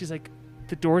 see," she's like,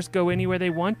 "The doors go anywhere they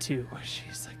want to."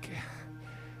 She's like,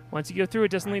 "Once you go through,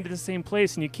 it doesn't lead to the same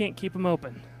place, and you can't keep them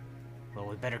open." Well,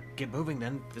 we better get moving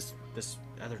then. This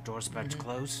other door's about to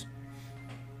close.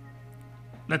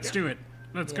 Let's do it.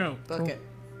 Let's go. Book it.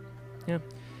 Yeah.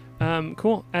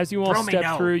 Cool. As you all Throw me step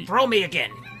now. through, Throw me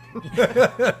again. No,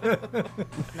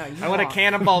 you I want a walk.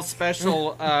 cannonball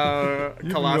special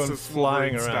Colossus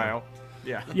flying Wolverine around. style.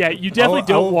 Yeah. yeah, you definitely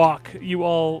don't I'll- walk. You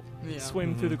all Yeah.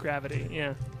 swim through the gravity.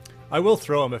 Yeah. I will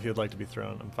throw him if you'd like to be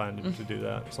thrown. I'm fine to do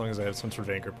that as long as I have some sort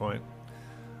of anchor point.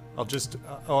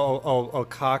 I'll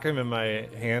cock him in my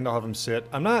hand. I'll have him sit.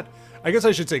 I guess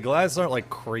I should say Goliaths aren't like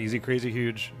crazy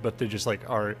huge, but they just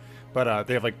are. But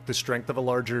they have like the strength of a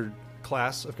larger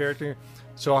class of character.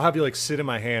 So I'll have you sit in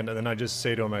my hand, and then I just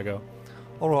say to him, I go,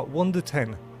 "All right, 1 to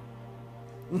 10."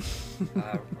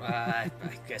 I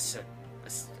guess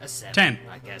a 7. 10.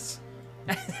 I guess.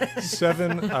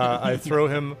 7. I throw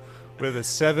him with a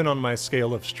 7 on my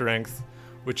scale of strength,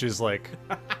 which is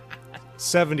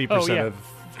 70% Oh, yeah. of.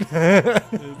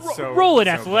 Roll an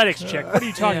athletics check. What are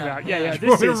you talking about? Yeah.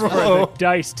 This is for the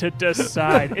dice to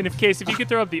decide. And if you could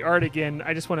throw up the art again,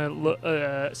 I just want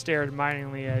to stare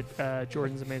admiringly at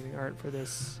Jordan's amazing art for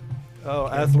this. Oh,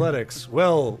 athletics.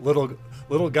 Well,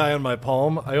 little guy on my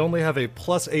palm. I only have a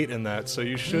 +8 in that, so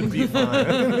you should be fine.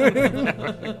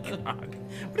 God.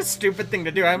 What a stupid thing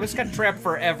to do. I almost got trapped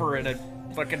forever in a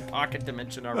fucking pocket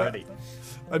dimension already.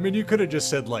 I mean, you could have just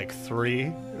said 3.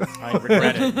 I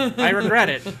regret it. I regret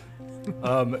it.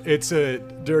 It's a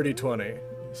dirty 20.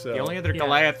 So The only other Yeah.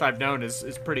 Goliath I've known is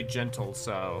pretty gentle,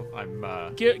 so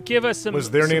I'm Give us some. Was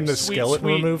their some name the sweet, skeleton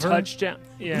sweet remover? Touchdown.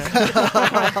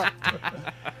 Yeah.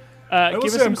 I will give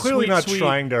us say some I'm clearly sweet, not sweet-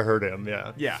 trying to hurt him.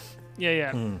 Yeah. yeah.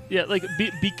 Yeah. Yeah,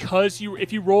 because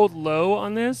if you rolled low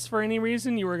on this for any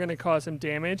reason, you were going to cause some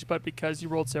damage, but because you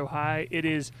rolled so high, it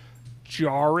is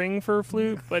jarring for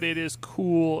Flute, but it is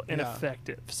cool and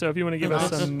effective. So if you want to give us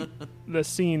the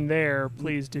scene there,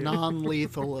 please do.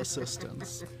 Non-lethal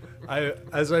assistance.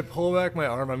 As I pull back my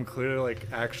arm, I'm clearly like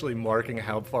actually marking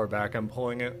how far back I'm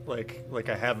pulling it. Like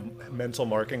I have mental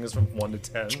markings from 1 to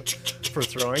 10 for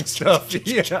throwing stuff.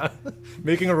 Yeah,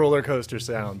 making a roller coaster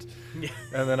sound.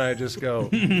 And then I just go,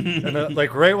 and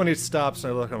like right when he stops,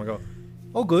 and I look, and I go,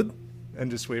 "Oh, good," and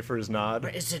just wait for his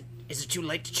nod. Is it too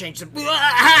late to change the?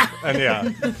 And yeah,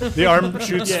 the arm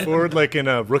shoots forward like in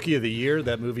a Rookie of the Year,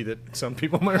 that movie that some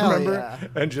people might Hell remember,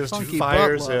 yeah. and just Funky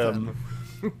fires butt love him.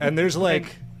 And there's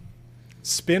like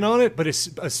spin on it, but it's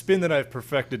a spin that I've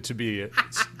perfected to be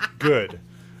good.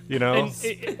 You know?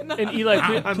 And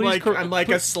Eli, I'm like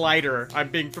a slider. I'm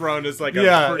being thrown as like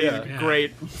a pretty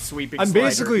great sweeping I'm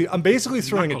slider. basically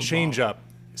throwing a Knuckleball. change up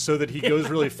so that he goes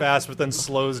really fast, but then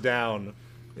slows down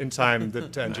in time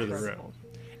to enter the room.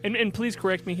 And please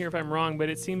correct me here if I'm wrong, but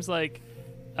it seems like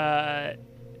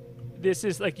this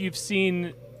is like you've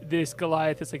seen this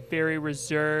Goliath that's like very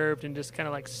reserved and just kind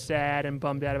of like sad and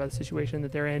bummed out about the situation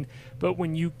that they're in. But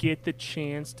when you get the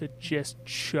chance to just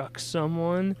chuck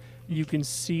someone, you can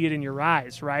see it in your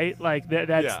eyes, right? Like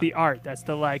that's the art. That's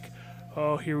the like,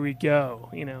 oh, here we go,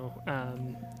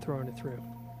 throwing it through.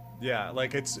 Yeah,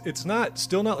 like it's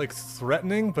still not like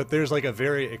threatening, but there's like a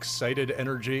very excited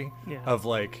energy of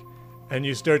like, and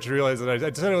you start to realize that I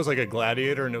said it was like a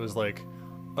gladiator, and it was like,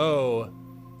 oh,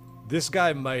 this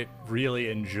guy might really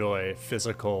enjoy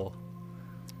physical.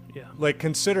 Yeah. Like,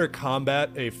 consider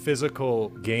combat a physical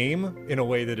game in a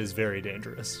way that is very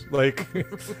dangerous. Like,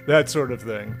 that sort of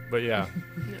thing. But yeah,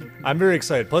 I'm very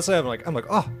excited. Plus, I'm like,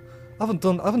 oh, I haven't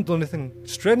done anything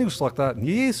strenuous like that in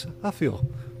years. I feel,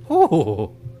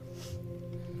 oh.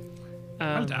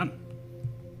 Well done.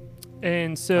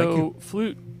 And so,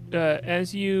 Flute,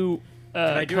 as you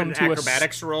Can I do come an to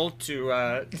acrobatics roll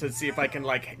to see if I can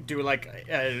like do like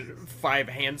 5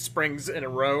 handsprings in a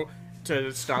row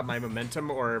to stop my momentum,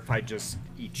 or if I just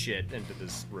eat shit into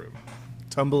this room?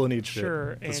 Tumble and eat shit.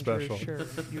 Sure, The Andrew, special. sure.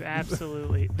 You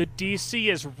absolutely. The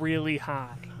DC is really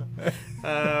high.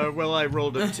 Well, I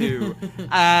rolled a 2.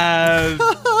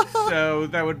 So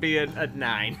that would be a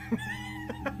 9.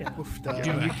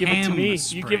 You give it to me.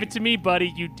 You give it to me,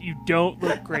 buddy. You don't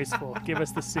look graceful. Give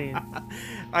us the scene.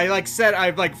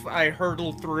 I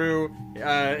hurtled through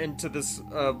into this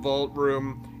vault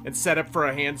room and set up for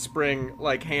a handspring,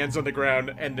 like hands on the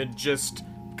ground, and then just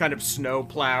kind of snow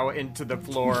plow into the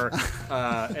floor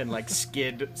and like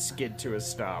skid to a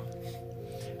stop.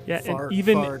 Yeah, Fart, and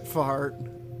even fart.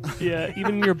 yeah,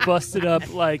 even in your busted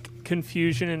up like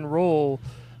confusion and roll,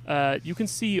 you can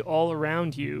see all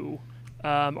around you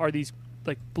are these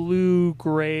like blue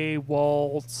gray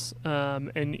walls,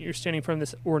 and you're standing in front of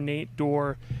this ornate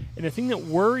door. And the thing that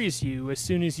worries you as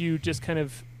soon as you just kind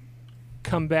of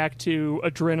come back to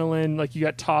adrenaline, like you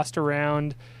got tossed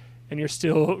around and you're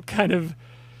still kind of,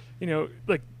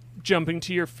 like jumping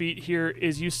to your feet here,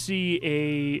 is you see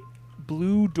a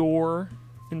blue door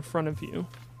in front of you.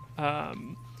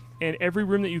 And every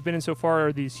room that you've been in so far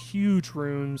are these huge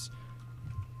rooms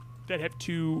that have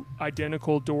 2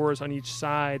 identical doors on each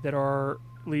side that are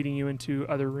leading you into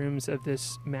other rooms of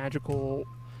this magical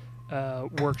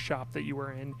workshop that you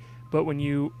were in. But when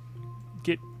you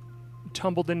get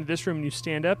tumbled into this room and you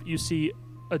stand up, you see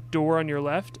a door on your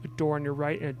left, a door on your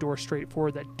right, and a door straight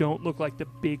forward that don't look like the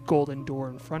big golden door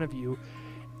in front of you.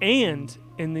 And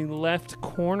in the left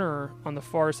corner on the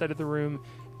far side of the room,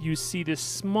 you see this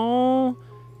small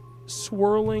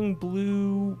swirling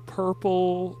blue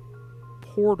purple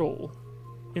portal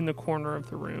in the corner of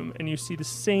the room, and you see the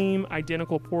same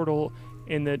identical portal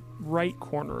in the right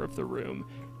corner of the room.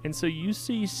 And so you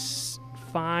see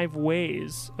 5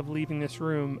 ways of leaving this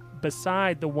room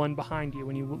beside the one behind you.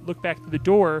 When you look back to the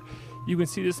door, you can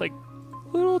see this like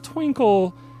little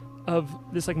twinkle of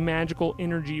this like magical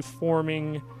energy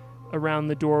forming around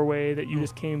the doorway that you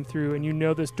just came through,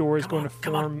 and this door is going to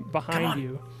form behind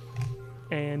you.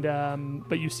 And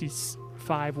but you see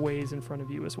 5 ways in front of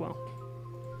you as well.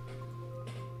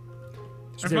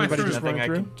 Is everybody just Nothing running I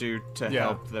through? can do to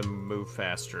help them move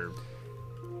faster.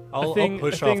 I'll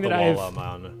push off the wall I'm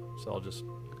on, so I'll just...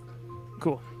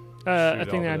 Cool. A Shoot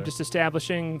thing over that I'm there. just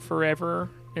establishing forever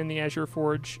in the Azure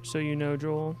Forge, so you know,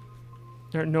 Joel.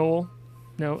 Or Noel.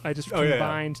 No, I just Oh, yeah, yeah.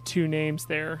 combined 2 names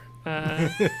there.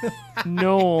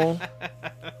 Noel.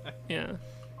 Yeah.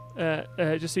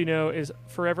 Just so you know, is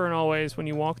forever and always when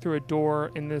you walk through a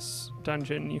door in this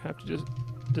dungeon, you have to just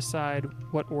decide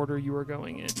what order you are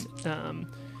going in.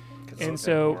 And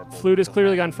so Flute has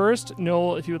clearly gone first.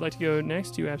 Noel, if you would like to go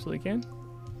next, you absolutely can.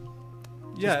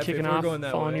 Yeah, if kicking we're off, going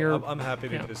that following way, your- I'm happy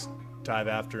to yeah. just dive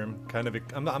after him.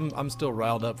 I'm still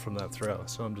riled up from that throw,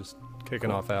 so I'm just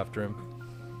kicking off after him.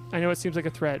 I know it seems like a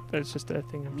threat, but it's just a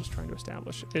thing I'm just trying to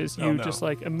establish. Is you Oh, no. just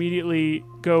like immediately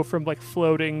go from like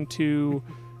floating to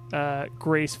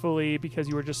gracefully because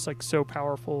you were just like so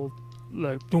powerful,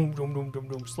 like boom, boom, boom, boom,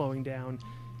 boom, slowing down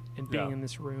and being Yeah. in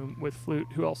this room with Flute.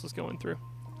 Who else is going through?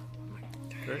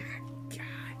 Great.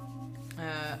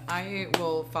 I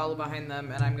will follow behind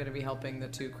them, and I'm going to be helping the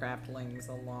two craftlings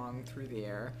along through the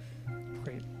air.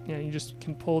 Great. Yeah, you just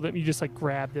can pull them. You just like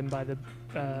grab them by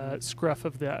the scruff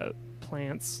of the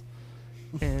plants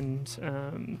and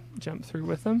jump through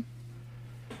with them.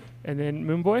 And then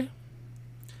Moonboy.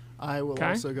 I will Okay.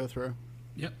 also go through.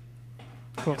 Yep.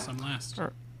 Cool. Guess I'm last.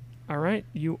 All right,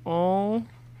 you all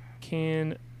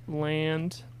can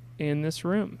land in this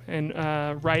room, and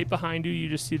right behind you, you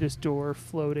just see this door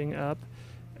floating up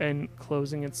and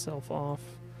closing itself off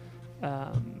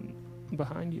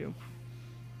behind you.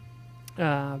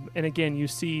 And again, you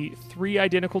see 3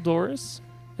 identical doors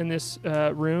in this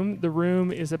room. The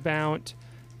room is about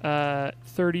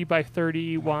 30 by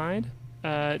 30 wide.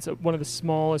 It's one of the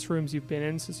smallest rooms you've been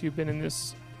in since you've been in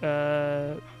this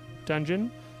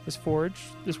dungeon, this forge,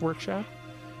 this workshop.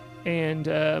 And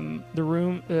the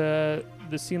room, the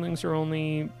ceilings are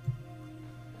only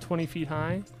 20 feet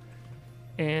high.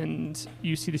 And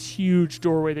you see this huge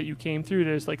doorway that you came through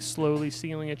that is like slowly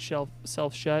sealing itself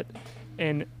shut.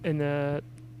 And in the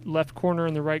left corner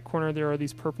and the right corner, there are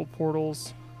these purple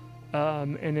portals.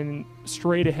 And then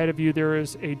straight ahead of you, there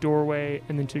is a doorway.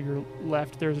 And then to your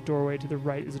left, there's a doorway. To the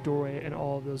right is a doorway. And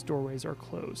all of those doorways are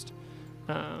closed.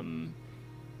 And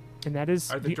that is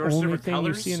Are the the doors only different thing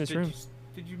colors? you see in this room.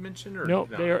 Did you mention or No,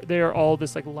 they are all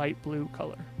this like light blue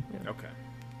color. Yeah. Okay.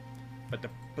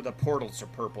 But the portals are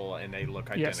purple and they look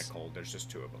Yes. identical. There's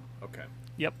just 2 of them. Okay.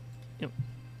 Yep.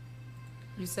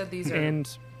 You said these are And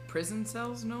prison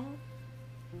cells, no?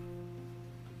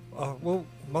 Well,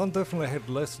 mine definitely had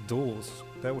less doors.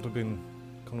 That would have been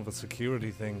kind of a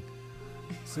security thing.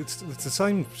 So it's the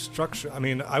same structure. I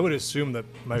mean, I would assume that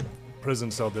my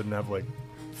prison cell didn't have like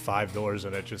 5 doors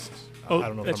in it. Just Oh, I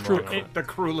don't know that's if I'm true. wrong on It- that. The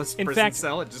crewless In prison fact-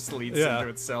 cell, it just leads Yeah. into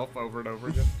itself over and over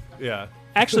again. Yeah.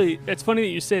 actually, it's funny that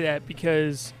you say that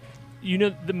because you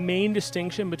know the main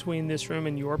distinction between this room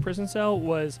and your prison cell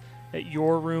was that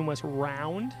your room was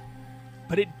round,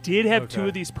 but it did have 2 Okay.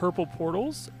 of these purple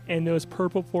portals, and those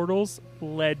purple portals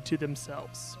led to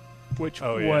themselves, which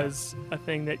Oh, yeah. was a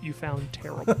thing that you found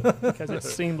terrible because it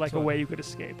seemed like a way you could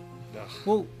escape.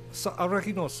 Well, so I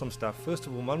recognize some stuff. First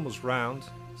of all, mine was round,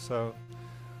 so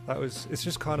that was. It's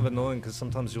just kind of annoying because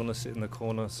sometimes you want to sit in the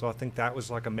corner. So I think that was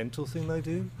like a mental thing they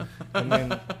do. And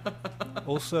then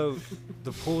also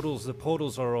the portals. The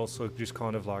portals are also just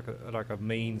kind of like a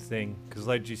mean thing because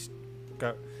they just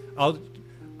go.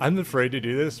 I'm afraid to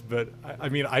do this, but I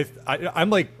mean, I'm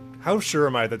like, how sure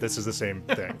am I that this is the same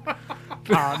thing?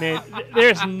 Oh man,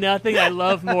 there's nothing I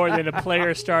love more than a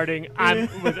player starting. I'm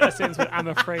with a sentence with, I'm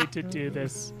afraid to do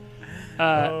this.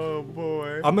 Oh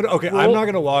boy. I'm Well- not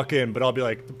gonna walk in, but I'll be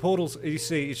like, the portals. You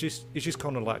see, it's just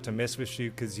kind of like to mess with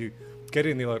you because you get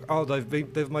in, you're like, oh,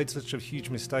 they've made such a huge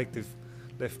mistake. They've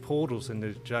left portals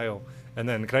into jail, and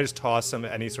then can I just toss them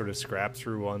any sort of scrap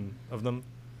through one of them?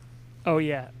 Oh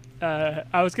yeah.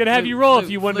 I was gonna have Flute, you roll if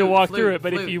flute, you wanted to flute, walk flute, through it,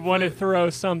 but if flute, you want to flute. throw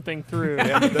something through, I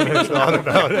haven't thought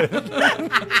about it.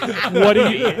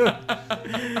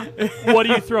 what are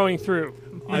you throwing through?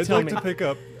 You I'd tell like me. to pick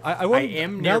up. I want,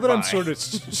 am now that I'm nearby. sort of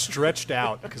stretched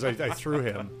out because I threw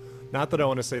him. Not that I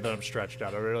want to say that I'm stretched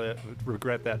out. I really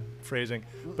regret that phrasing.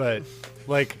 But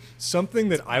like something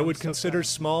that I would consider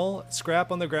small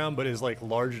scrap on the ground, but is like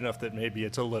large enough that maybe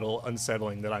it's a little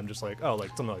unsettling. That I'm just like, oh, like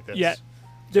something like this. Yeah.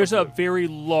 There's a very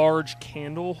large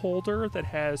candle holder that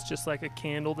has just like a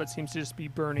candle that seems to just be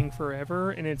burning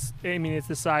forever, and it's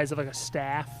the size of like a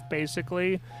staff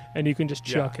basically, and you can just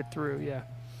chuck it through. Yeah.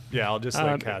 Yeah, I'll just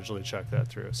like casually chuck that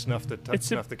through. Snuff the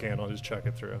candle, and just chuck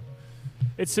it through.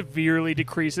 It severely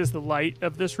decreases the light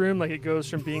of this room. Like it goes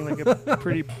from being like a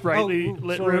pretty brightly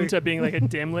lit sorry. room to being like a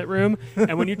dim lit room.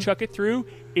 And when you chuck it through,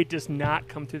 it does not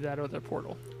come through that other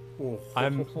portal.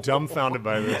 I'm dumbfounded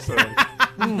by this. All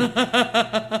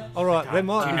right, they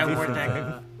might Do you be know where different.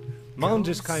 that Mine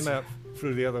just came out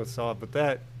through the other side,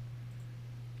 but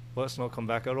well, it's not come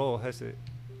back at all, has it?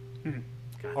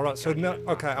 All right, so now,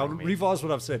 okay, I'll revise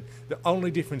what I've said. The only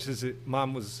difference is that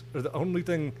mine was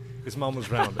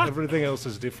round. Everything else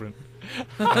is different.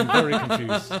 I'm very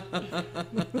confused.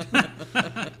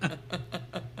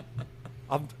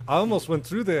 I almost went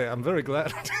through there. I'm very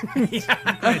glad.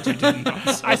 Glad you didn't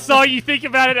also. I saw you think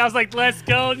about it. I was like, let's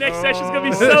go. Next session's going to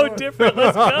be so different.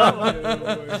 Let's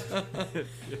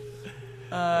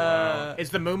go. Is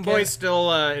the Moon Boy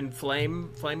still in flame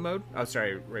mode? Oh,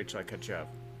 sorry, Rachel, I cut you off.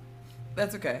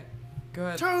 That's okay. Go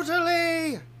ahead.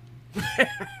 Totally.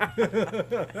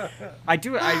 I'm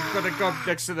gonna go up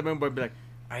next to the moon boy and be like,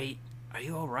 Are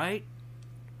you all right?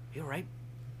 You all right?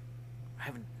 I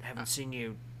haven't seen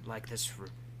you like this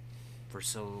for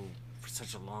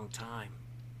such a long time.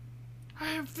 I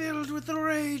am filled with the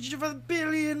rage of 1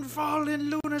 billion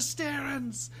fallen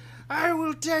Lunasterans. I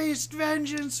will taste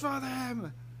vengeance for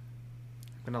them.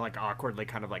 I'm gonna like awkwardly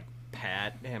kind of like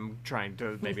pat him, trying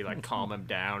to maybe like calm him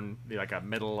down, be like a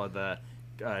middle of the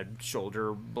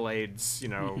shoulder blades,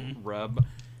 rub.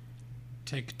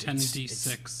 Take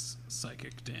 10d6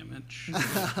 psychic damage.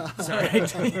 Sorry.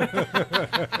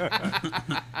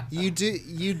 You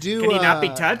do. Can he not be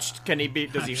touched?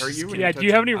 Does he hurt you? when Yeah, you do you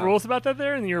touch have any him? rules about that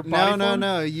there in your body form?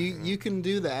 No. You can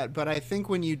do that, but I think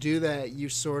when you do that, you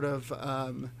sort of,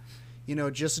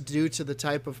 just due to the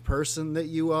type of person that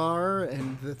you are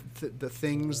and the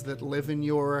things that live in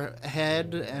your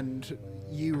head and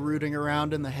you rooting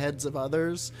around in the heads of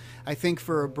others, I think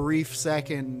for a brief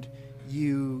second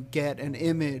you get an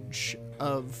image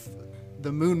of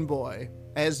the Moon Boy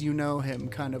as you know him,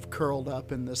 kind of curled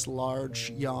up in this large,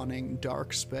 yawning,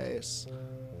 dark space.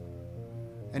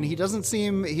 And he doesn't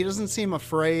seem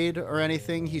afraid or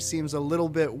anything. He seems a little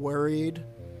bit worried,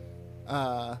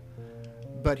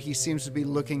 but he seems to be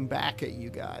looking back at you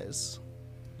guys.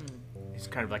 He's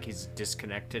kind of like he's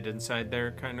disconnected inside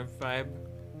there, kind of vibe.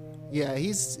 Yeah,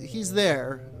 he's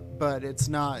there, but it's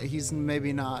not. He's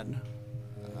maybe not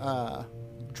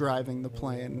driving the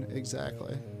plane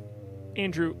exactly.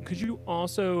 Andrew, could you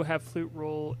also have Flute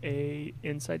roll a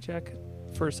insight check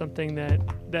for something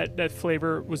that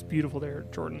flavor was beautiful there,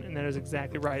 Jordan, and that is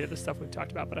exactly right at the stuff we've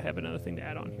talked about, but I have another thing to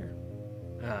add on here.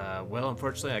 Well,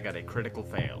 unfortunately, I got a critical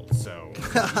fail, so...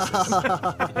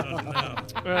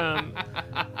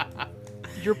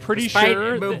 You're pretty Despite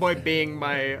sure... Moon Boy being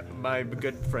my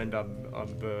good friend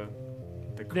on the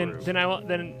crew.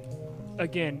 Then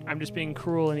again, I'm just being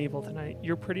cruel and evil tonight.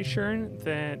 You're pretty sure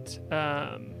that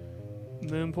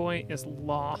Moon Boy is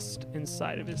lost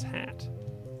inside of his hat.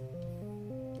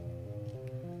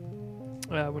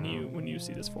 When you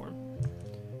see this form.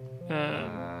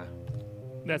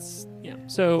 That's yeah.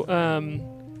 So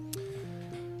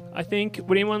I think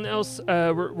would anyone else?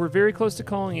 We're very close to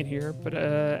calling it here, but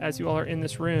as you all are in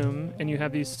this room and you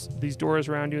have these doors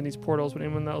around you and these portals, would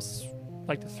anyone else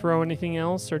like to throw anything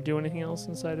else or do anything else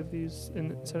inside of this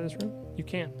room? You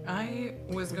can. I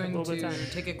was going little bit of to time.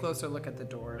 take a closer look at the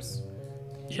doors.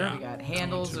 Yeah, We got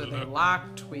handles. I Are want to they look.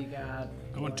 locked? We got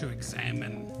I want to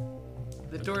examine.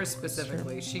 the doors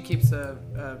specifically. She keeps a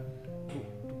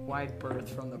wide berth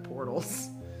from the portals.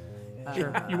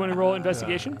 Sure. You want to roll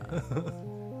investigation?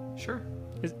 Sure.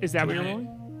 Is that what you're I-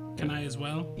 rolling? Can I as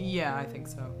well? Yeah, I think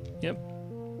so. Yep.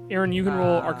 Aaron, you can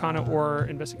roll Arcana or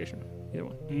investigation. Either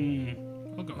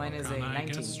one. I'll go Mine is a Arcana, I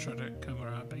 19. guess, try to cover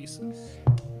our bases.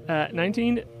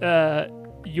 19.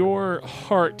 Your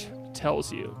heart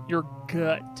tells you, your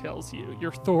gut tells you,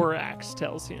 your thorax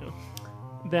tells you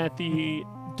that the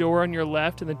door on your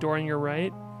left and the door on your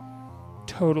right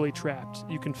totally trapped.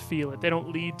 You can feel it. They don't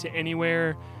lead to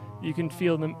anywhere. You can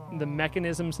feel the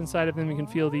mechanisms inside of them. You can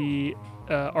feel the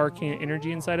arcane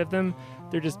energy inside of them.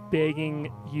 They're just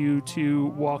begging you to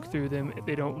walk through them.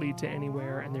 They don't lead to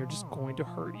anywhere, and they're just going to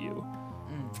hurt you.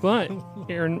 But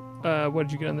Aaron, what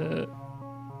did you get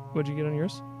on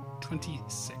yours?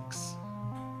 26.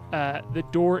 The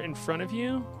door in front of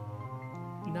you,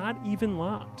 not even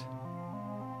locked.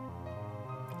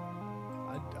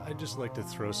 I'd just like to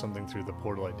throw something through the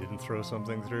portal I didn't throw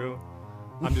something through.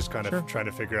 I'm just kind of trying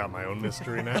to figure out my own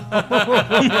mystery now.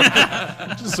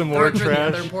 Just some more Throw it through the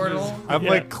trash. other portal. I'm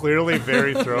like clearly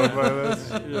very thrown by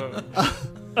this.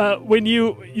 When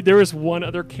there was one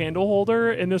other candle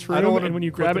holder in this I don't room, wanna and when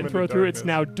you put grab them it and in throw it the through, it's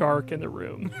darkness. now dark in the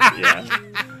room. Yeah.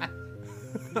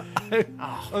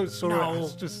 I'm sorry. I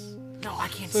was no. just No, I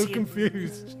can't so see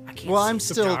confused. it. I can't Well,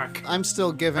 see the dark. I'm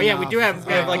still giving. Oh yeah, we off, do have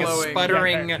like a glowing.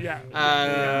 sputtering,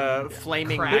 Yeah.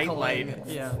 flaming Crackling. nightlight.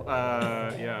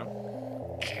 Yeah. Yeah.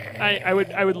 I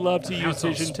would love to use That's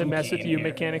all vision to mess with spooky in you here.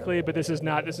 mechanically, but this is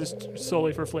not. This is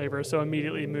solely for flavor. So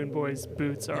immediately, Moon Boy's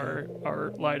boots are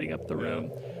lighting up the room.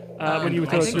 When you I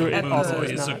throw it think through, it at also the-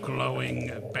 is is a not.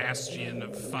 glowing bastion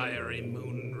of fiery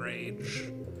moon rage.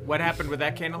 What happened with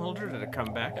that candle holder? Did it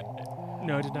come back?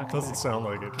 No, it did not come Doesn't back. sound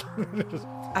like it.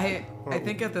 I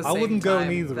think at the I same wouldn't go time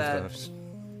neither that of those.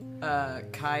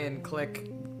 Kai and Click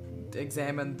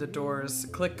examine the doors,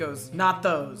 Click goes, "Not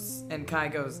those," and Kai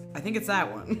goes, "I think it's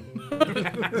that one." So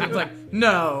it's like,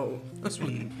 no, This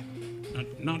one,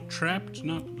 not trapped,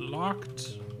 not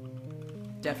locked.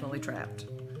 definitely trapped.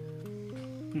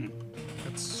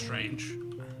 That's strange.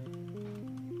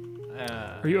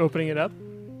 Are you opening it up?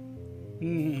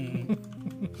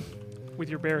 With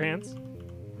your bare hands?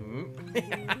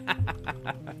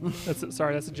 That's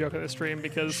a joke of the stream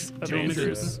because of Do you want me to-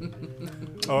 Andrew's.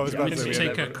 Oh, I was about to Let's say,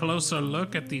 take a closer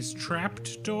look at these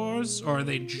trapped doors, or are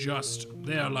they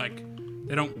they're like,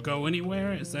 they don't go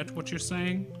anywhere? Is that what you're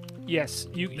saying? Yes,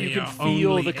 you They can are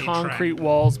feel only the a concrete trap.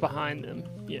 walls behind them.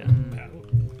 Yeah.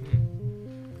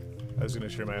 I was going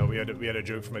to share my own. We had a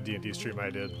joke from a D&D stream I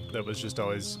did that was just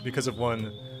always because of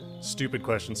one stupid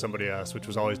question somebody asked, which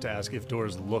was always to ask if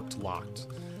doors looked locked.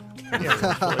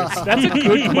 That's a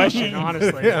good question,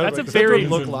 honestly. Yeah, That's like, a does that very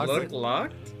door look locked? Look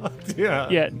locked? Yeah.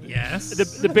 yeah. Yes.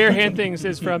 The bare hand things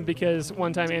is from because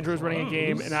one time Andrew was running a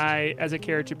game and I, as a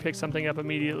character, picked something up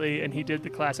immediately and he did the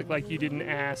classic like you didn't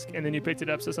ask and then you picked it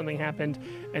up so something happened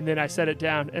and then I set it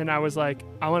down and I was like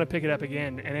I want to pick it up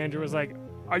again and Andrew was like,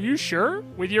 are you sure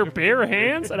with your bare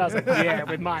hands? And I was like, yeah,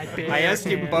 with my bare hands. I asked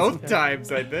you both Yeah.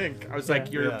 times, I think. I was like,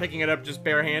 Yeah. you're Yeah. picking it up just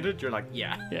barehanded? You're like,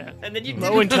 yeah. Yeah. And then you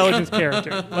Low did intelligence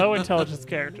character. Low intelligence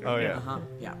character. Oh yeah. Uh-huh.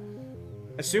 Yeah.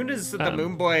 As soon as the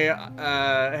Moon Boy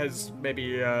has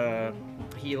maybe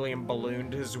helium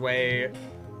ballooned his way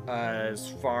as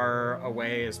far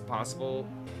away as possible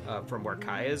from where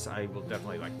Kai is, I will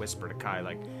definitely like whisper to Kai,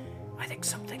 like, I think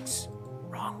something's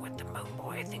wrong with the Moon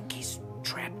Boy. I think he's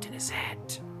trapped in his head.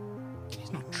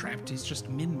 He's not trapped, he's just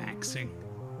min-maxing.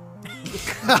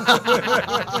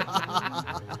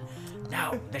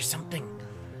 No, there's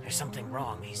something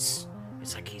wrong. It's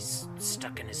like he's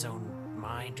stuck in his own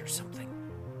mind or something.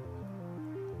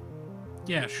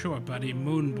 Yeah, sure, buddy.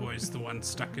 Moon Boy's the one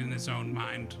stuck in his own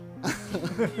mind.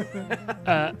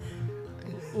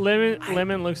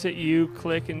 Lemon looks at you,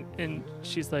 Click, and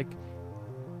she's like,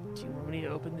 do you want me to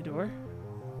open the door?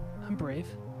 I'm brave.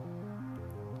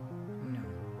 No,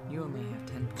 you only have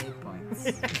 10 pay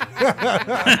points.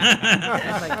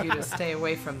 I'd like you to stay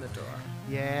away from the door.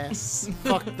 Yes.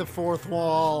 Fuck the fourth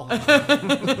wall.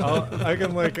 I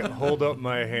can like hold up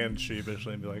my hand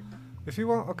sheepishly and be like, if you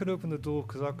want, I could open the door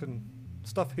because I can.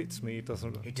 Stuff hits me. It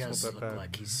doesn't. He it's not does that look bad.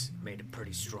 like he's made of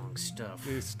pretty strong stuff.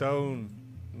 The stone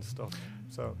and stuff.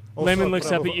 So Lemon I looks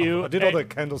put up at you. I did all Hey. the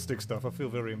candlestick stuff. I feel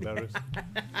very embarrassed.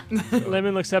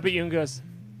 Lemon looks up at you and goes,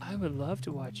 I would love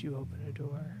to watch you open a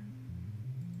door.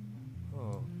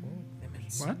 Oh,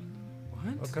 What?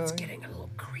 What? okay. Getting a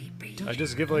little creepy. I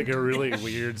just give like a really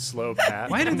weird slow pat.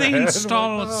 Why on did the they head.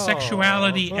 install I'm like, oh.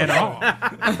 sexuality at all?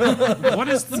 What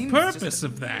is the Seems purpose just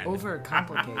of that?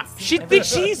 Overcomplicates. She thinks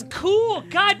she's cool.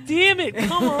 God damn it.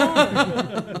 Come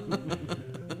on.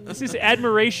 This is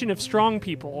admiration of strong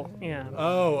people. Yeah.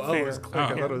 Oh, it was Fair. Click. I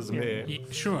Oh. thought it was me.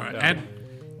 Sure.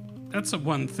 That's a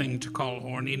one thing to call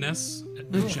horniness.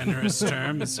 A generous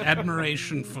term is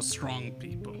admiration for strong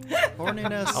people.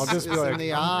 Horniness I'll just is be like, in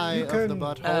the eye you of the can-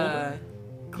 butthole.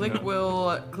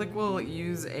 Click will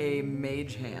use a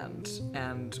mage hand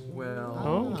and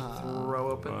will throw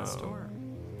open this door.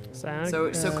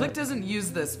 So Click doesn't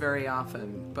use this very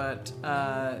often, but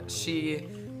she,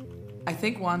 I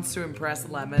think, wants to impress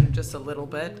Lemon just a little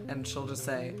bit, and she'll just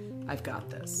say, "I've got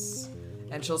this,"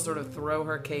 and she'll sort of throw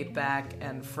her cape back,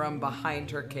 and from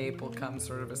behind her cape will come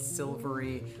sort of a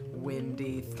silvery,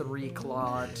 windy,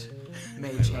 three-clawed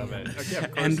mage hand. Okay,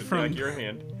 of course, And it'd be from- like your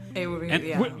hand. It would be, And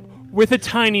yeah, with a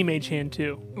tiny mage hand,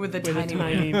 too. with a With a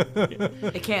tiny. tiny.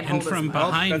 It can't And hold from as much.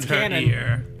 behind that's her canon.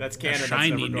 ear, That's a canon. That's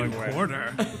shiny never new going away.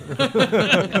 quarter.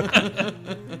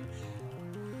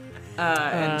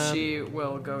 And she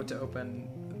will go to open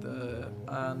the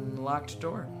unlocked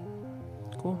door.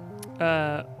 Cool.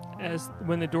 As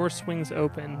when the door swings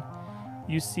open,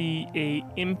 you see a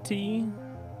empty,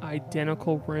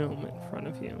 identical room in front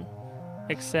of you,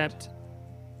 except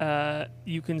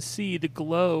you can see the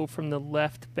glow from the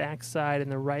left backside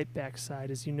and the right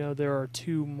backside. As you know, there are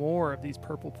two more of these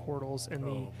purple portals in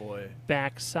the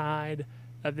backside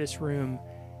of this room,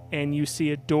 and you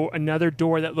see another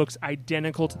door that looks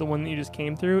identical to the one that you just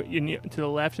came through. To the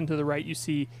left and to the right, you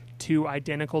see two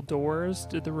identical doors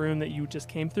to the room that you just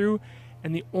came through,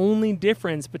 and the only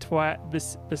difference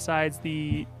besides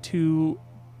the two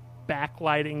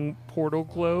backlighting portal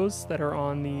glows that are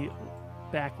on the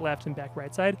back left and back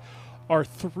right side are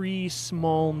three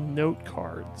small note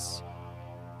cards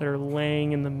that are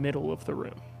laying in the middle of the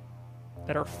room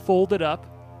that are folded up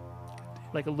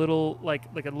like a little like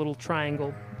a little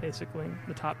triangle, basically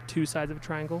the top two sides of a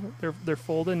triangle. They're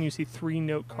folded, and you see three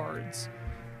note cards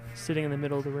sitting in the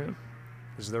middle of the room.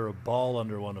 Is there a ball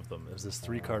under one of them? Is this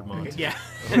 3-card Monty? Yeah.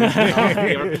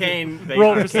 The arcane.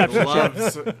 Roll Arcane perception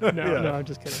check. loves. No,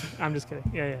 I'm just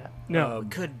kidding. Yeah. No.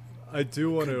 Could I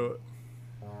do want to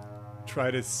try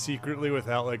to secretly,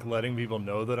 without like letting people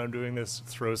know that I'm doing this,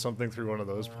 throw something through one of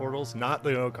those portals. Not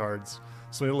the cards.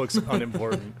 Something that looks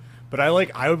unimportant. But I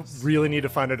really need to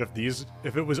find out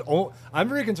if it was. I'm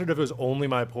very concerned if it was only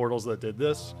my portals that did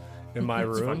this in my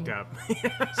room. Fucked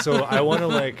up. So I want to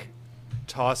like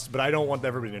toss, but I don't want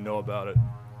everybody to know about it.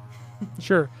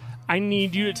 Sure. I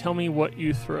need you to tell me what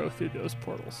you throw through those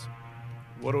portals.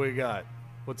 What do we got?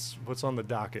 What's on the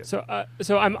docket? So,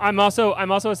 I'm also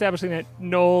establishing that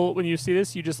Noel, when you see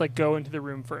this, you just like go into the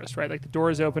room first, right? Like the door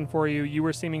is open for you. You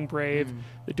were seeming brave.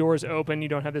 The door is open. You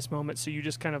don't have this moment, so you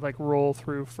just kind of like roll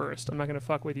through first. I'm not gonna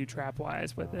fuck with you trap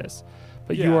wise with this,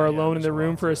 but you are alone in the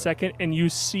room for a second, and you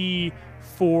see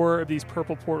 4 of these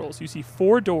purple portals. You see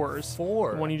 4 doors.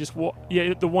 4. The one you just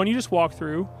the one you just walked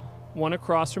through, one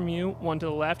across from you, one to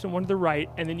the left, and one to the right,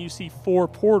 and then you see 4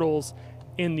 portals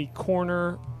in the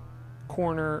corner.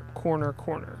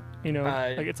 You know,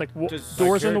 like it's like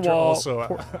doors on the wall. Also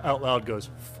out loud goes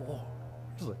 4.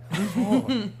 Just like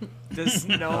 4. Does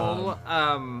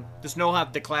Noel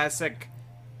have the classic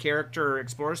character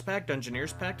explorers pack,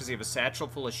 dungeoneers pack? Does he have a satchel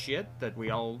full of shit that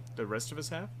the rest of us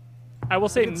have? I will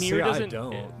say can Mir say I doesn't.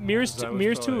 don't, Mir's 'cause I was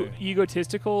Mir's probably- too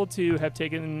egotistical to have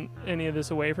taken any of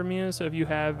this away from you. So if you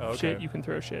have Okay. shit, you can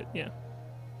throw shit. Yeah.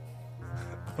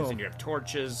 Because you have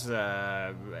torches,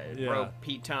 rope,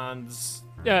 pitons,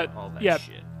 all that Yeah.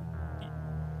 shit.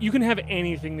 You can have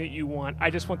anything that you want. I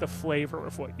just want the flavor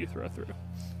of what you throw through.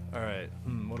 All right.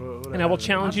 And I will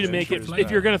challenge you to make it.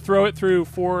 If you're going to throw it through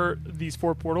these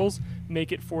 4 portals,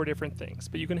 make it 4 different things.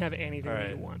 But you can have anything that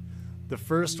you want. The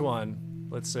first one,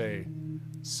 let's say,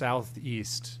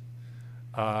 southeast.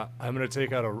 I'm going to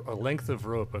take out a length of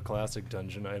rope, a classic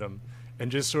dungeon item,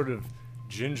 and just sort of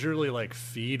gingerly like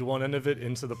feed one end of it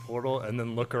into the portal, and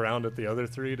then look around at the other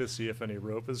 3 to see if any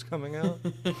rope is coming out.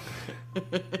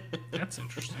 That's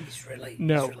interesting. He's really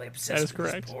obsessed that is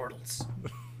with correct. these portals.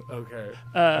 Okay.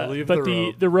 I'll leave But the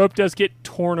rope. the rope does get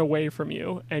torn away from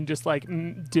you and just like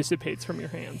dissipates from your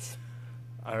hands.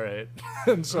 All right.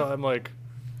 And so I'm like,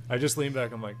 I just lean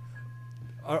back. I'm like,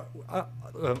 I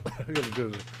gotta do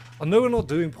this. I know we're not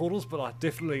doing portals, but I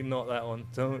definitely not that one.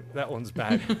 That one's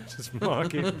bad. Just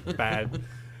mark it bad.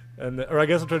 Or I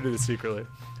guess I'll try to do this secretly.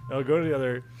 And I'll go to the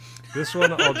other. This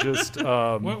one I'll just.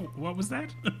 What was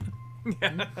that?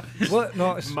 What?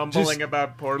 No, it's Mumbling just-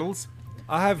 about portals.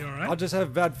 I right? just have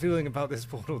a bad feeling about this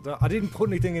portal. I didn't put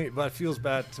anything in it, but it feels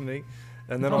bad to me.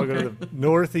 And then I'll go to the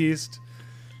northeast.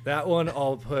 That one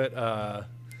I'll put.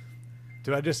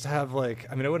 Do I just have like?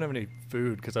 I mean, I wouldn't have any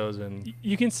food because I was in.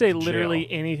 You can say literally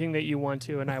jail. anything that you want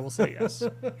to, and I will say yes.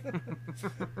 All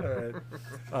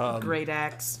right. Great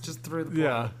axe, just through the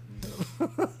portal.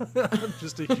 Yeah.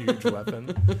 Just a huge weapon.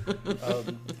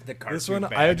 The This one,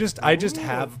 I just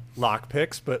have lock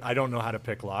picks, but I don't know how to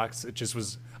pick locks. It just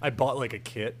was. I bought like a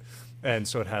kit, and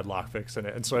so it had lock picks in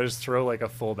it, and so I just throw like a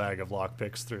full bag of lock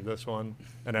picks through this one,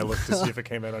 and I look to see if it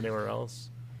came out anywhere else.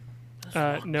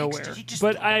 Nowhere. Did he just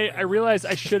But throw I realized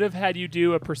I should have had you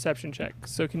do a perception check.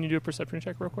 So can you do a perception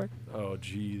check real quick? Oh,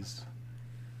 jeez.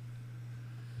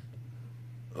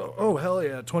 Oh, hell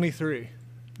yeah, 23.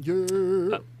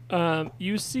 Yeah.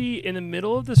 You see in the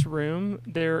middle of this room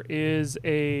there is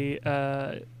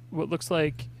a what looks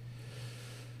like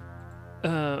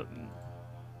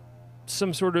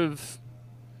some sort of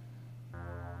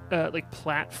like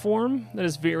platform that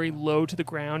is very low to the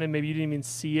ground, and maybe you didn't even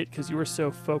see it because you were so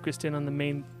focused in on the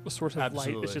main source of light.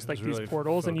 Absolutely. It's just I like was these really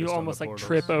portals, and you focused on almost the like portals.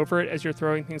 trip over it as you're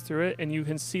throwing things through it, and you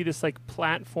can see this like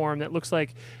platform that looks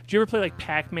like. Do you ever play like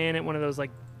Pac-Man at one of those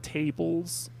like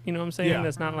tables? You know what I'm saying? Yeah.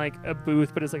 That's not like a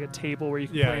booth, but it's like a table where you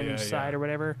can Yeah, play on yeah, each yeah. side or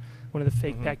whatever. One of the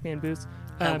fake Pac-Man booths.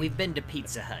 We've been to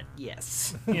Pizza Hut.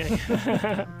 Yes.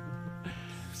 Yeah.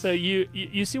 So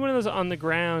you see one of those on the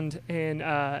ground,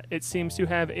 and it seems to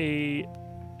have a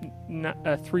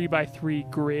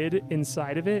 3x3 grid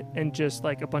inside of it, and just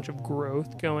like a bunch of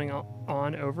growth going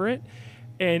on over it.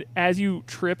 And as you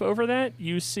trip over that,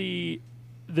 you see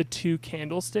the 2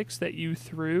 candlesticks that you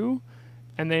threw,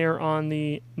 and they are on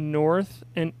the north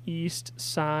and east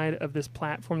side of this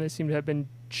platform. They seem to have been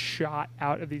shot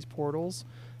out of these portals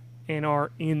and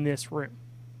are in this room.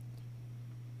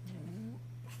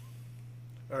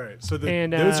 All right, so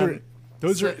And,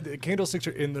 those are the candlesticks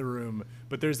are in the room,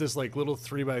 but there's this like little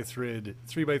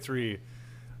 3x3,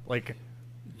 like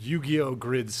Yu-Gi-Oh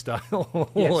grid style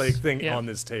Yes, like thing yeah. on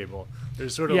this table.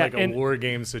 There's sort of Yeah, like a and- war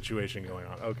game situation going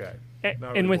on. Okay. Not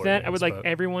really And with war that, I games, would like but-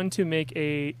 everyone to make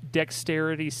a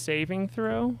dexterity saving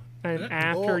throw. And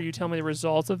after you tell me the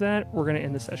results of that, we're going to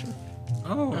end the session.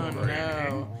 Oh, Oh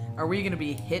no. Are we going to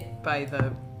be hit by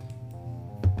the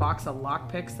box of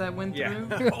lockpicks that went Yeah.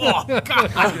 through? Oh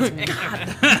God!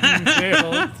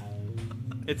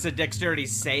 It's a dexterity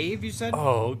save, you said?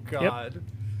 Oh God.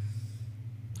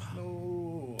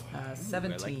 No.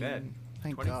 17. I like that.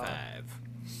 Thank 25. God.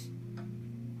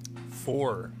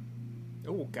 4.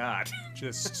 Oh, God.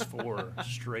 Just 4.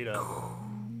 Straight up.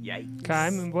 Yikes. Kai,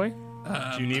 Moon Boy.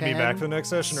 Do you need me back for the next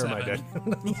session, or am I dead?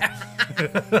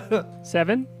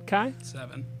 7. Kai.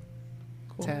 7.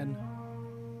 10.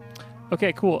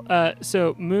 Okay, cool.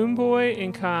 So Moon Boy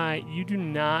and Kai, you do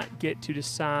not get to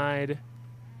decide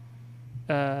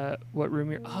what room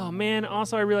you're. Oh man!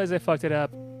 Also, I realized I fucked it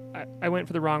up. I went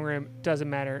for the wrong room. Doesn't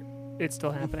matter. It's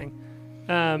still happening.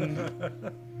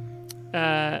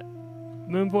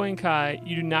 Moon Boy and Kai,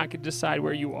 you do not get to decide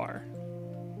where you are.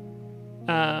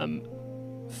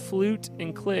 Flute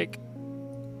and Click,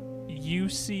 you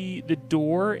see the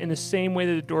door in the same way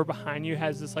that the door behind you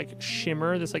has this like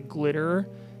shimmer, this like glitter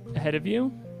ahead of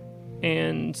you,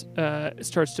 and it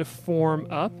starts to form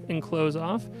up and close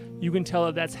off. You can tell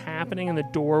that that's happening in the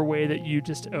doorway that you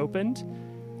just opened,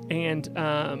 and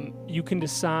you can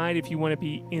decide if you want to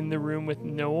be in the room with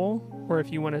Noel or if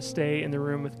you want to stay in the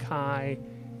room with Kai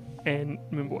and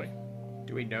Moonboy.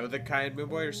 Do we know that Kai and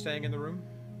Moonboy are staying in the room?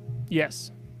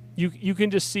 Yes. You can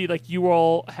just see, like, you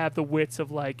all have the wits of,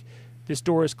 like, this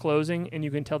door is closing, and you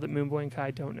can tell that Moonboy and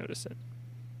Kai don't notice it.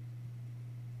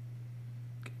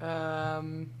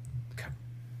 I'm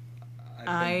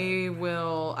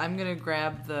gonna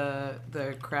grab the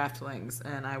craftlings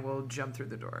and I will jump through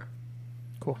the door.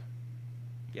 Cool.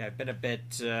 Yeah, I've been a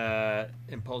bit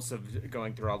impulsive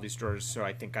going through all these doors, so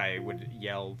I think I would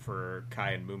yell for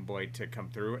Kai and Moonboy to come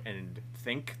through and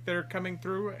think they're coming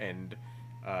through and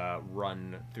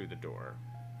run through the door.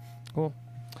 Cool.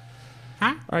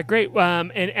 Huh? All right, great.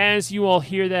 And as you all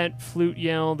hear that flute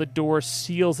yell, the door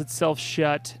seals itself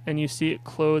shut, and you see it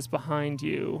close behind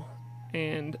you.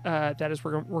 And that is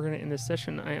where we're going to end this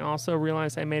session. I also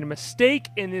realized I made a mistake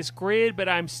in this grid, but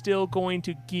I'm still going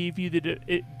to give you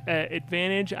the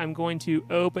advantage. I'm going to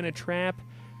open a trap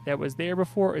that was there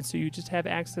before, and so you just have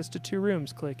access to 2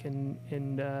 rooms. Click and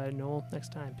Noel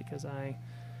next time, because I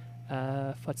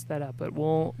futzed that up. But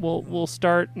we'll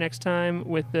start next time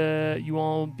with you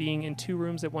all being in 2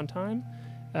 rooms at one time,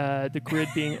 the grid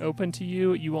being open to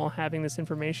you, you all having this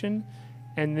information.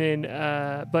 And then,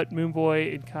 but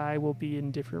Moonboy and Kai will be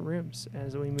in different rooms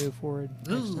as we move forward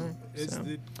next time. Is So.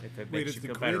 the If it wait, makes is you the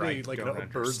feel grid better, I like don't a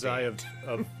bird's eye understand.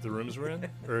 of the rooms we're in,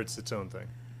 or it's its own thing?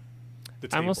 The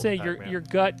I'm gonna table, say Pac-Man. your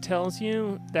gut tells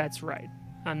you that's right.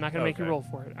 I'm not gonna make you Okay. roll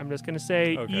for it. I'm just gonna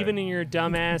say, Okay. even in your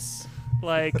dumbass,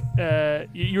 like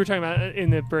you were talking about in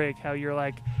the break, how you're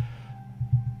like,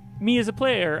 me as a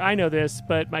player, I know this,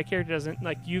 but my character doesn't.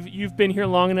 Like you've been here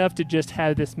long enough to just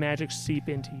have this magic seep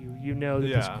into you. You know that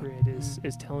this Yeah. grid is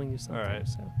telling you something. All right.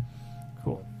 So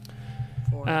cool.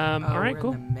 All right, we're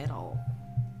cool. in the middle.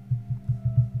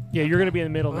 Yeah, you're gonna be in the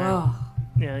middle now. Oh,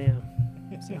 Yeah.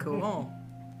 cool.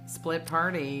 Split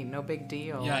party, no big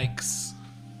deal. Yikes.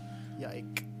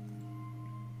 Yike.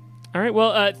 All right.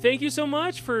 Well, thank you so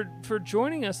much for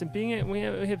joining us and being. We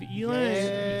have Eli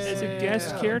as a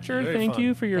guest character. Very Thank fun.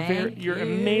 you for your Thank your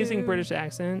you. amazing British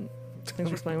accent.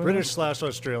 Thanks for playing with British us. /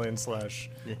 Australian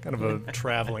 / kind of a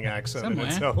traveling accent Somewhere.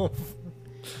 in itself.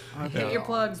 Hit your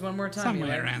plugs one more time.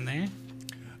 Somewhere Eli. around there.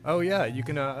 Oh yeah, you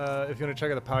can if you want to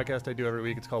check out the podcast I do every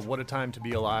week. It's called What a Time to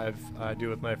Be Alive. I do it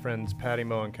with my friends Patty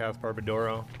Moe and Kath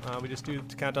Barbadoro. We just do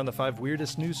to count down the 5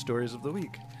 weirdest news stories of the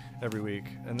week every week,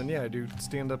 and then I do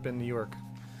stand up in New York,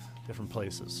 different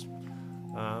places.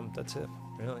 That's it,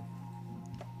 really.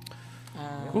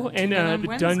 Cool. And Tune in on the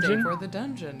Wednesday dungeon. for the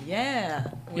dungeon. Yeah.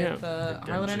 With Harlan and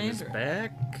Dungeon is Andrew.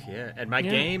 back. Yeah, and my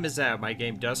Yeah. game is out. My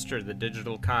game Duster, the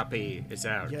digital copy, is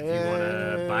out. If you want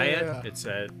to buy it, it's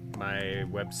at my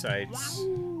website's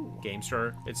game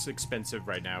store. It's expensive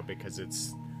right now because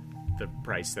it's the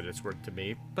price that it's worth to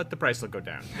me, but the price will go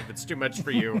down. If it's too much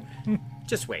for you,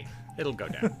 just wait. It'll go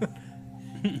down.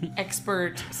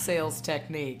 Expert sales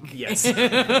technique. Yes.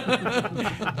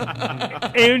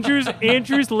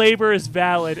 Andrew's labor is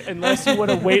valid unless you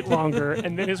want to wait longer,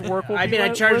 and then his work will be I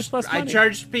worth less I money.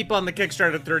 charged people on the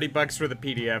Kickstarter $30 for the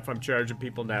PDF. I'm charging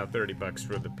people now $30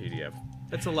 for the PDF.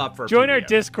 That's a lot for a Join PDF. our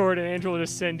Discord, and Andrew will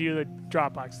just send you the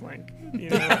Dropbox link. You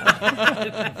know?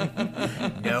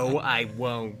 No, I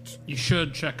won't. You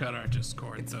should check out our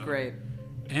Discord, It's though. great.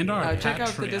 And our Check out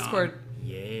the Patreon. Discord.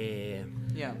 Yeah.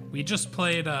 Yeah. We just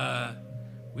played the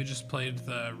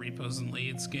Repos and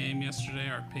Leads game yesterday,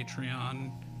 our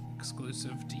Patreon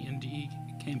exclusive D&D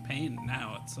campaign.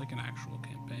 Now it's like an actual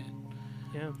campaign.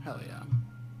 Yeah. Hell yeah.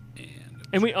 And it was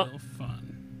And we real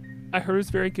fun. I heard it's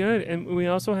very good, and we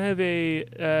also have a.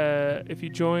 If you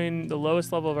join the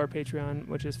lowest level of our Patreon,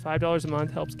 which is $5 a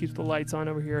month, helps keep the lights on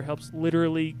over here, helps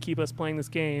literally keep us playing this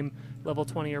game. Level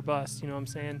 20 or bust. You know what I'm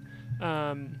saying?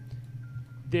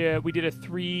 We did a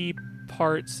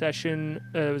 3-part session.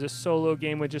 It was a solo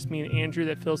game with just me and Andrew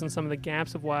that fills in some of the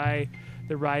gaps of why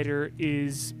the rider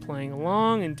is playing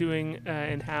along and doing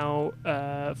and how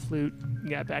Flute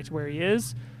got back to where he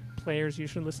is. Players, you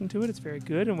should listen to it. It's very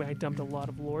good, and I dumped a lot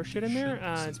of lore shit in there.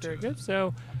 It's very good.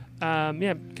 So,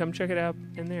 yeah, come check it out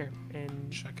in there.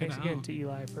 And thanks again to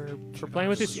Eli for playing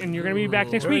with us. And you're going to be back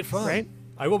next week, right?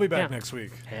 I will be back next week.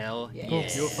 Hell yeah.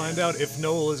 You'll find out if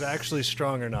Noel is actually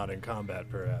strong or not in combat,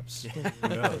 perhaps. Who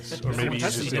knows? Or maybe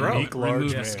he's just a meek, large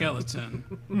Remove man. a skeleton.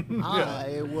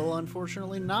 I will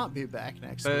unfortunately not be back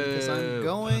next week because I'm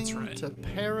going to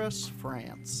Paris,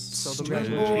 France. So the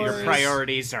Moon Your Boys,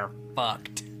 priorities are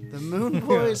fucked. the Moon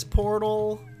Boys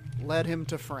portal led him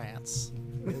to France,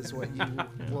 is what you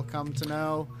will come to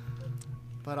know.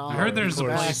 But I heard there's a be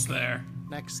back place there.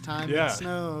 next time Yeah. it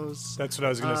snows. That's what I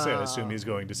was going to say. I assume he's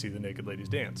going to see the naked ladies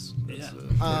dance. Yeah.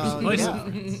 That's,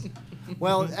 Place-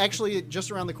 Well, actually,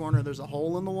 just around the corner, there's a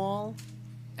hole in the wall,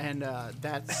 and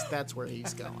that's where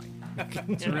he's going.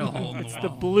 It's a real hole in the It's wall. the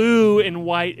blue and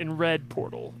white and red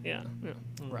portal. Yeah.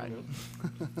 Right.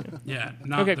 Yeah,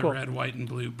 not Okay, the cool. red, white, and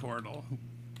blue portal.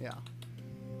 Yeah.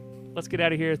 Let's get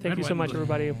out of here. Thank Red, you so white, much, and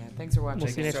blue. everybody. Thanks for watching.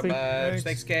 We'll see you next So week. much.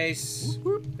 Thanks, Case.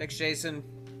 Thanks, Jason.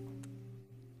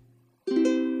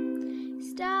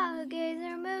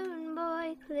 Stargazer, moon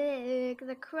boy, click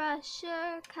the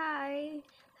crusher, Kai,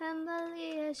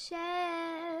 Humblia,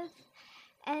 chef,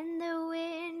 and the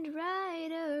wind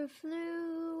rider,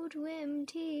 flute, whim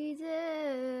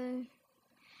teaser.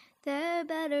 They're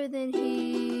better than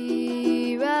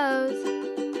heroes.